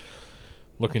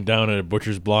 looking down at a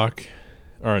butcher's block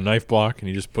or a knife block, and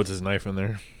he just puts his knife in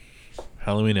there.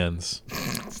 Halloween ends.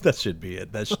 That should be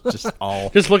it. That's just all.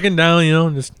 Just looking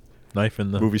down, just knife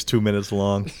in the. Movie's 2 minutes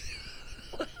long.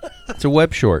 It's a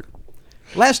web short.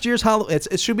 Last year's Halloween.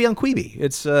 It should be on Quibi.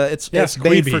 It's Yes,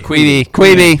 made Quibi. for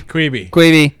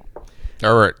Queeby.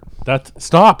 All right.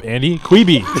 Stop, Andy.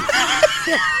 Queeby.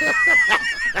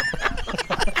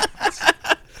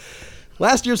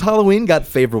 Last year's Halloween got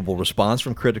favorable response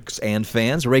from critics and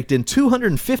fans, raked in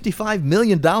 $255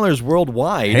 million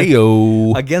worldwide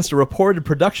Heyo. against a reported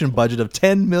production budget of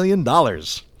 $10 million. God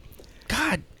Is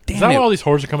damn that it. why all these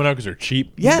horrors are coming out because they're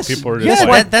cheap? Yes. People are just Yes,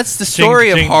 like, That's the ching,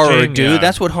 story of ching, horror, ching, dude. yeah.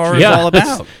 That's what horror is Yeah. all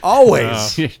about.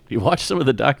 Always. You watch some of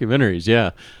the documentaries,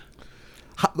 yeah.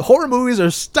 Horror movies are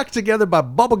stuck together by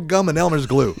bubble gum and Elmer's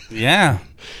glue. Yeah.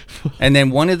 And then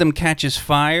one of them catches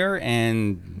fire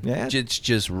and Yeah. it's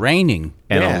just raining.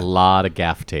 And Yeah. a lot of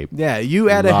gaff tape. Yeah, you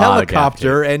add a Lot of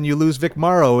helicopter and you lose Vic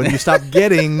Morrow and you stop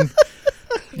getting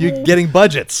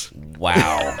budgets.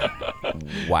 Wow.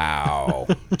 Wow.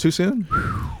 Too soon?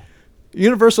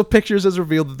 Universal Pictures has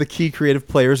revealed that the key creative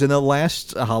players in the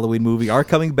last Halloween movie are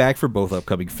coming back for both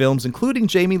upcoming films, including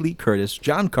Jamie Lee Curtis,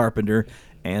 John Carpenter,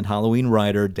 and Halloween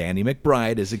writer Danny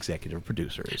McBride as executive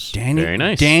producers. Very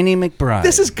Danny McBride.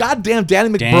 This is goddamn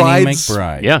Danny Danny McBride's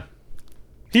McBride. Yeah.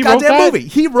 He wrote goddamn that? movie.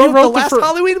 He wrote the last fir-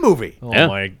 Halloween movie. Oh Yeah.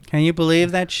 my! Can you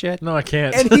believe that shit? No, I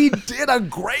can't. And he did a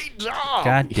great job.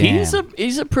 God damn.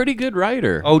 He's a pretty good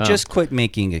writer. Oh, just quit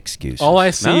making excuses. all I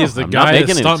see No, is the I'm not guy, the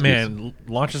making an stuntman,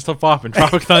 launching stuff off in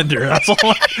Tropic Thunder. That's all.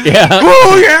 yeah.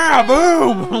 Oh yeah!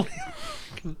 Boom!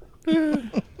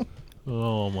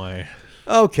 Oh my!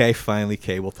 Okay, finally,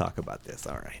 Kay, we'll talk about this.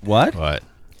 All right. What? What?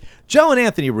 Joe and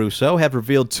Anthony Russo have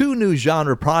revealed 2 new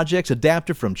genre projects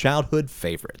adapted from childhood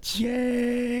favorites.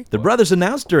 Yay. The brothers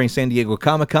announced during San Diego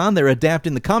Comic-Con they're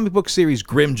adapting the comic book series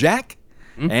Grimjack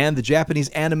and the Japanese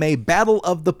anime Battle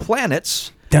of the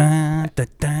Planets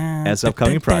as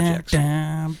upcoming projects.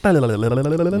 No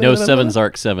 7's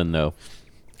Arc 7 though.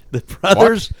 The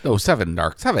brothers, Oh, 7,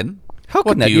 Dark 7. How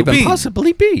What can that do you even mean?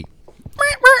 possibly be?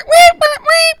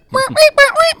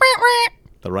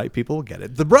 the right people will get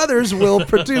it. The brothers will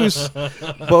produce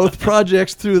both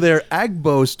projects through their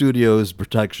Agbo Studios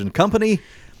production company.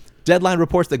 Deadline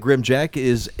reports that Grimjack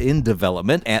is in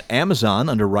development at Amazon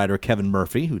under writer Kevin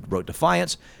Murphy, who wrote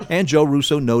Defiance, and Joe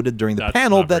Russo noted during the That's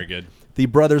panel not that very good. the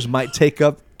brothers might take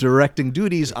up directing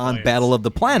duties on Defiance. Battle of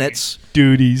the Planets,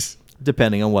 Duties.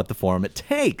 depending on what the form it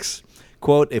takes.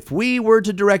 Quote, if we were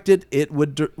to direct it,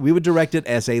 we would direct it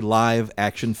as a live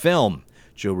action film,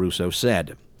 Joe Russo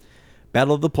said.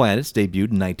 Battle of the Planets,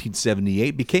 debuted in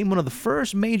 1978, became one of the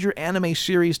first major anime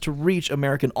series to reach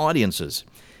American audiences.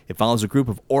 It follows a group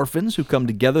of orphans who come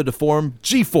together to form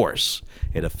G-Force,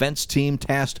 a defense team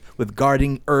tasked with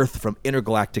guarding Earth from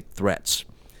intergalactic threats.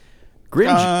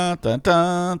 Dun, dun,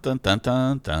 dun, dun, dun,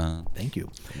 dun, dun. Thank you.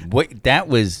 Wait, that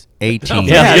was 18.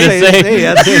 Yeah, I was gonna say. hey,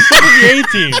 that's- The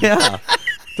 18. yeah.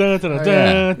 Dun, dun, dun,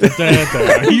 dun, dun, dun,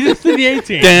 dun. He just did the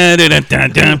 18. Dun, dun, dun, dun,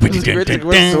 dun, What's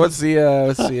dun. what's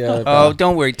the Oh,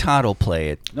 don't worry. Todd will play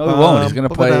it. no, he won't. He's going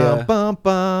to play. Bum,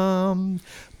 bum,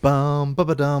 bum, bum,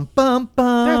 bum, bum,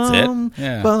 bum. That's it.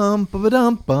 Yeah. Bum, bum,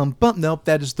 bum, bum, bum. Nope,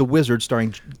 that is The Wizard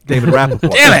starring David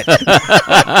Rappaport. Damn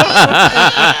it.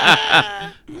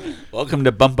 Welcome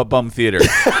to Bumpa Bum Theater.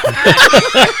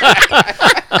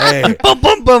 Hey, Bum,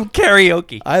 bum, bum,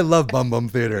 karaoke. I love Bum Bum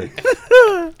Theater.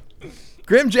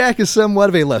 Grimjack is somewhat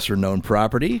of a lesser-known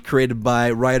property, created by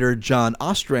writer John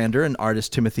Ostrander and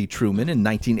artist Timothy Truman in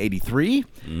 1983.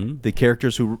 The character,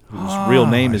 whose real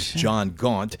name is John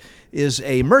Gaunt, is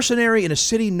a mercenary in a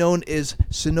city known as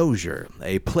Cynosure,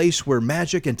 a place where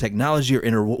magic and technology are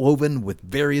interwoven with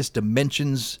various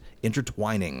dimensions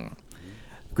intertwining.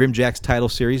 Grimjack's title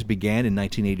series began in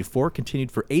 1984,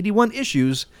 continued for 81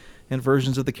 issues, and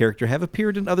versions of the character have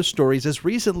appeared in other stories as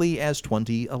recently as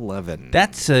 2011.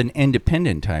 That's an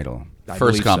independent title. I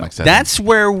First believe comic so. set. That's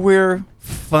where we're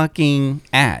fucking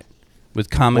at with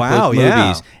comic Wow, book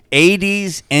yeah. movies.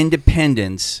 80s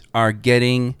independents are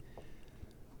getting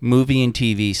movie and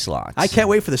TV slots. I can't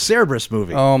wait for the Cerberus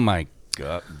movie. Oh my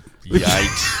god.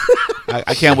 Yikes.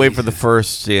 I can't wait for the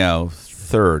first,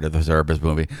 third of the Cerberus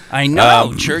movie. I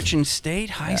know. Church and state,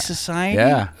 high society.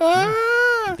 Yeah.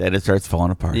 Then it starts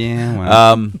falling apart. Yeah,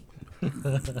 well.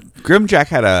 Grimjack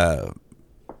had a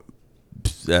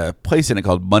place in it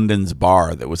called Munden's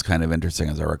Bar that was kind of interesting,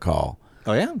 as I recall.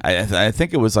 Oh, yeah? I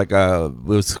think it was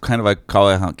kind of like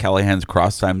Callahan's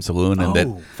Cross Time Saloon, and Oh,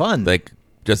 that fun. like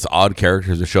just odd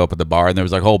characters that show up at the bar, and there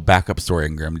was like a whole backup story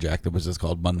in Grimjack that was just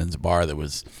called Munden's Bar. That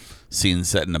was scenes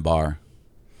set in a bar.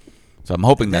 So I'm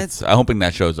hoping I'm hoping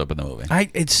that shows up in the movie.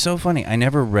 It's so funny. I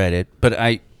never read it, but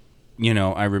I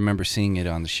remember seeing it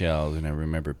on the shelves, and I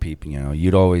remember peeping.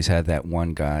 You'd always had that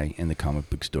one guy in the comic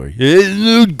book store.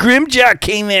 Grimjack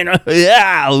came in,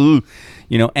 and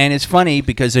it's funny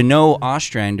because I know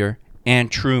Ostrander and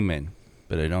Truman,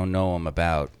 but I don't know him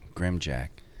about Grimjack.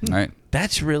 Right.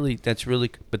 That's really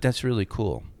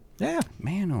cool. Yeah.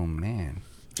 Man, oh man.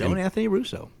 Joe and Anthony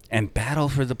Russo. And Battle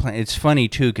for the Planet. It's funny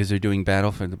too because they're doing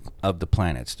Battle of the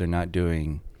Planets. They're not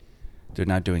doing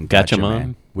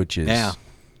Gatchaman, which is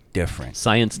different.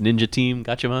 Science Ninja Team,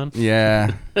 Gatchaman.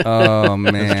 Yeah. Oh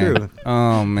man. That's true.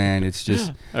 Oh man, it's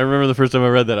just. I remember the first time I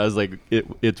read that, I was like,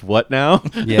 "It's what now?"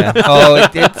 Yeah. Oh,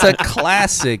 it's a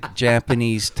classic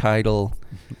Japanese title.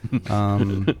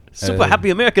 Super Happy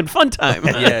American Fun Time.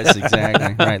 Yes,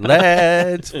 exactly. Right.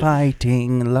 Let's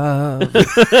fighting love.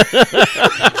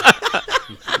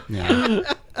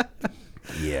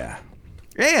 Yeah.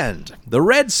 And the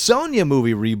Red Sonja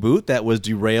movie reboot that was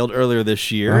derailed earlier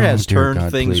this year has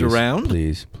turned things around.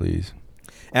 Please.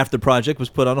 After the project was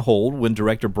put on hold when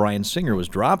director Bryan Singer was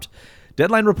dropped,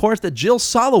 Deadline reports that Jill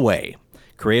Soloway,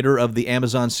 creator of the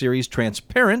Amazon series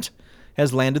Transparent,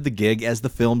 has landed the gig as the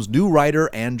film's new writer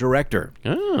and director.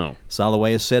 Oh.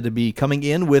 Soloway is said to be coming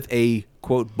in with a,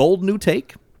 quote, bold new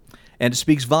take, and it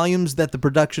speaks volumes that the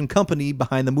production company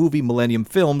behind the movie, Millennium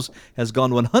Films, has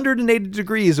gone 180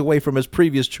 degrees away from its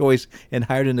previous choice and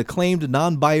hired an acclaimed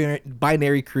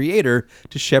non-binary creator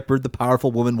to shepherd the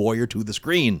powerful woman warrior to the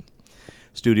screen.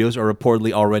 Studios are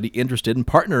reportedly already interested in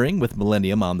partnering with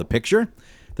Millennium on the picture.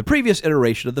 The previous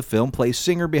iteration of the film placed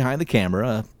Singer behind the camera,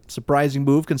 a surprising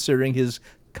move considering his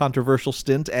controversial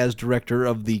stint as director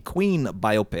of the Queen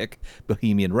biopic,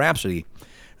 Bohemian Rhapsody.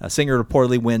 Singer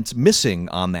reportedly went missing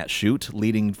on that shoot,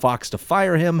 leading Fox to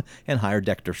fire him and hire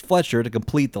Dexter Fletcher to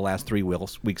complete the last 3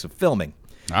 weeks of filming.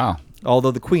 Oh.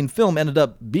 Although the Queen film ended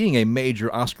up being a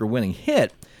major Oscar-winning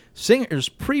hit, Singer's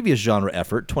previous genre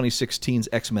effort, 2016's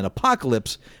X-Men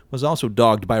Apocalypse, was also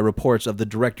dogged by reports of the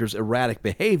director's erratic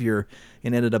behavior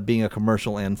and ended up being a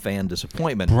commercial and fan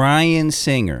disappointment. Bryan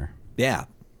Singer. Yeah.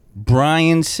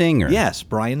 Bryan Singer. Yes,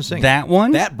 Bryan Singer. That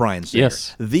one? That Bryan Singer.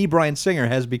 Yes. The Bryan Singer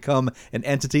has become an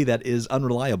entity that is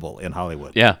unreliable in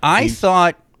Hollywood. Yeah. I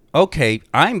thought, okay,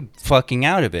 I'm fucking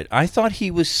out of it. I thought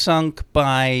he was sunk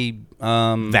by...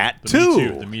 that The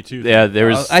too. Me Too. Yeah, there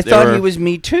was. I there thought were- he was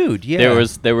Me Too'd. Yeah.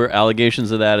 There were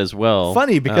allegations of that as well.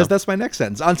 Funny because Oh. that's my next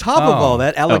sentence. On top of all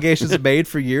that, allegations made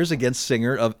for years against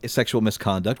Singer of sexual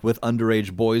misconduct with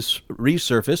underage boys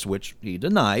resurfaced, which he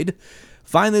denied,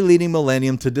 finally leading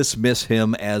Millennium to dismiss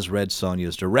him as Red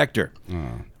Sonja's director.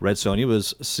 Red Sonja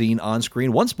was seen on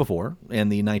screen once before in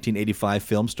the 1985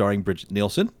 film starring Bridget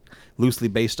Nielsen, loosely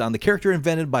based on the character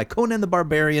invented by Conan the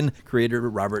Barbarian creator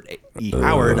Robert E.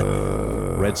 Howard.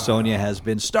 Red Sonja has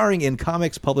been starring in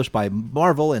comics published by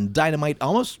Marvel and Dynamite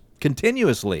almost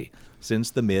continuously since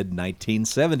the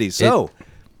mid-1970s. So,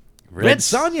 Red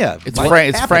Sonja. It's might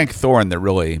It's happen. Frank Thorne that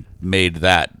really made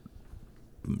Red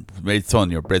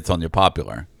Sonja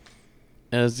popular.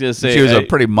 I was gonna say She was I- a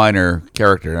pretty minor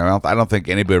character. I don't think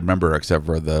anybody would remember her except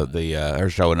for her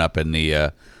showing up in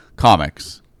the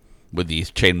comics with the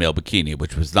chainmail bikini,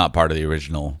 which was not part of the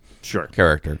original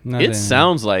character. It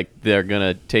sounds like they're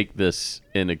gonna take this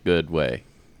in a good way.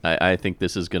 I think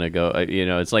this is gonna go.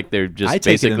 It's like they're just I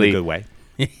take it in basically a good way.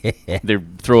 they're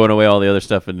throwing away all the other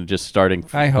stuff and just starting.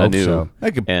 I hope anew. so.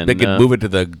 They could And, move it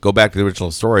to go back to the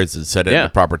original stories and set it in Yeah. the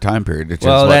proper time period. It's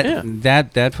Well, just like-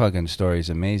 that fucking story is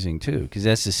amazing too, because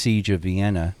that's the siege of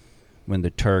Vienna, when the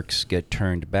Turks get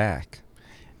turned back,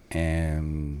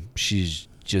 and she's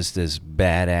just this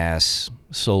badass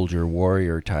soldier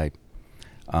warrior type.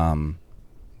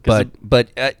 But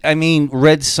I mean,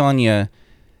 Red Sonja,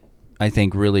 I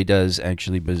think, really does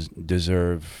actually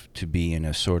deserve to be in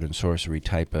a sword and sorcery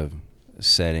type of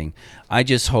setting. I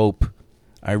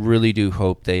really do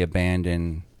hope they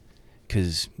abandon,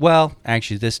 because, well,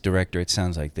 actually, this director, it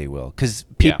sounds like they will, because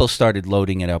people started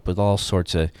loading it up with all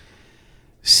sorts of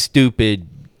stupid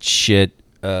shit,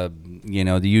 the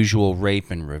usual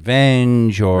rape and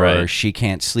revenge, or Right. she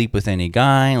can't sleep with any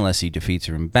guy unless he defeats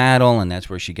her in battle, and that's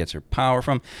where she gets her power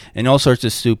from, and all sorts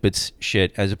of stupid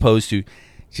shit, as opposed to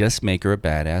just make her a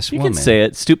badass You woman. can say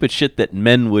it. Stupid shit that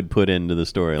men would put into the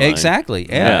storyline. Exactly.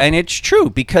 Yeah. And it's true,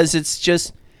 because it's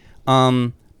just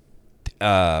all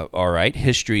right,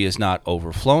 history is not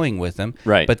overflowing with them,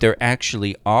 Right. but there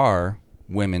actually are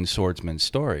women swordsman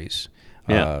stories.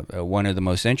 Yeah. One of the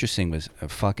most interesting was a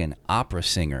fucking opera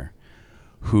singer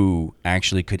who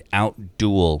actually could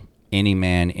outduel any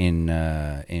man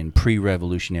in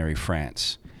pre-revolutionary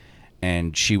France.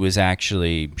 And she was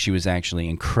actually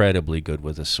incredibly good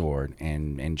with a sword,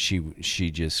 and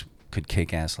she just could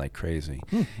kick ass like crazy.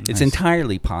 It's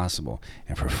entirely possible.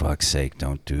 And for fuck's sake,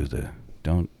 don't do the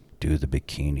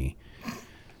bikini.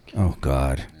 Oh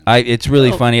God, it's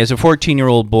really funny. As a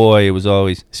 14-year-old boy, it was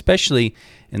always, especially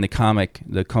in the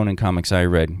Conan comics I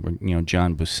read,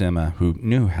 John Buscema, who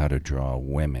knew how to draw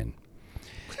women,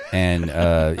 and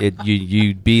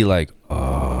you'd be like,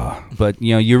 oh, but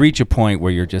you reach a point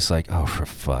where you're just like, oh, for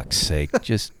fuck's sake,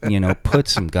 just put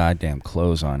some goddamn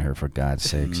clothes on her, for God's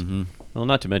sakes. Mm-hmm. Well,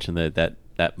 not to mention that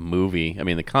movie. I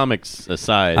mean, the comics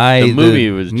aside, the movie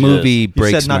was movie just,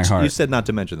 breaks my heart. You said not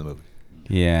to mention the movie.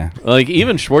 Yeah, like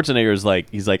even Schwarzenegger is like,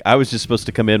 he's like, I was just supposed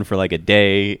to come in for like a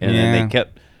day, and then they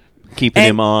kept keeping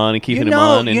him on and keeping him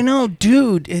on. And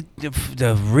dude,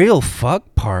 the real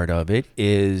fuck part of it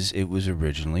is it was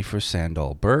originally for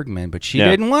Sandahl Bergman, but she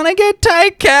didn't want to get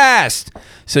typecast,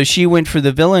 so she went for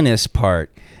the villainous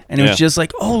part, and it was just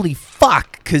like, holy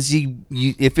fuck, because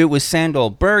if it was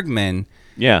Sandahl Bergman,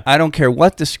 I don't care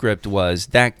what the script was,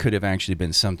 that could have actually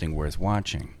been something worth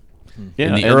watching.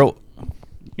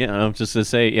 Yeah, I was just to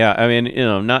say, I mean,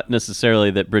 not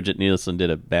necessarily that Bridget Nielsen did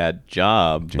a bad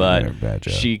job, but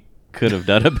she could have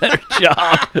done a better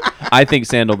job. I think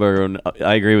Sandahl Bergman,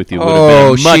 I agree with you, would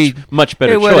have been a much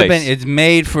better choice. It's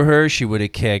made for her. She would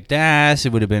have kicked ass.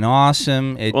 It would have been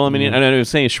awesome. Well, I mean, and I was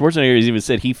saying, Schwarzenegger has even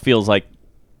said he feels like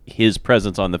his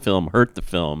presence on the film hurt the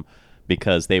film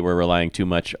because they were relying too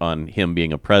much on him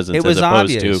being a presence as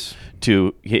opposed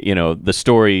to the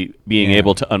story being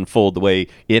able to unfold the way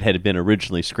it had been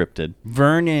originally scripted.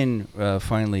 Vernon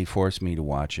finally forced me to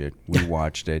watch it. We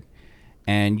watched it,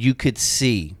 and you could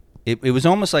see it was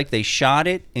almost like they shot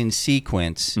it in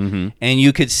sequence, and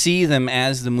you could see them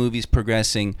as the movie's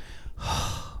progressing.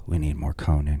 We need more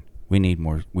Conan. We need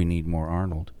more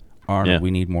Arnold.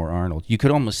 We need more Arnold. You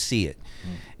could almost see it,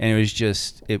 and it was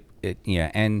just it.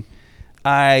 And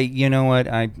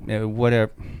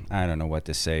whatever. I don't know what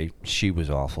to say. She was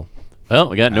awful. Well,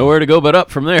 we got nowhere to go but up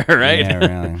from there, right? Yeah,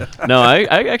 really. No, I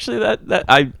actually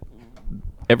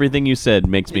everything you said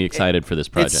makes me excited for this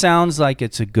project. It sounds like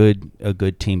it's a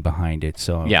good team behind it.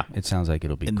 So it sounds like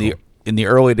it'll be cool. In the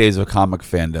early days of comic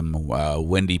fandom,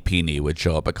 Wendy Peeney would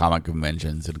show up at comic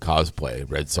conventions and cosplay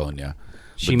Red Sonja.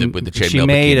 She with the chainmail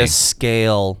made bikini. a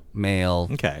scale male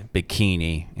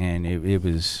bikini, and it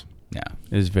was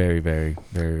very, very,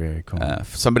 very, very cool.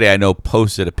 Somebody I know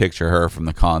posted a picture of her from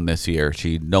the con this year.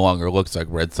 She no longer looks like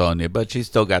Red Sonja, but she's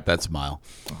still got that smile.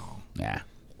 Yeah.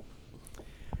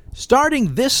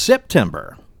 Starting this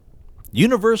September,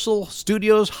 Universal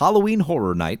Studios Halloween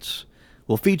Horror Nights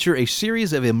will feature a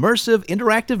series of immersive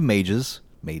interactive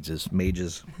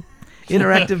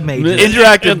interactive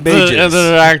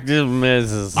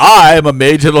mages. I am a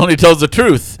mage that only tells the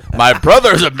truth. My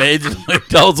brother's a mage that only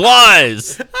tells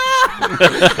lies.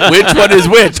 Which one is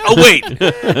which? Oh, wait.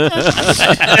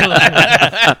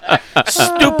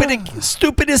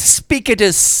 Stupidest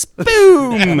speakidest.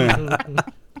 Boom.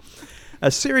 A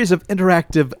series of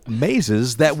interactive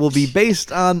mazes that will be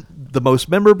based on the most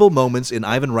memorable moments in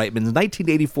Ivan Reitman's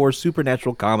 1984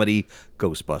 supernatural comedy,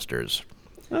 Ghostbusters.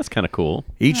 That's kind of cool.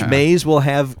 Each maze will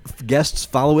have guests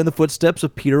follow in the footsteps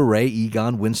of Peter Ray,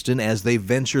 Egon Winston as they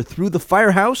venture through the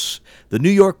firehouse, the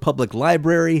New York Public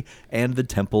Library, and the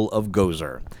Temple of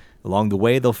Gozer. Along the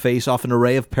way, they'll face off an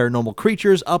array of paranormal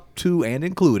creatures up to and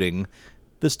including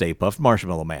the Stay Puft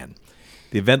Marshmallow Man.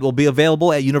 The event will be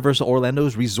available at Universal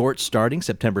Orlando's Resort starting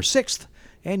September 6th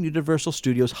and Universal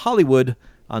Studios Hollywood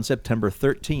on September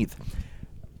 13th.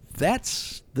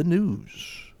 That's the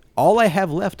news. All I have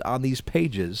left on these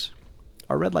pages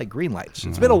are red light, green lights.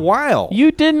 It's been a while.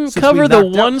 You didn't cover the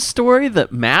one story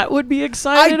that Matt would be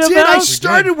excited about? I did. I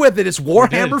started with it. It's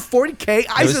Warhammer 40K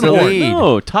Eisenhorn.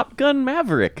 No, Top Gun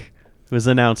Maverick was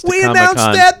announced We at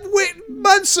Comic-Con. announced that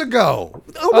months ago.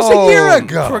 Almost a year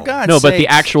ago. For God's No, but the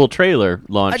sakes. actual trailer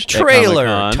launched A trailer,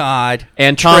 at Comic-Con. Todd.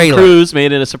 And Tom Trailer. Cruise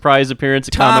made it a surprise appearance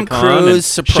at Tom Comic-Con Cruise and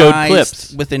surprised showed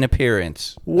clips. with an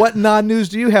appearance. What non-news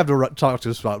do you have to talk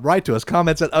to us about? Write to us.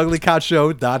 Comments at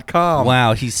uglycouchshow.com.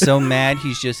 Wow, he's so mad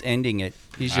he's just ending it.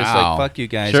 He's just Wow. like, fuck you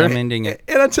guys, Sure. I'm ending it.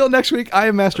 And until next week, I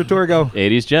am Master Torgo.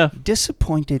 80s Jeff.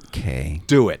 Disappointed K.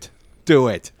 Do it. Do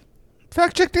it.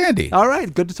 Fact check Andy. All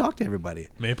right. Good to talk to everybody.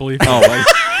 Maple Leaf.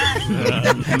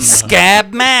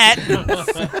 Scab Matt.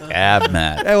 Scab,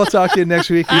 Matt. And we'll talk to you next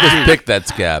week. You just picked that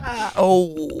scab.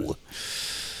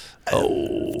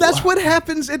 That's what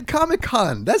happens at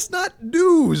Comic-Con. That's not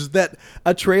news that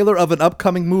a trailer of an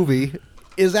upcoming movie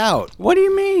is out. What do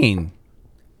you mean?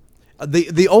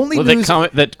 The only Well, news.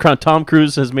 that Tom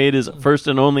Cruise has made his first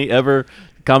and only ever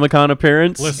Comic-Con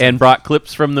appearance Listen. and brought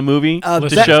clips from the movie to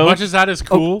Listen, as show. much as that is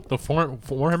cool, the Warhammer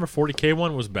 40K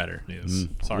one was better news.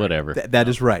 Sorry. Whatever. That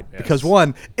is right. Because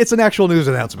one, it's an actual news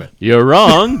announcement. You're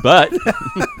wrong, but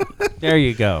There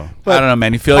you go. I don't know,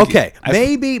 man. You feel like Okay,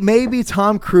 maybe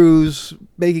Tom Cruise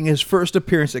making his first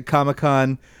appearance at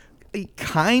Comic-Con,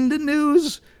 kind of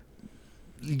news.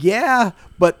 Yeah,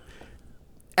 but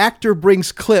actor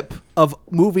brings clip of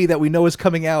movie that we know is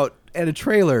coming out and a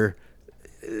trailer.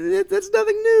 That's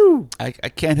nothing new. I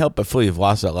can't help but feel you've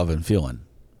lost that love and feeling.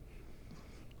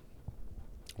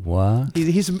 What?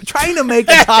 He's trying to make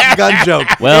a Top Gun joke.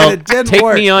 well, and it didn't take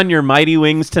work. me on your mighty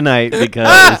wings tonight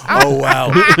because Oh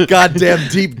wow! Goddamn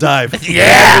deep dive. Yeah!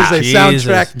 That is a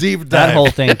Jesus. soundtrack deep dive. That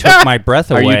whole thing took my breath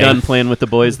are away. you done playing with the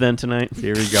boys then tonight?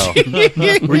 Here we go.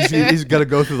 He's got to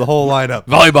go through the whole lineup.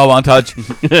 Volleyball montage.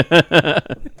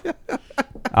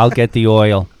 I'll get the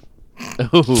oil.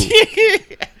 Ooh.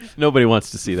 Nobody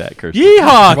wants to see that, Kirsten.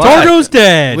 Yeehaw! What? Torgo's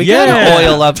dead. We yeah. gotta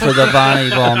oil up for the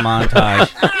volleyball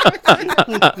montage.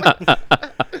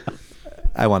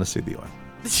 I want to see the oil.